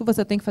médico,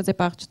 você tem que fazer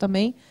parte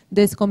também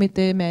desse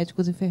comitê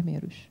médicos e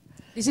enfermeiros.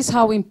 This is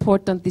how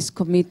important this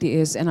committee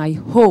is, and I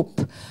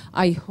hope,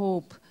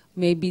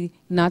 maybe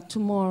not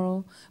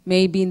tomorrow,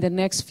 maybe in the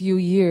next few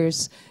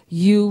years,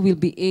 you will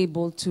be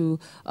able to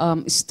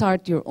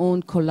start your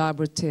own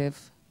collaborative.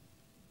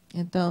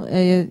 Então,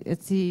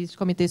 esses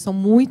comitês são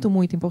muito,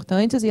 muito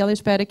importantes, e ela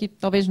espera que,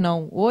 talvez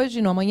não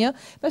hoje, não amanhã,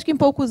 mas que em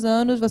poucos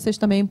anos vocês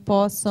também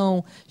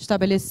possam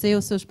estabelecer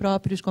os seus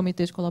próprios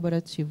comitês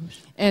colaborativos.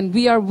 And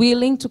we are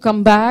willing to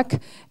come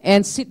back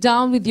and sit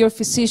down with your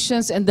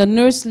physicians and the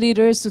nurse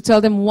leaders to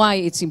tell them why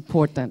it's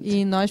important.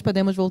 E nós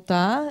podemos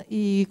voltar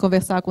e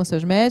conversar com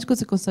seus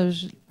médicos e com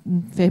seus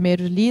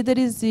enfermeiros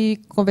líderes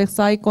e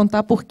conversar e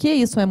contar por que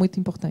isso é muito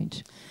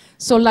importante.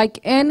 So like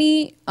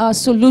any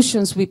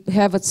solutions we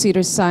have at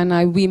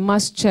Cedars-Sinai, we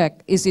must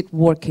check, is it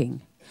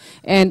working?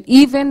 And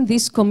even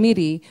this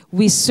committee,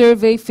 we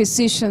survey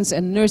physicians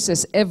and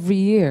nurses every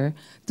year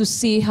to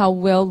see how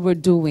well we're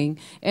doing.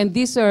 And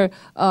these are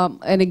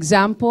an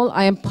example.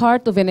 I am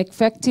part of an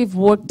effective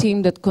work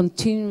team that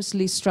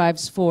continuously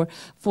strives for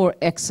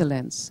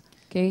excellence.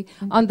 Okay?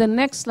 On the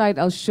next slide,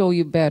 I'll show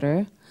you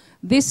better.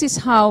 This is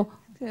how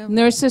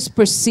nurses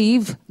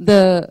perceive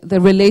the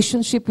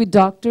relationship with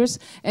doctors,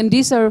 and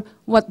these are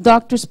what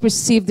doctors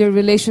perceive their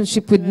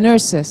relationship with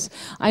nurses.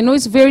 I know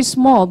it's very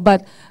small,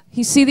 but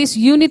you see, this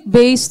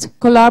unit-based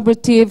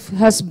collaborative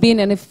has been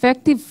an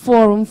effective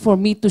forum for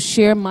me to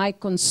share my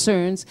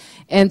concerns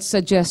and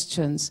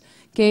suggestions.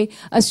 Okay,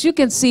 as you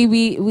can see,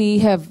 we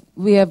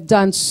have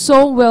done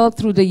so well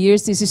through the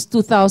years. This is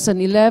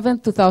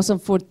 2011,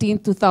 2014,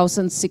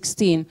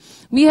 2016.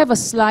 We have a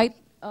slight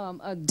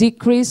a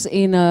decrease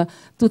in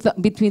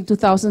between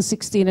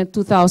 2016 and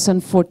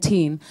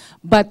 2014.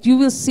 But you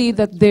will see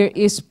that there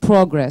is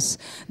progress.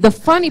 The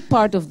funny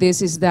part of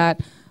this is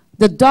that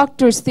the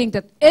doctors think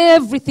that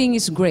everything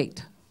is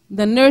great.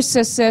 The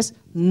nurses says,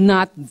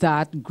 not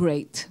that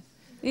great.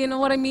 You know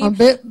what I mean?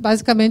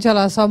 Basicamente,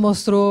 ela só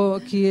mostrou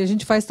que a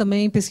gente faz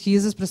também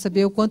pesquisas para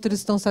saber o quanto eles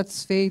estão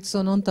satisfeitos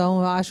ou não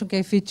estão, acham que é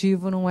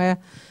efetivo, não é.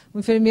 O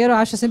enfermeiro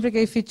acha sempre que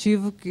é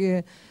efetivo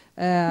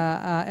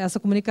essa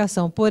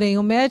comunicação. Porém,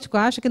 o médico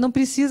acha que não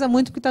precisa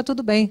muito porque está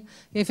tudo bem.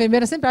 E a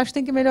enfermeira sempre acha que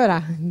tem que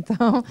melhorar.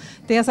 Então,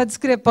 tem essa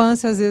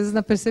discrepância, às vezes,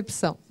 na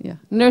percepção.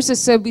 Yeah. Nurses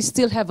said we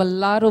still have a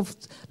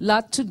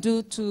lot to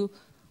do to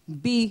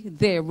be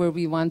there where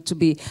we want to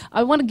be.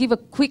 I want to give a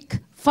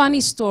quick,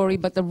 funny story,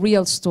 but a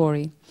real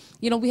story.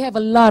 You know, we have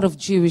a lot of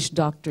Jewish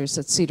doctors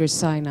at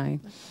Cedars-Sinai.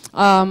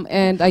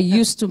 And I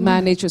used to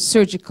manage a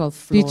surgical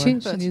floor. Peachy,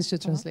 she needs to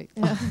translate.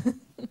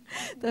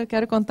 Então, eu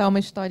quero contar uma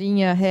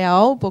historinha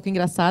real, um pouco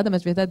engraçada,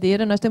 mas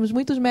verdadeira. Nós temos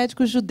muitos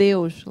médicos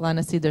judeus lá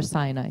na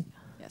Cedars-Sinai.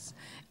 Yes.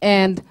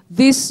 And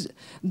this,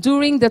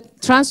 during the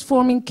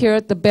Transforming Care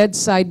at the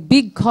Bedside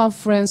big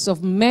conference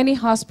of many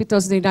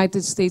hospitals in the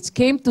United States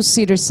came to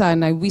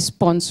Cedars-Sinai, we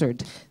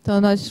sponsored. Então,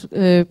 nós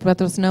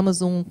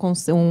patrocinamos um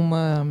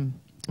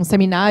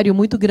seminário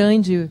muito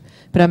grande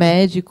para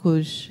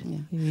médicos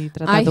e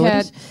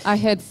tratadores. I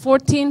had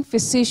 14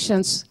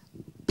 physicians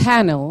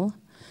panel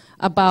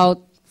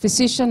about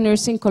Physician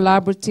Nursing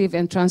Collaborative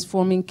and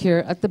Transforming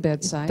Care at the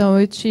Bedside. Então,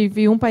 eu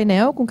tive um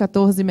painel com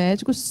 14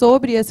 médicos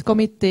sobre esse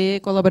comitê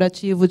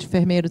colaborativo de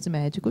enfermeiros e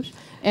médicos.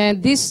 And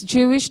this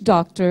Jewish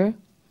doctor,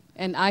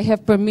 and I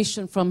have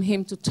permission from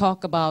him to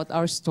talk about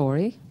our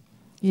story.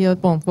 E eu,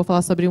 vou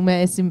falar sobre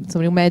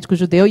um médico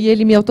judeu, e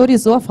ele me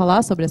autorizou a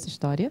falar sobre essa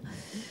história.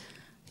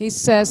 He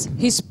says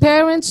his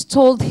parents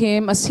told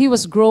him as he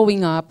was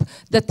growing up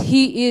that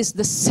he is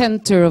the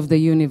center of the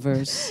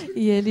universe.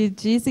 E ele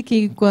disse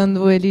que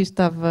quando ele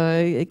estava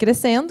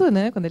crescendo,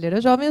 né, quando ele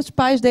era jovem, os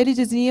pais dele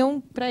diziam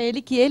para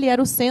ele que ele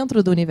era o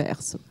centro do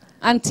universo.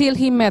 Until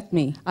he met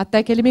me.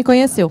 Até que ele me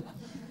conheceu.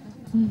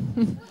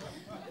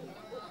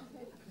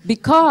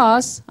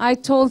 Because I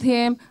told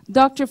him,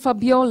 Dr.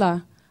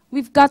 Fabiola,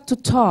 we've got to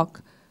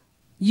talk.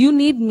 You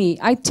need me.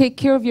 I take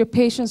care of your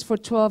patients for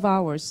 12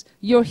 hours.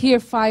 You're here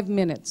 5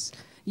 minutes.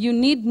 You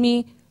need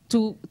me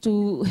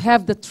to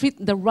have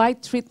the right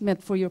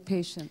treatment for your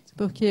patient.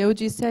 Porque eu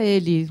disse a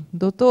ele,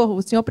 doutor,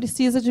 o senhor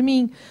precisa de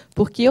mim,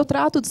 porque eu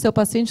trato do seu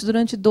paciente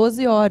durante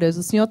 12 horas.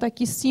 O senhor está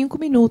aqui 5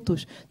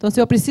 minutos. Então, o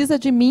senhor precisa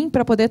de mim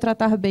para poder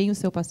tratar bem o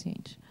seu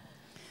paciente.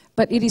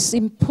 But it is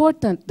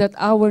important that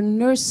our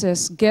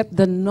nurses get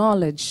the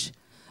knowledge,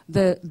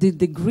 the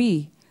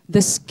degree, the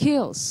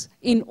skills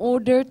in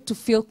order to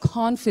feel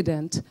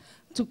confident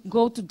to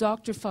go to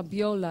Dr.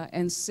 Fabiola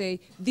and say,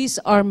 these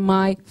are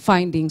my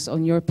findings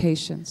on your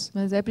patients.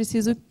 Mas é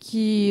preciso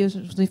que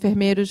os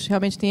enfermeiros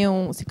realmente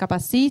se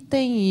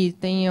capacitem e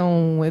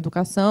tenham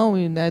educação,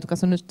 e né,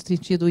 educação no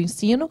sentido do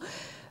ensino,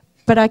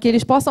 para que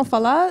eles possam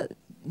falar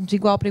de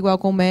igual para igual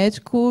com o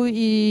médico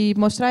e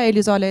mostrar a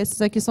eles, olha, esses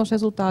aqui são os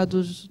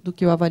resultados do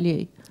que eu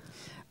avaliei.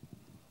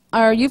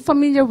 Are you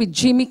familiar with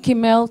Jimmy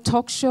Kimmel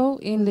talk show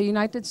in the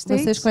United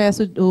States? Vocês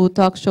conhecem o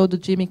talk show do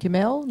Jimmy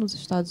Kimmel nos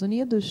Estados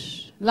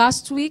Unidos?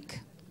 Last week,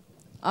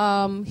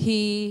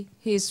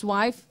 his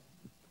wife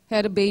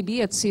had a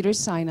baby at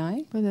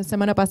Cedars-Sinai.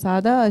 Semana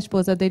passada, a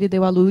esposa dele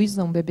deu à luz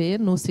a um bebê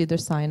no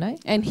Cedars-Sinai.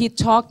 And he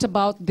talked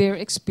about their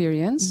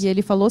experience. E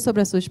ele falou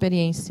sobre a sua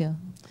experiência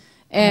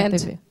na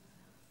TV.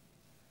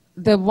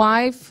 The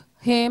wife,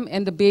 him,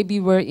 and the baby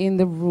were in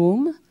the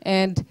room,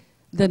 and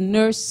the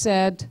nurse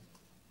said,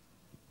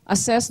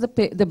 assessed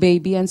the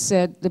baby and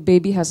said, the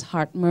baby has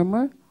heart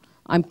murmur.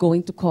 I'm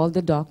going to call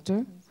the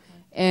doctor.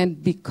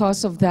 And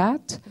because of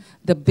that,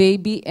 the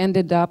baby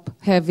ended up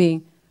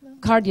having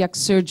cardiac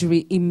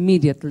surgery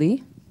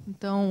immediately.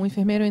 Então, o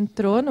enfermeiro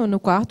entrou no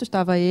quarto,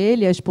 estava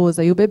ele, a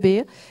esposa e o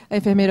bebê. A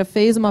enfermeira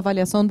fez uma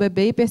avaliação do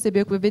bebê e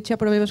percebeu que o bebê tinha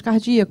problemas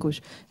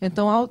cardíacos.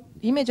 Então,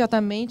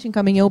 imediatamente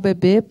encaminhou o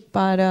bebê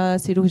para a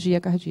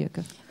cirurgia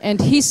cardíaca. And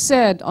he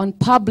said on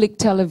public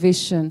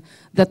television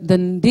that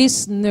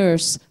this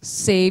nurse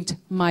saved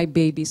my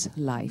baby's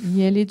life.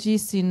 E ele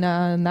disse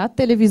na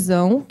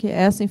televisão que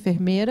essa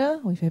enfermeira,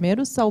 o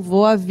enfermeiro,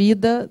 salvou a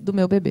vida do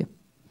meu bebê.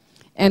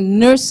 And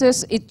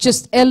nurses, it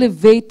just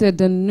elevated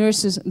the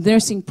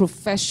nursing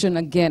profession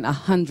again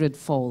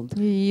 100-fold.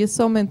 E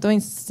isso aumentou em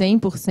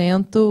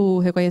 100% o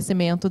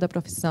reconhecimento da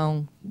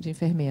profissão de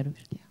enfermeiros.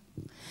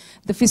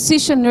 The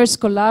Physician-Nurse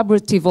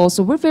Collaborative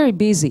also, we're very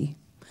busy.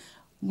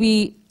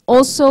 We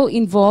also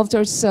involved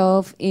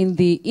ourselves in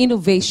the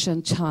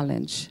Innovation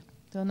Challenge.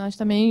 Então nós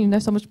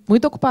estamos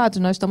muito ocupados,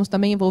 nós estamos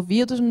também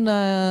envolvidos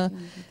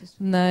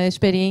na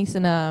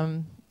experiência,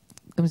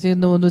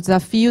 no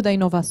desafio da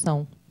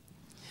inovação.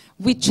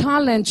 We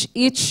challenge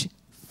each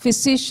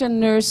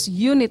physician-nurse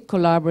unit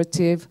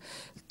collaborative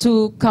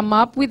to come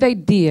up with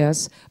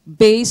ideas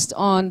based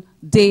on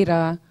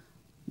data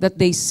that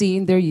they see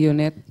in their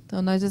unit.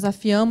 Então, nós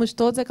desafiamos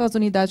todas aquelas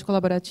unidades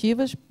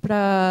colaborativas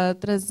para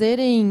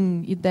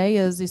trazerem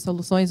ideias e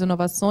soluções,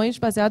 inovações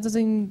baseadas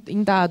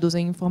em dados,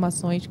 em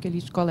informações que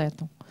eles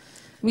coletam.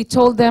 We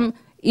told them,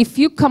 if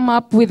you come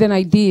up with an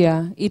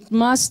idea, it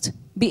must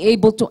be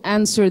able to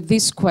answer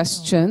these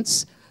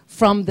questions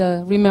from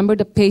remember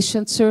the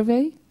patient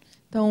survey?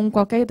 Então,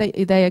 qualquer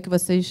ideia que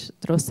vocês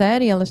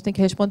trouxerem, elas têm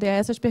que responder a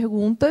essas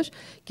perguntas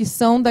que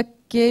são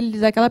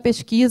daquela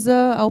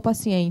pesquisa ao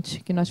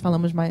paciente, que nós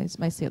falamos mais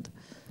cedo.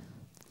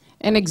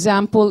 An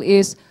example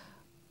is,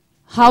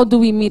 how do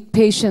we meet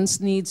patients'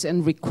 needs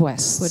and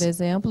requests? Por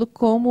exemplo,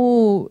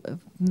 como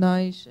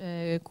nós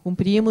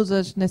cumprimos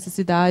as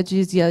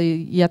necessidades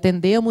e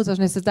atendemos as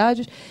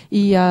necessidades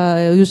e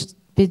os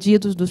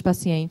pedidos dos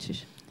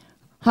pacientes.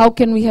 How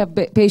can we have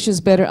patients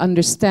better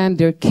understand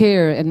their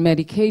care and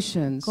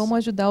medications? Como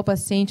ajudar o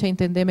paciente a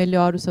entender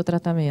melhor o seu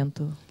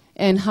tratamento?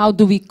 And how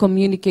do we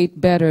communicate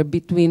better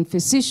between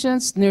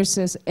physicians,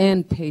 nurses,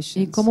 and patients?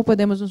 E como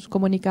podemos nos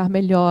comunicar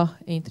melhor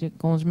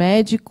com os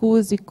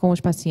médicos e com os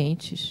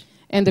pacientes?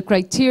 And the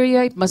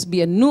criteria, it must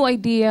be a new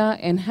idea,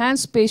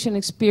 enhance patient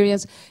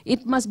experience,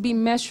 it must be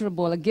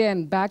measurable,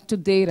 again, back to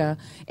data,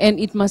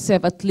 and it must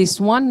have at least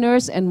one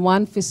nurse and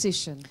one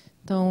physician.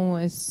 Então,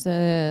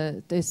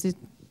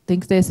 tem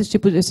que ter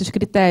esses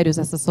critérios,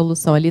 essa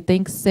solução. Ele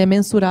tem que ser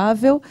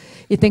mensurável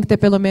e tem que ter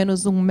pelo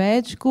menos um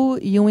médico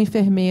e um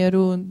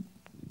enfermeiro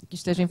que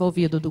esteja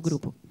envolvido do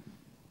grupo.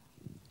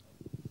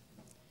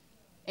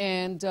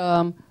 And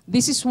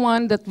this is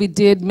one that we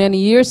did many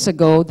years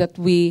ago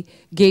that we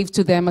gave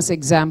to them as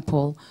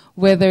example,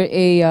 whether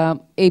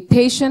a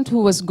patient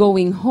who was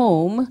going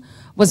home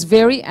was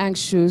very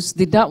anxious,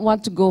 did not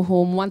want to go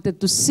home, wanted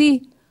to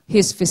see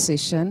his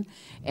physician,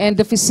 and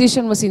the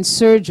physician was in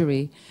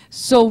surgery.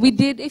 So we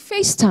did a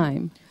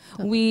FaceTime.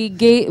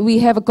 We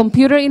have a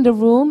computer in the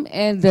room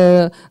and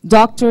the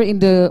doctor in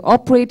the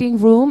operating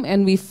room,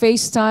 and we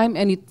FaceTime,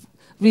 and it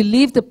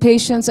relieved the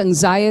patient's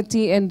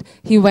anxiety, and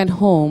he went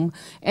home.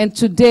 And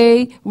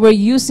today, we're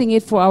using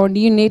it for our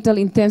neonatal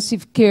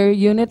intensive care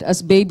unit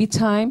as baby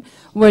time,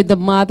 where the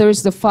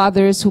mothers, the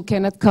fathers who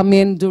cannot come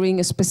in during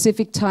a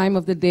specific time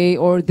of the day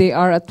or they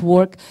are at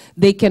work,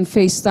 they can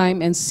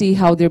FaceTime and see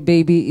how their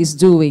baby is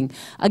doing.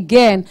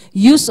 Again,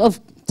 use of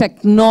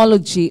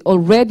technology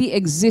already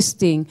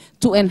existing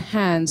to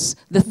enhance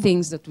the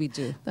things that we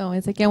do. Então,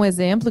 esse aqui é um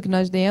exemplo que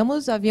nós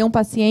demos. Havia um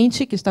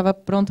paciente que estava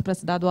pronto para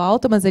ser dado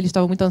alta, mas ele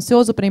estava muito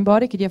ansioso para ir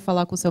embora e queria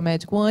falar com o seu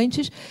médico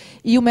antes,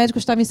 e o médico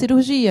estava em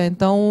cirurgia.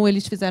 Então,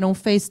 eles fizeram um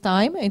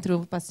FaceTime entre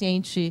o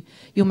paciente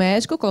e o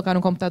médico, colocaram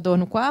um computador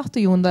no quarto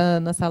e um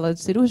na sala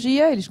de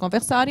cirurgia, eles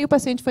conversaram e o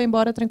paciente foi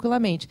embora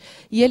tranquilamente.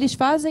 E eles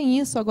fazem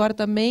isso agora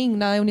também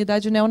na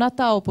unidade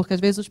neonatal, porque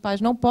às vezes os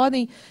pais não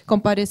podem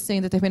comparecer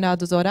em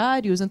determinados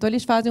horários. Então,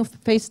 eles fazem um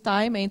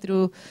FaceTime entre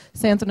o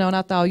centro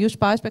neonatal e os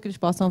pais para que eles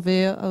possam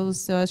ver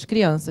as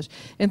crianças.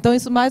 Então,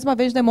 isso, mais uma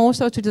vez,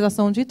 demonstra a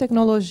utilização de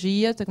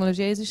tecnologia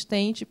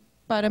existente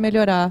para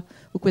melhorar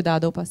o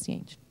cuidado ao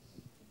paciente.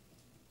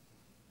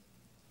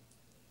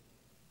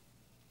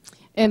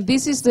 And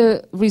this is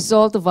the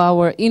result of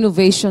our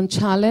innovation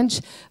challenge.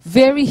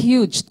 Very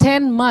huge,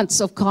 10 months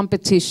of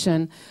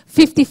competition,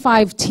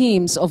 55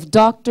 teams of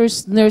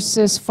doctors,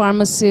 nurses,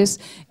 pharmacists,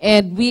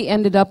 and we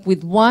ended up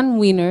with one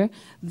winner.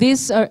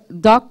 These are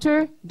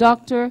doctor,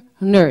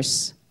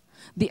 nurse.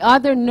 The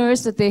other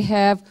nurse that they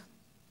have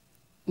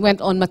went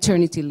on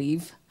maternity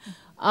leave.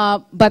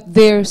 But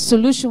their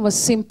solution was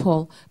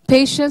simple.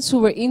 Patients who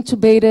were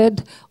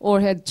intubated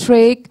or had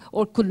trach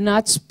or could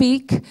not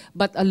speak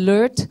but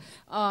alert,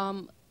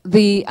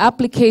 the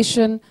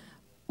application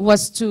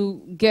was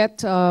to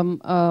get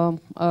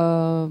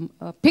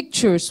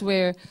pictures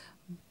where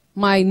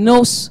my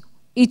nose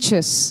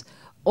itches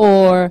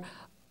or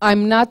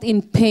I'm not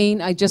in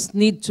pain, I just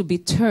need to be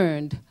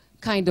turned,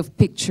 kind of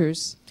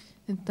pictures.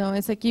 Então,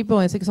 esse aqui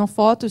são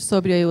fotos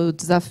sobre o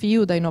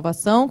desafio da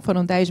inovação, que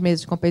foram 10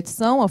 meses de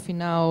competição. Ao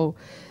final,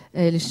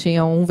 eles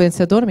tinham um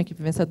vencedor, uma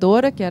equipe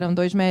vencedora, que eram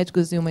 2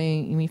 médicos e uma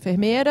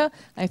enfermeira.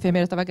 A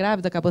enfermeira estava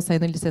grávida, acabou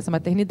saindo em licença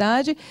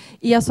maternidade.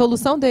 E a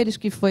solução deles,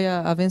 que foi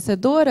a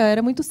vencedora,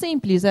 era muito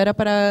simples. Era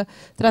para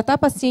tratar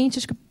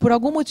pacientes que, por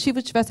algum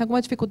motivo, tivessem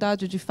alguma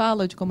dificuldade de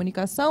fala, de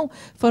comunicação.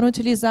 Foram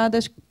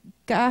utilizadas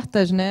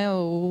cartas, né,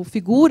 ou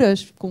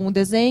figuras com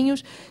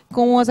desenhos,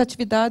 com as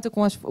atividades,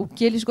 com o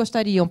que eles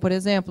gostariam. Por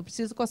exemplo,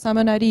 preciso coçar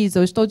meu nariz,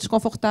 eu estou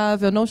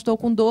desconfortável, não estou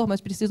com dor,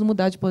 mas preciso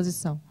mudar de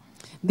posição.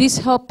 This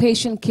helped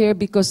patient care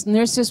because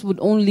nurses would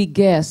only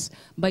guess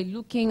by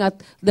looking at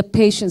the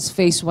patient's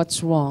face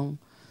what's wrong.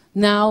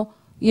 Now,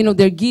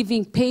 they're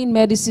giving pain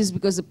medicines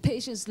because the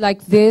patient's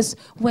like this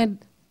when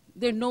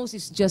their nose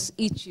is just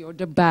itchy or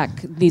their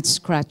back needs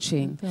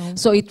scratching.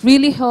 So it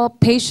really helped.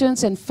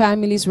 Patients and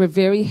families were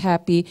very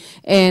happy,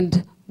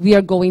 and we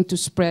are going to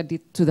spread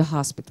it to the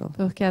hospital.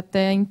 Porque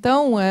até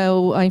então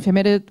a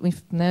enfermeira,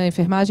 a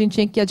enfermagem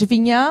tinha que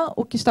adivinhar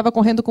o que estava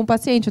ocorrendo com o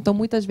paciente. Então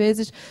muitas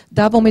vezes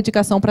davam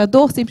medicação para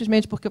dor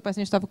simplesmente porque o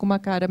paciente estava com uma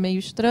cara meio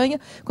estranha,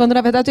 quando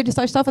na verdade ele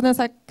só estava fazendo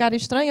essa cara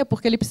estranha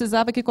porque ele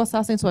precisava que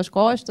coçassem suas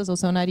costas ou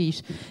seu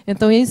nariz.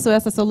 Então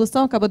essa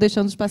solução acabou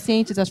deixando os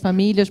pacientes e as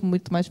famílias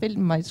muito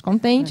mais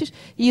contentes,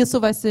 e isso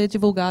vai ser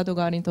divulgado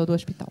agora em todo o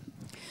hospital.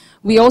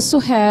 We also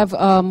have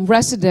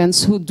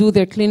residents who do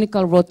their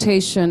clinical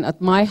rotation at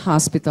my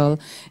hospital,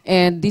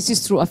 and this is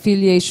through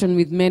affiliation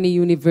with many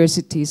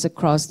universities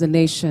across the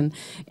nation.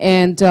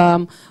 And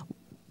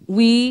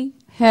we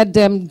had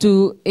them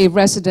do a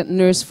resident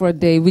nurse for a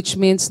day, which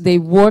means they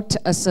worked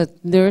as a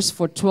nurse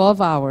for 12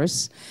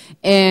 hours.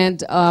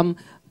 And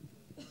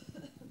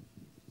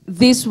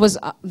these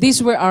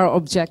were our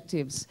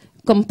objectives.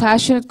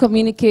 Compassionate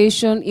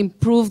communication,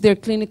 improve their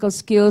clinical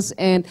skills,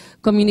 and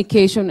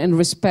communication and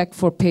respect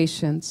for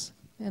patients.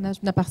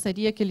 Na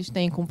parceria que eles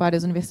têm com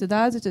várias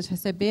universidades, eles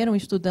receberam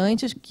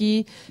estudantes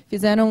que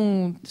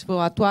fizeram, tipo,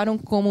 atuaram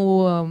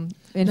como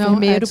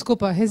enfermeiro.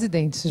 Desculpa,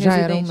 residentes, já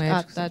eram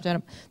médicos. Já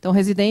eram. Então,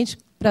 residentes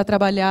para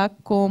trabalhar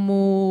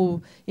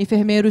como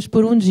enfermeiros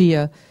por um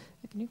dia.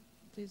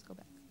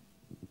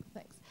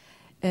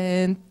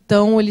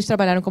 Então, eles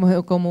trabalharam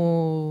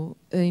como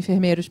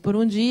enfermeiros por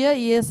um dia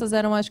e essas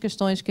eram as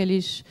questões que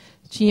eles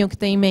tinham que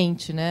ter em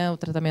mente, né? O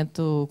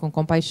tratamento com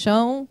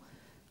compaixão,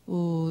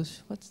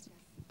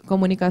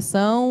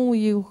 comunicação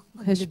e o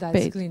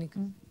respeito.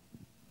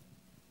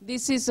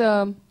 This is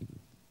a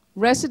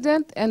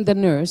resident and the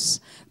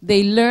nurse.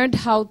 They learned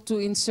how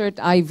to insert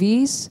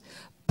IVs,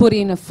 put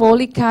in a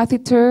Foley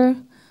catheter,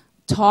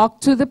 talk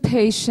to the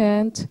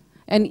patient,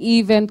 and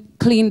even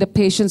clean the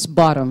patient's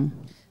bottom.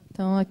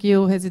 Então, aqui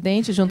o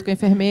residente, junto com a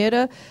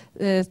enfermeira,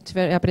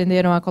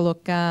 aprenderam a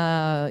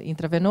colocar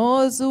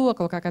intravenoso, a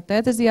colocar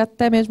catéteres e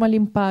até mesmo a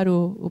limpar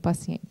o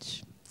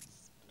paciente.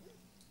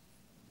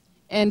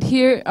 And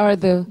here are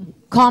the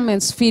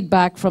comments,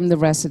 feedback from the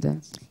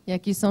residents. E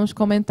aqui são os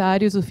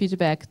comentários, o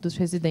feedback dos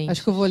residentes.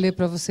 Acho que eu vou ler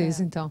para vocês,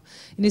 então.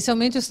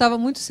 Inicialmente, eu estava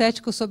muito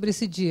cético sobre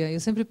esse dia. Eu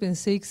sempre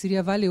pensei que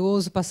seria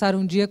valioso passar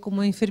um dia como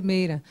uma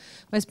enfermeira,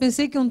 mas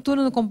pensei que um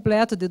turno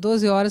completo de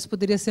 12 horas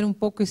poderia ser um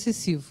pouco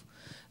excessivo.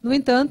 No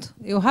entanto,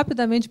 eu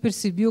rapidamente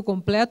percebi o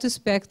completo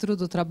espectro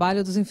do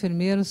trabalho dos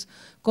enfermeiros,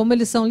 como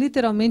eles são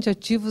literalmente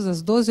ativos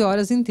às 12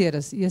 horas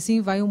inteiras. E assim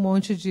vai um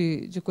monte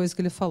de coisa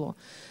que ele falou.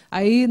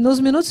 Aí, nos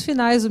minutos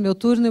finais do meu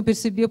turno, eu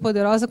percebi a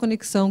poderosa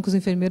conexão que os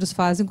enfermeiros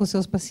fazem com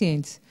seus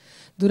pacientes.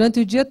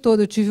 Durante o dia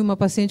todo, eu tive uma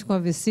paciente com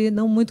AVC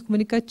não muito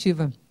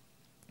comunicativa.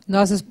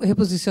 Nós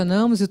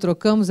reposicionamos e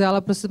trocamos ela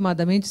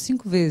aproximadamente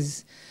 5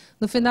 vezes.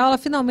 No final, ela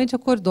finalmente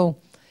acordou.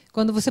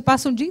 Quando você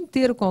passa um dia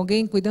inteiro com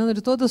alguém, cuidando de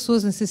todas as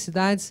suas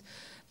necessidades,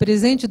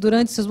 presente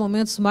durante seus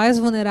momentos mais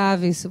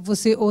vulneráveis,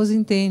 você os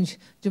entende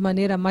de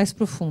maneira mais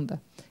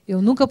profunda.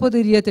 Eu nunca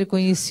poderia ter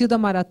conhecido a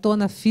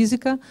maratona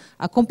física,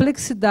 a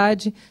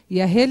complexidade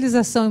e a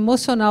realização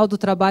emocional do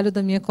trabalho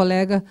da minha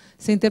colega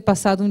sem ter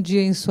passado um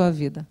dia em sua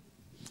vida.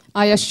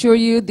 I assure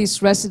you, these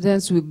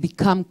residents will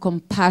become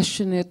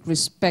compassionate,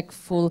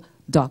 respectful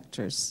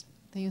doctors.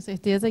 Tenho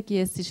certeza que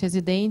esses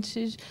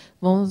residentes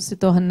vão se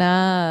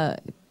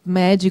tornar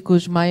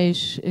médicos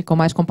com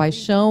mais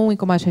compaixão e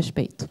com mais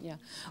respeito. Yeah.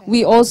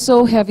 We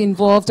also have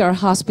involved our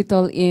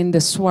hospital in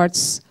the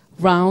Swartz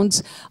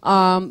rounds.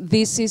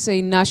 This is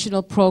a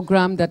national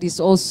program that is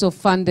also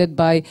funded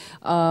by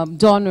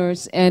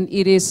donors, and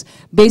it is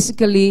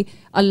basically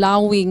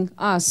allowing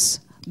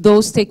us,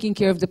 those taking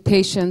care of the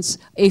patients,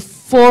 a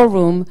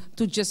forum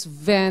to just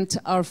vent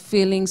our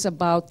feelings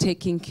about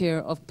taking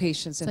care of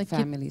patients and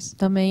families.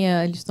 Também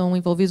eles estão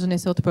envolvidos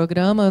nesse outro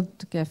programa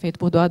que é feito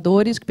por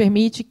doadores, que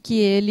permite que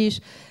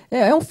eles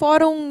é um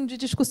fórum de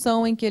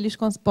discussão em que eles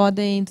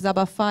podem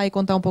desabafar e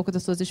contar um pouco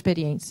das suas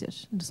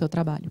experiências, do seu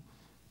trabalho.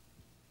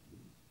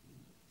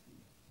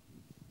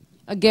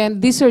 Again,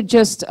 these are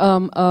just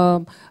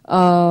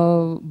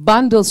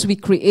bundles we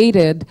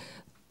created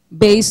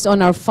based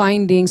on our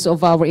findings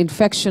of our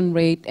infection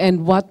rate and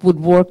what would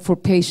work for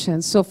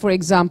patients. So, for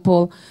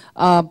example,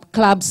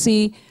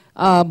 CLABSI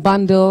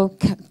bundle,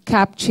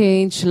 cap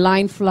change,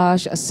 line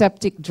flush,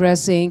 aseptic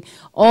dressing,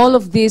 all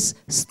of these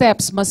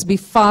steps must be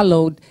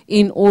followed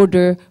in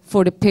order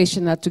for the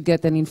patient not to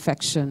get an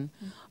infection.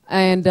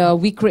 And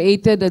we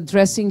created a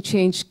dressing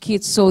change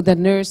kit so the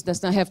nurse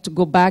does not have to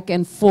go back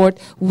and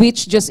forth,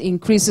 which just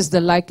increases the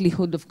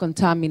likelihood of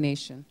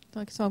contamination.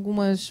 Então, aqui são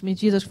algumas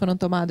medidas que foram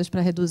tomadas para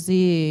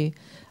reduzir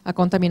a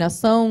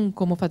contaminação,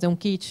 como fazer um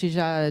kit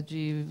já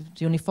de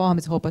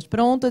uniformes e roupas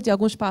prontas, e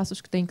alguns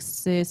passos que têm que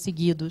ser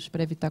seguidos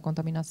para evitar a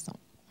contaminação.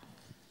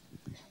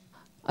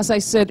 As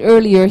I said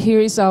earlier,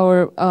 here is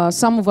our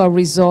some of our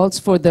results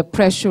for the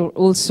pressure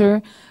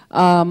ulcer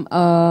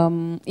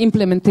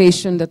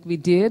implementation that we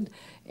did.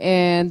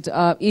 And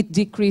it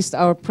decreased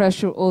our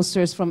pressure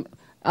ulcers from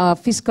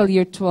fiscal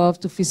year 12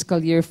 to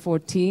fiscal year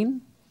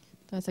 14.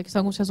 Então, esses aqui são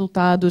alguns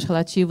resultados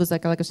relativos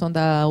àquela questão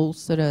da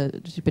úlcera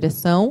de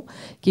pressão,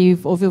 que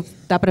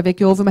dá para ver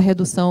que houve uma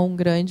redução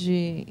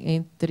grande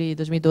entre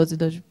 2012 e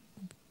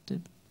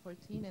 2014.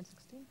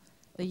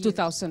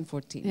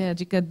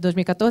 De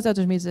 2014 a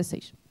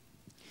 2016.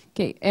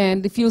 Okay,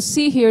 and if you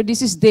see here,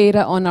 this is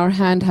data on our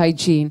hand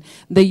hygiene.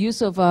 The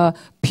use of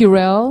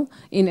Purell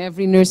in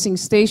every nursing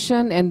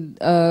station and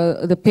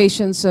the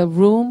patient's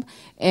room,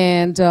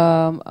 and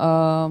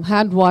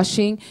hand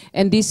washing.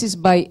 And this is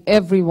by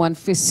everyone,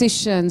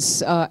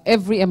 physicians,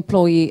 every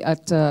employee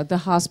at the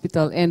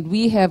hospital. And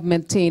we have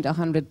maintained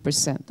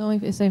 100%. Então,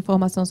 essa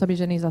informação sobre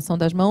higienização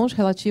das mãos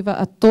relativa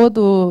a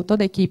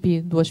toda a equipe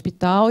do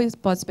hospital, e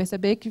pode-se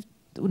perceber que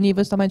o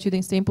nível está mantido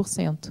em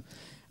 100%.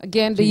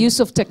 Again, the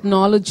use of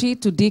technology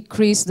to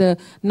decrease the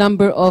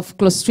number of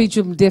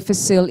Clostridium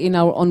difficile in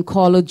our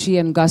oncology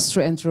and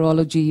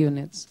gastroenterology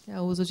units.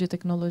 O uso de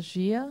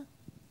tecnologia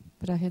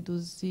para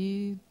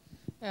reduzir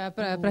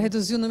para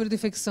reduzir o número de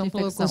infecção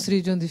pelo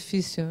Clostridium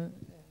difficile.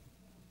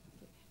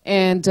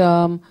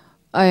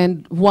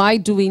 And why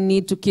do we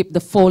need to keep the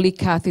Foley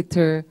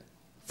catheter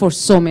for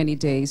so many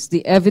days?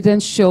 The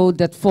evidence showed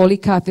that Foley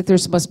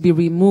catheters must be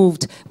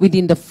removed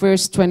within the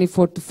first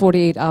 24 to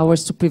 48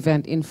 hours to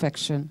prevent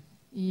infection.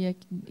 E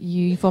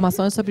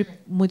informações sobre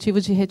o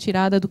motivo de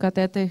retirada do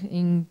catéter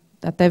em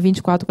até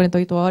 24 a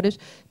 48 horas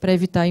para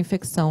evitar a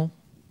infecção.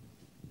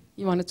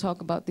 You want to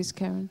talk about this,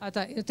 Karen?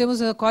 Tá. Temos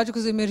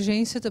códigos de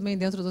emergência também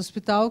dentro do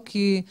hospital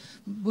que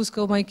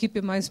busca uma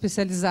equipe mais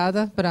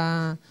especializada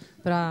para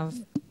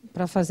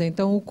fazer.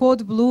 Então, o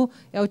Code Blue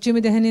é o time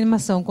de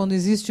reanimação. Quando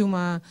existe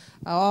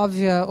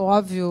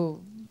óbvio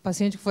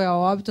paciente que foi a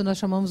óbito, nós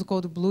chamamos o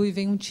Code Blue e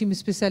vem um time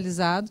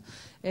especializado,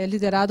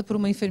 liderado por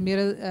uma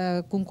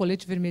enfermeira com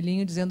colete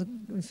vermelhinho, dizendo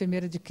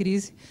enfermeira de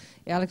crise.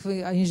 Ela que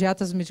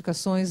injeta as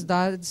medicações,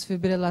 dá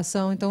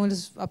desfibrilação. Então,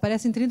 eles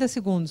aparecem em 30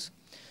 segundos.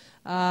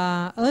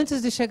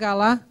 Antes de chegar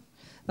lá,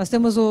 nós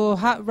temos o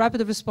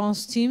Rapid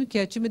Response Team, que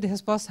é time de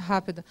resposta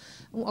rápida.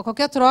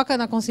 Qualquer troca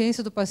na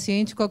consciência do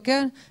paciente,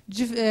 qualquer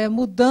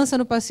mudança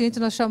no paciente,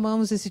 nós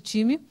chamamos esse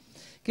time,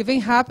 que vem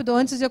rápido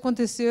antes de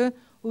acontecer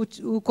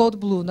o Code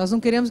Blue. Nós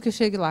não queremos que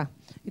chegue lá.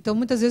 Então,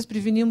 muitas vezes,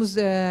 prevenimos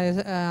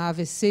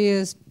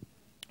AVCs,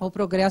 ou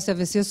progresso de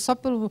AVCs, só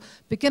por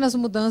pequenas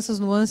mudanças,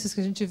 nuances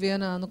que a gente vê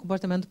no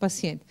comportamento do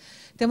paciente.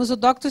 Temos o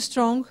Dr.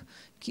 Strong,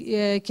 que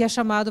é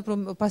chamado para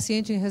o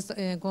paciente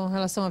com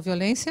relação à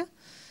violência.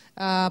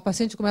 A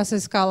paciente começa a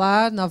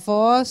escalar na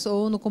voz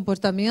ou no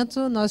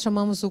comportamento. Nós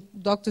chamamos o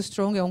Dr.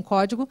 Strong, é um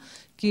código,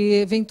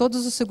 que vem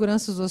todos os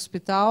seguranças do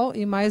hospital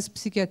e mais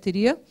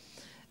psiquiatria,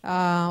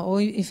 ou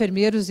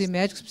enfermeiros e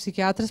médicos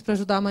psiquiatras para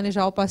ajudar a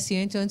manejar o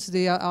paciente antes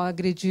de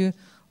agredir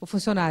o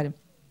funcionário.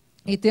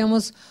 E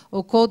temos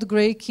o Code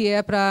Grey, que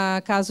é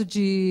para caso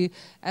de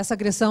essa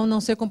agressão não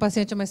ser com o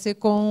paciente, mas ser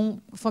com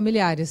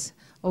familiares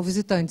ou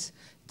visitantes.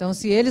 Então,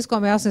 se eles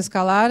começam a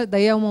escalar,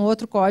 daí é um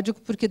outro código,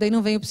 porque daí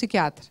não vem o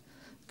psiquiatra.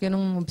 Porque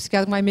o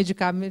psiquiatra vai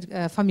medicar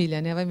a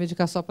família, né? Vai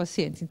medicar só o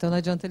paciente. Então, não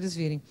adianta eles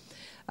virem.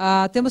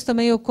 Temos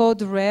também o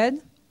Code Red,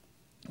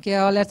 que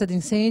é o alerta de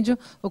incêndio.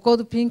 O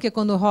Code Pink é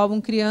quando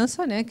roubam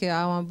criança, né? Que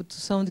há uma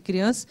abdução de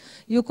criança.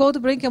 E o Code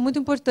Break é muito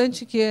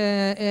importante, que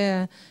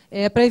é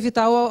para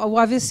evitar o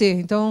AVC.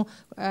 Então,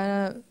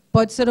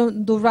 pode ser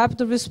do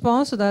Rapid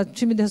Response, da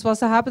time de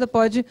resposta rápida,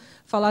 pode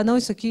falar, não,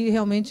 isso aqui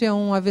realmente é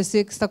um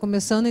AVC que está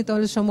começando, então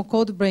eles chamam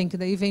Code Break.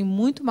 Daí vem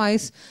muito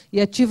mais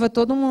e ativa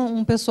todo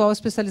um pessoal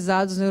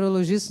especializado, os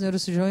neurologistas,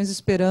 neurocirurgiões,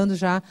 esperando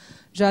já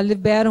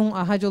liberam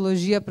a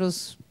radiologia para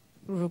os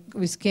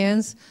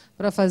scans,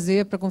 para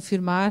fazer, para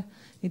confirmar.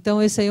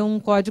 Então, esse aí é um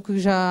código que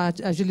já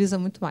agiliza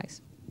muito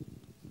mais.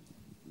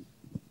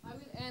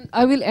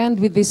 I will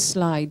end with this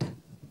slide.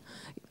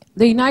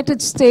 The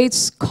United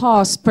States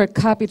cost per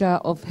capita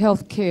of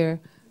healthcare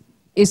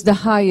is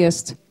the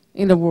highest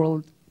in the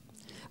world.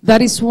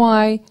 That is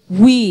why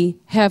we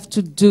have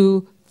to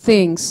do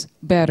things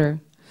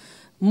better.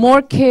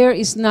 More care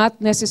is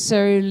not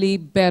necessarily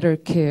better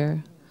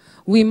care.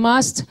 We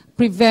must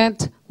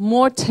prevent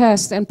more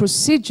tests and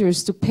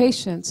procedures to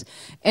patients,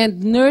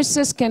 and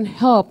nurses can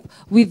help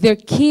with their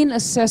keen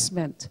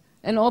assessment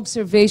and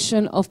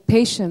observation of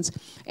patients,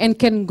 and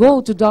can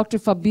go to Dr.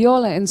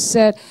 Fabiola and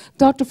said,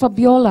 Dr.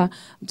 Fabiola,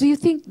 do you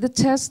think the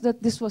test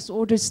that this was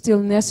ordered is still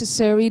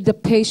necessary? The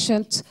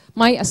patient,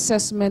 my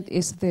assessment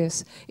is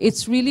this.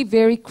 It's really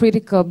very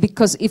critical,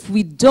 because if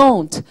we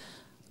don't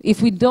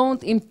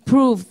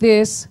improve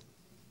this,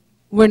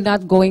 we're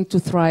not going to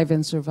thrive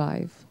and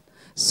survive.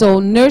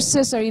 So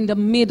nurses are in the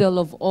middle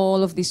of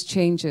all of these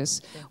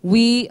changes.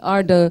 We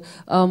are the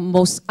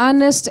most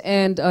honest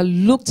and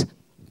looked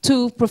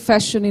to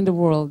profession in the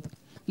world.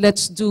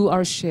 Let's do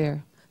our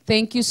share.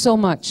 Thank you so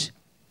much.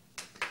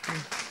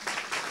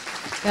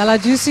 Ela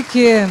disse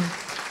que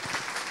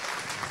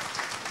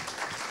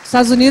os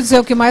Estados Unidos é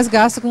o que mais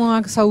gasta com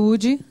a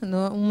saúde,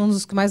 um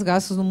dos que mais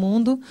gasta no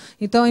mundo.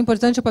 Então, é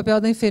importante o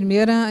papel da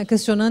enfermeira,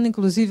 questionando,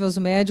 inclusive, aos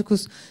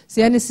médicos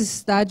se há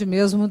necessidade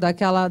mesmo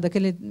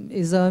daquele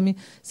exame,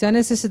 se há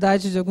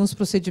necessidade de alguns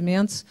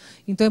procedimentos.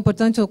 Então, é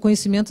importante o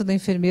conhecimento da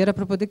enfermeira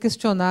para poder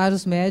questionar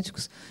os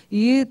médicos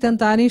e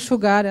tentar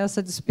enxugar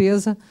essa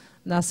despesa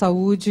na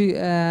saúde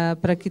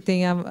para que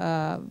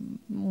tenha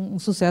um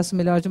sucesso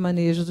melhor de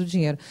manejo do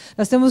dinheiro.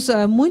 Nós temos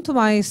muito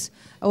mais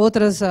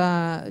outras,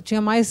 tinha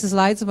mais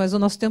slides, mas o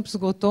nosso tempo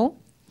esgotou.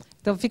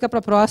 Então fica para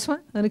a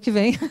próxima, ano que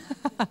vem.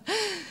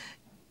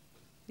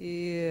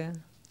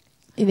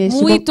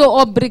 Muito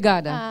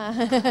obrigada.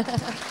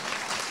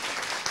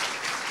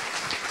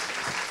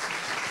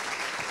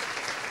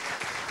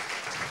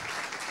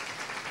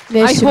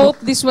 I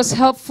hope this was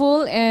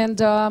helpful, and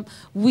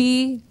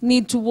we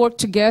need to work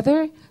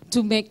together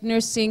to make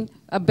nursing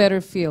a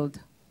better field.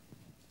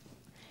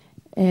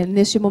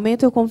 Neste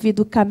momento, eu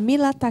convido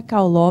Camila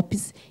Tacal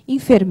Lopes,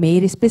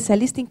 enfermeira,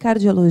 especialista em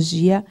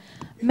cardiologia,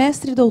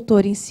 mestre e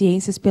doutora em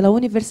ciências pela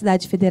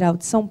Universidade Federal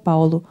de São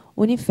Paulo,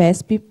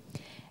 Unifesp.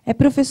 É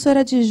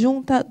professora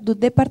adjunta do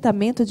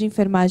Departamento de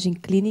Enfermagem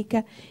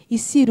Clínica e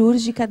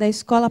Cirúrgica da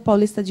Escola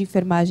Paulista de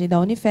Enfermagem da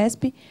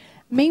Unifesp,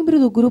 membro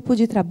do Grupo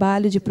de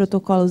Trabalho de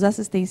Protocolos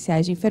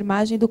Assistenciais de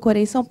Enfermagem do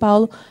Coren São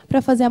Paulo,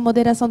 para fazer a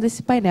moderação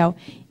desse painel.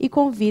 E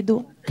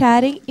convido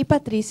Karen e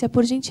Patrícia,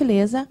 por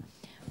gentileza,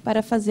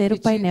 para fazer o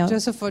painel.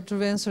 Just to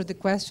answer the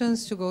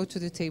questions, to go to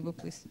the table,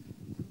 please.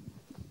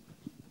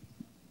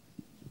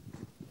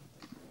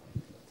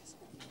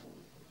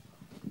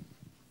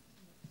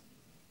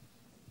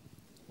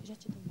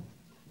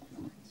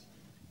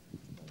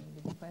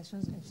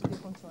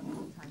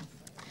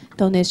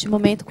 Então, neste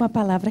momento, com a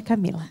palavra,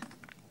 Camila.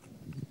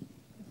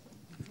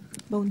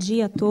 Bom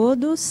dia a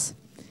todos.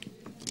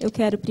 Eu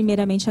quero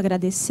primeiramente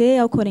agradecer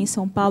ao Coren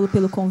São Paulo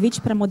pelo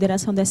convite para a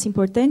moderação dessa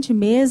importante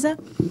mesa.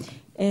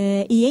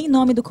 E, em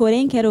nome do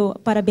Coren, quero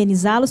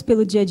parabenizá-los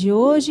pelo dia de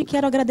hoje e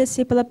quero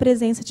agradecer pela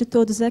presença de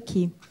todos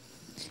aqui.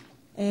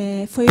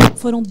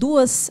 Foram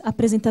duas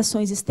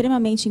apresentações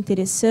extremamente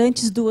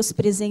interessantes, duas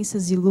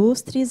presenças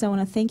ilustres. I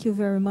want to thank you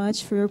very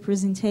much for your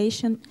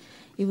presentation.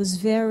 It was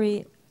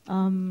very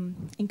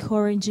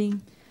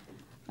encouraging.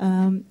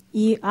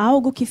 E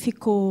algo que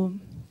ficou,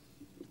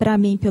 para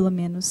mim, pelo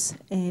menos,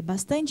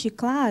 bastante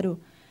claro,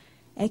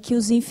 é que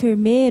os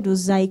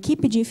enfermeiros, a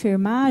equipe de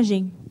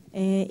enfermagem,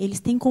 eles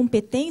têm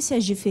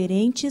competências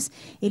diferentes,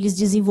 eles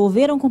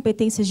desenvolveram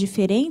competências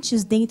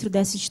diferentes dentro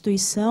dessa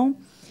instituição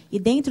e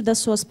dentro das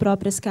suas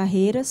próprias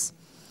carreiras.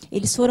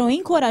 Eles foram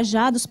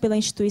encorajados pela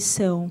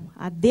instituição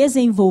a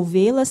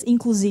desenvolvê-las,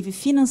 inclusive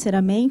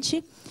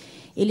financeiramente.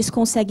 Eles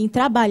conseguem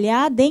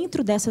trabalhar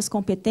dentro dessas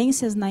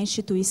competências na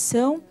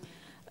instituição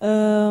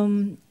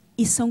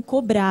e são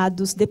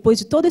cobrados, depois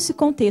de todo esse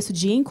contexto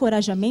de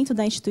encorajamento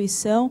da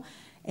instituição,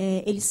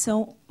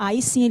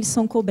 aí sim eles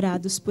são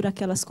cobrados por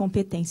aquelas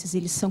competências,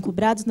 eles são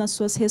cobrados nas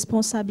suas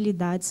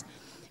responsabilidades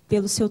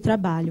pelo seu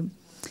trabalho.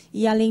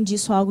 E, além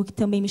disso, algo que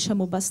também me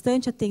chamou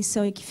bastante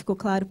atenção e que ficou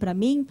claro para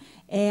mim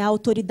é a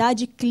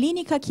autoridade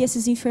clínica que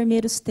esses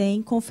enfermeiros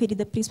têm,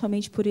 conferida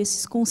principalmente por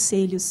esses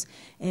conselhos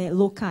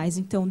locais,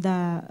 então,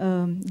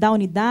 da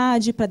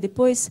unidade, para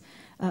depois,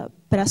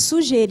 para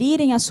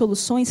sugerirem as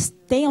soluções,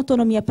 têm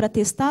autonomia para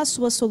testar as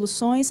suas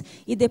soluções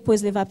e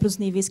depois levar para os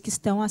níveis que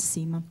estão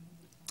acima.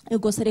 Eu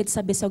gostaria de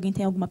saber se alguém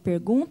tem alguma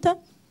pergunta.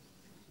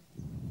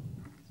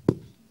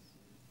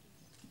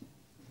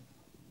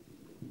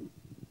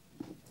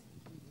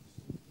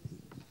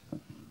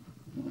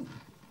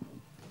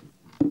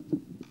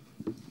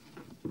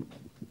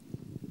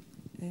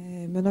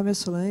 Meu nome é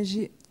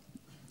Solange.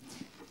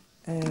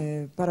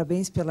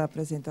 Parabéns pela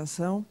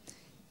apresentação.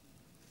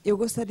 Eu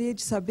gostaria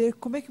de saber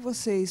como é que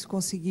vocês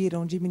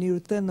conseguiram diminuir o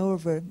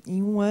turnover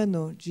em um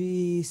ano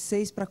de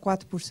 6% para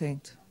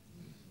 4%.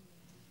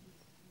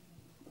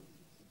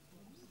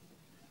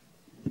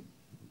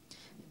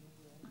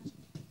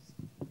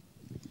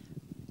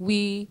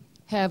 We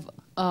have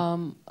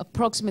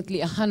approximately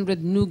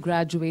 100 new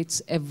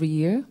graduates every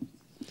year.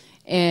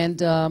 And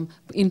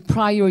in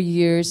prior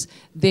years,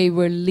 they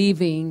were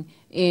leaving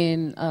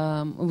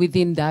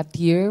within that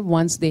year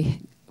once they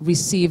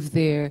received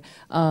their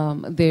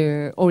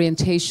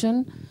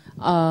orientation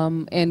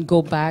and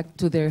go back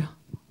to their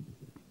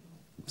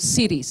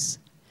cities.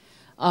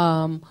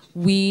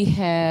 We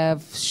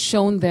have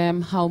shown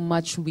them how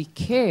much we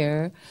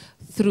care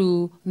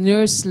through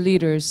nurse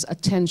leaders'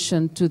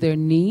 attention to their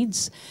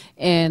needs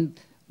and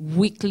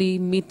weekly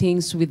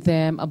meetings with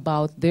them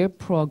about their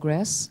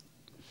progress.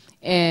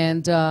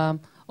 And,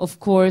 of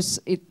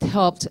course, it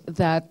helped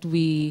that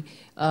we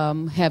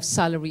have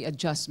salary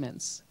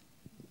adjustments.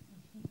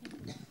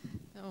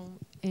 Então,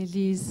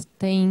 eles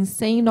têm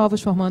 100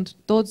 novos formandos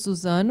todos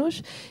os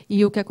anos,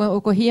 e o que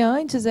ocorria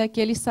antes é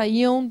que eles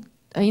saíam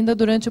ainda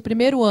durante o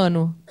primeiro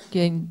ano que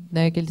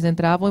eles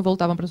entravam e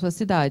voltavam para suas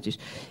cidades.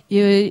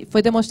 E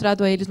foi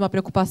demonstrado a eles uma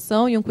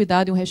preocupação e um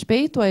cuidado e um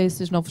respeito a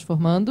esses novos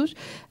formandos,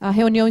 a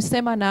reuniões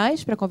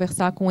semanais para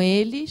conversar com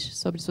eles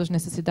sobre suas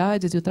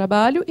necessidades e o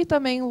trabalho, e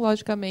também,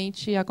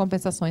 logicamente, a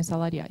compensações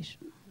salariais.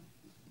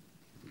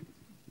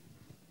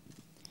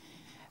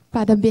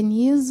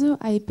 Parabenizo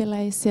aí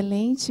pela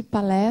excelente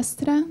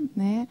palestra,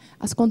 né?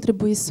 As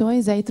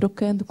contribuições aí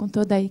trocando com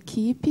toda a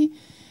equipe.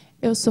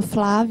 Eu sou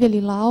Flávia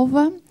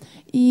Lilalva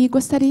e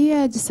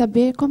gostaria de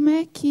saber como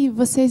é que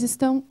vocês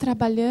estão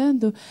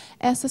trabalhando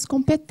essas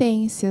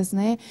competências,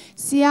 né?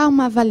 Se há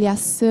uma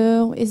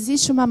avaliação,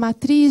 existe uma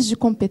matriz de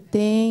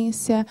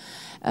competência,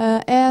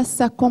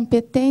 essa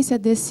competência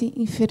desse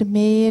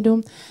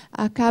enfermeiro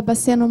acaba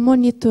sendo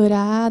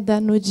monitorada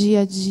no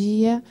dia a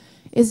dia.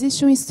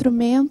 Existe um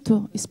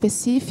instrumento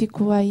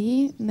específico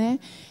aí, né?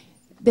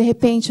 De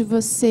repente,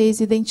 vocês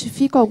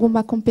identificam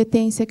alguma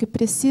competência que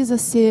precisa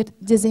ser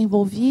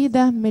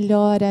desenvolvida,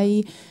 melhor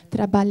aí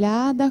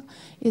trabalhada?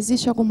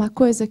 Existe alguma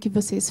coisa que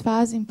vocês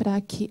fazem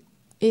para que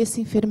esse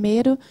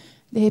enfermeiro,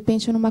 de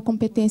repente, numa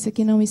competência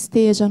que não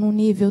esteja num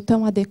nível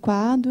tão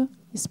adequado,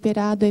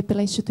 esperado aí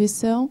pela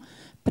instituição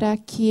para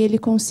que ele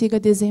consiga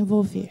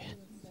desenvolver?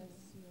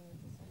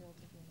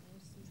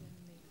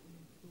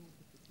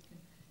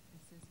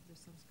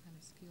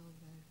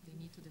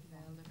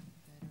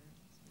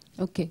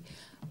 Okay.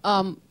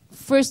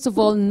 First of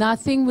all,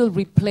 nothing will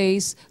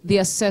replace the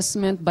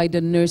assessment by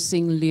the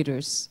nursing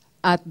leaders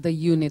at the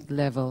unit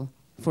level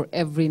for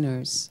every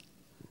nurse.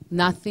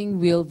 Nothing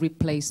will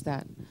replace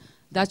that.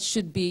 That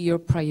should be your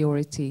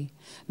priority.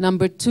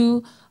 Number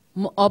two,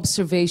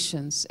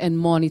 observations and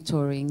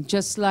monitoring.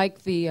 Just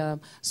like the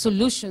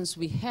solutions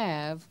we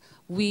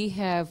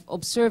have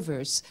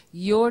observers.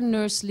 Your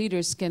nurse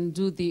leaders can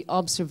do the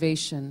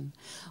observation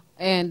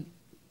and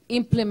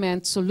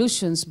implement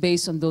solutions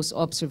based on those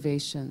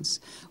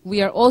observations.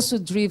 We are also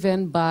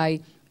driven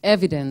by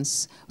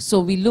evidence. So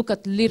we look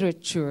at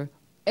literature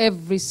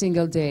every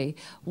single day.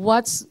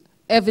 What's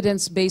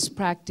evidence-based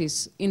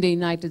practice in the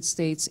United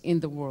States, in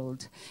the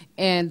world?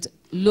 And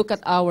look at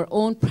our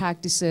own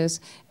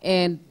practices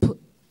and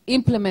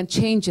implement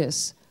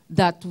changes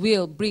that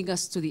will bring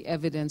us to the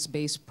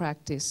evidence-based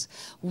practice.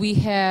 We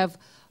have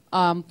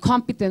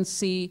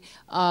competency,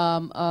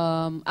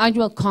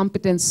 annual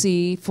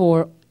competency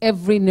for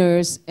every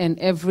nurse and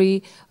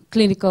every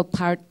clinical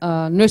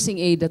nursing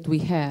aide that we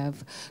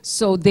have.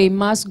 So they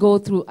must go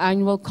through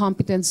annual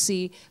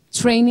competency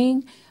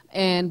training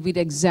and with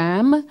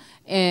exam,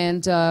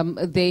 and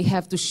they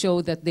have to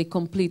show that they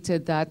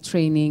completed that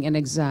training and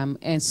exam.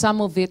 And some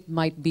of it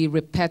might be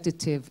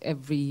repetitive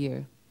every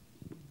year.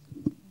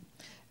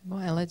 Bom,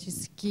 ela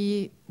disse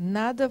que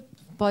nada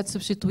pode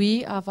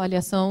substituir a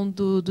avaliação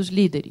dos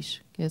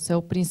líderes, que esse é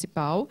o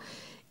principal,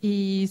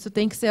 e isso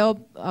tem que ser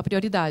a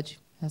prioridade.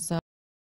 Essa